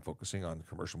lot of time focusing on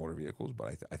commercial motor vehicles,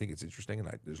 but I think it's interesting, and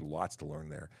there's lots to learn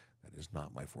there. That is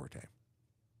not my forte.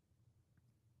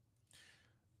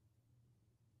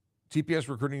 TPS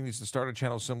Recruiting needs to start a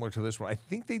channel similar to this one. I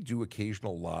think they do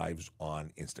occasional lives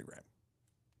on Instagram.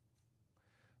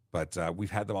 But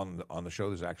we've had them on the show.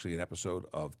 There's actually an episode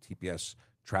of TPS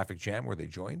Traffic Jam where they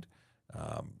joined.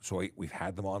 So we've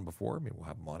had them on before. Maybe we'll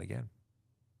have them on again.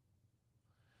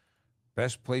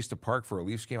 Best place to park for a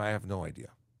Leafs game? I have no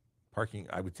idea. Parking,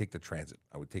 I would take the transit.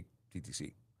 I would take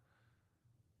TTC.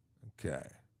 Okay.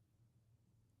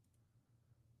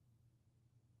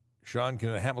 Sean, can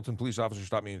a Hamilton police officer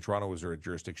stop me in Toronto? Is there a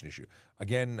jurisdiction issue?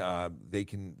 Again, they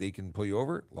can pull you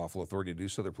over. Lawful authority to do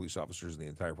so. They're police officers in the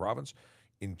entire province.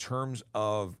 In terms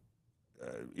of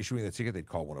issuing the ticket, they'd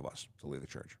call one of us to lay the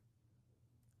charge.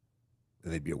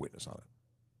 And they'd be a witness on it.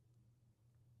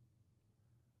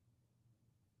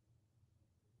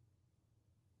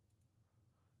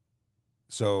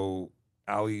 So,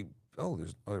 Ali, there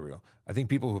we go. I think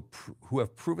people who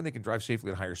have proven they can drive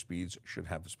safely at higher speeds should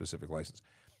have a specific license.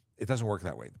 It doesn't work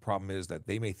that way. The problem is that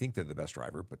they may think they're the best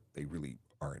driver, but they really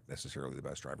aren't necessarily the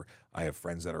best driver. I have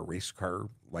friends that are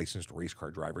licensed race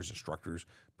car drivers, instructors,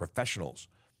 professionals,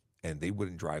 and they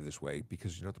wouldn't drive this way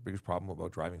because you know what the biggest problem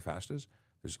about driving fast is?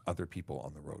 There's other people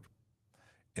on the road.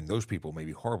 And those people may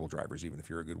be horrible drivers, even if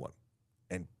you're a good one.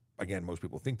 And again, most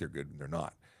people think they're good and they're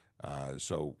not.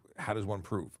 So how does one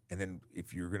prove? And then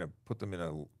if you're going to put them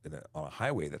on a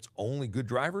highway that's only good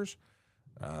drivers,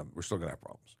 we're still going to have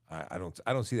problems.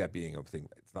 I don't see that being a thing.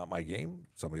 It's not my game.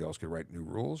 Somebody else could write new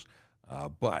rules,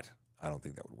 but I don't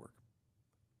think that would work.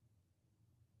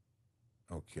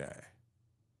 Okay.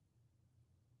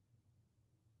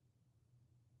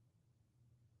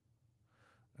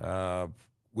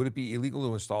 Would it be illegal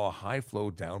to install a high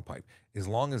flow downpipe as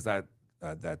long as a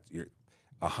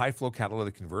high flow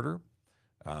catalytic converter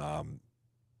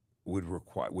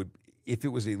if it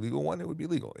was a legal one, it would be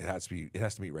legal. It has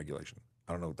to meet regulation.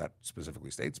 I don't know what that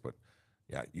specifically states, but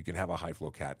yeah, you can have a high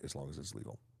flow cat as long as it's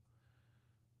legal.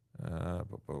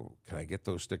 Can I get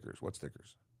those stickers? What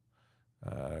stickers?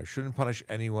 Shouldn't punish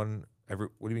anyone.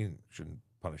 What do you mean shouldn't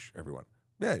punish everyone?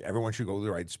 Yeah, everyone should go the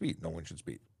right speed. No one should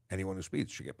speed. Anyone who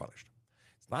speeds should get punished.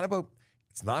 It's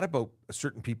not about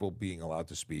certain people being allowed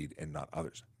to speed and not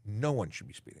others. No one should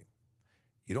be speeding.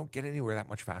 You don't get anywhere that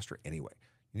much faster anyway.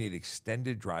 You need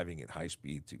extended driving at high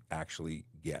speed to actually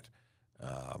get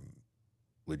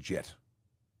legit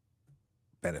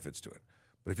benefits to it.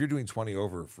 But if you're doing 20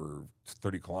 over for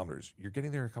 30 kilometers, you're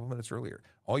getting there a couple minutes earlier.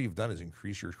 All you've done is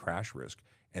increase your crash risk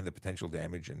and the potential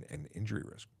damage and injury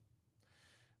risk.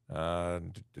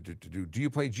 Do you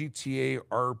play GTA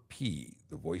RP?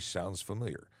 The voice sounds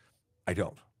familiar. I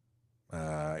don't.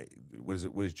 What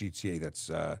is GTA? That's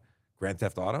Grand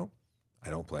Theft Auto? I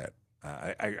don't play it.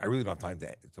 I really don't have time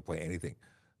to play anything.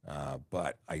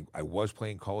 But I was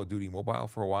playing Call of Duty Mobile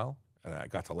for a while, and I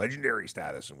got to legendary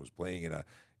status and was playing in a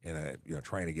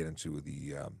trying to get into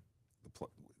I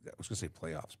was going to say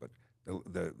playoffs, but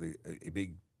a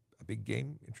big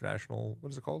game, international,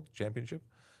 what is it called? Championship.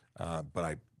 But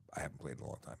I haven't played in a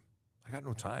long time. I got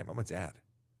no time. I'm a dad.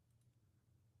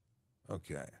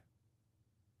 Okay.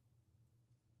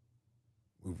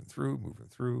 Moving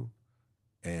through.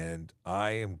 And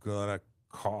I am going to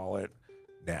call it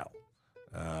now.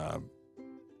 And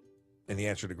the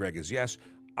answer to Greg is yes.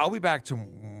 I'll be back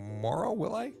tomorrow,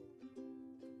 will I?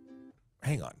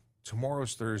 Hang on.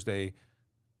 Tomorrow's Thursday,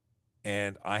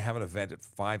 and I have an event at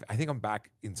 5. I think I'm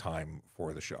back in time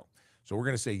for the show. So we're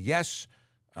going to say yes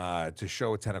to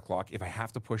show at 10 o'clock. If I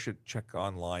have to push it, check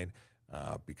online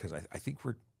because I think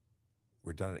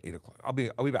we're done at 8 o'clock. I'll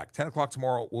be back 10 o'clock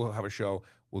tomorrow. We'll have a show.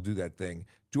 We'll do that thing.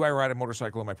 Do I ride a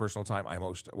motorcycle in my personal time?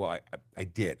 I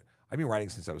did. I've been riding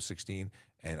since I was 16,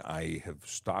 and I have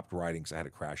stopped riding because I had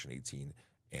a crash in 18,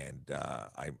 and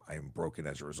I am broken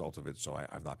as a result of it. So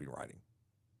I've not been riding,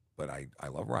 but I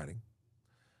love riding.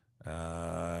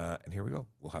 And here we go.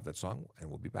 We'll have that song, and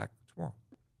we'll be back tomorrow.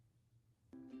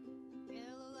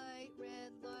 Yellow light,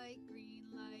 red light, green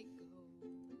light, go.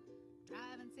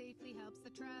 Driving safely helps the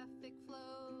traffic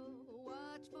flow.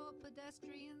 Watch for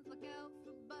pedestrians, look out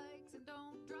for bikes, and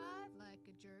don't drive like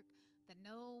a jerk that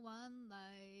no one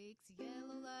likes.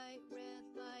 Yellow light, red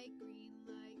light, green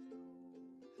light, go.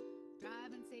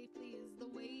 Driving safely is the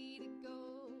way to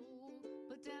go.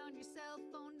 Put down your cell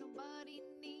phone, nobody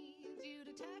needs you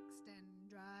to text and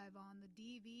drive on the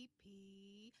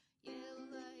DVP. Yellow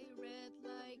light, red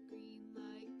light, green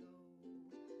light, go.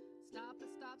 Stop at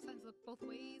stop signs, look both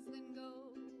ways, then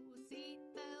go.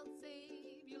 Seatbelt,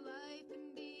 save your life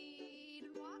indeed.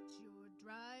 And watch your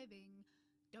driving,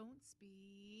 don't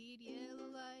speed. Yellow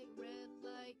light, red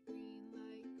light, green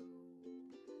light, go.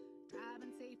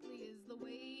 Driving safely is the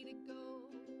way to go.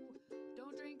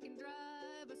 Don't drink and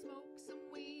drive or smoke some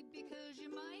weed, because you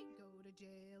might go to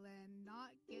jail and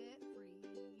not get free.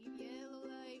 Yellow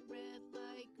light, red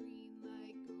light, green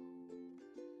light, go.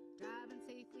 Driving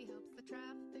safely helps the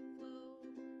traffic flow.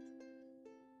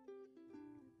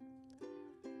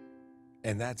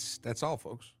 And that's all,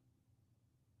 folks.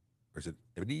 Or is it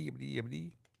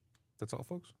ibity? That's all,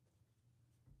 folks?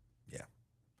 Yeah.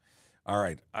 All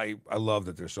right. I love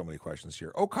that there's so many questions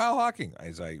here. Oh, Kyle Hawking,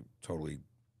 as I totally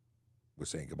was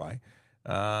saying goodbye.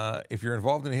 If you're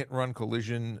involved in a hit-and-run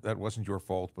collision, that wasn't your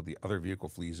fault, but the other vehicle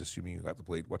flees, assuming you got the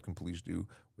plate, what can police do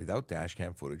without dash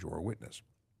cam footage or a witness?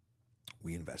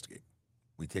 We investigate.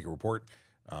 We take a report.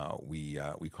 We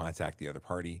contact the other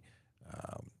party.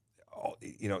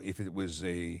 If it was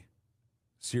a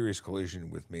serious collision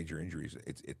with major injuries,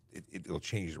 it'll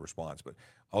change the response. But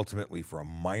ultimately, for a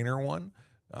minor one,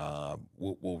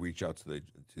 we'll reach out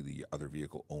to the other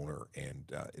vehicle owner,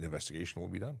 and an investigation will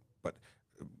be done. But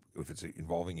if it's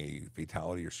involving a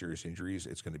fatality or serious injuries,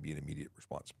 it's going to be an immediate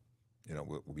response.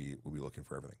 We'll be looking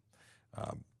for everything.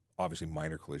 Obviously,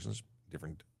 minor collisions,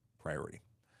 different priority.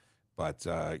 But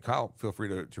Kyle, feel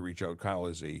free to reach out. Kyle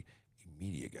is a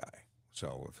media guy,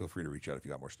 so feel free to reach out if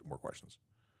you got more questions.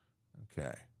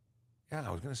 Okay. Yeah,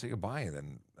 I was going to say goodbye, and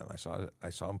then I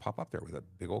saw him pop up there with a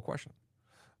big old question.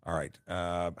 All right.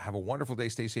 Have a wonderful day.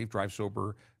 Stay safe. Drive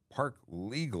sober. Park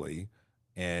legally,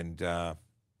 and we'll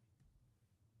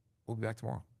be back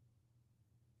tomorrow.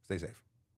 Stay safe.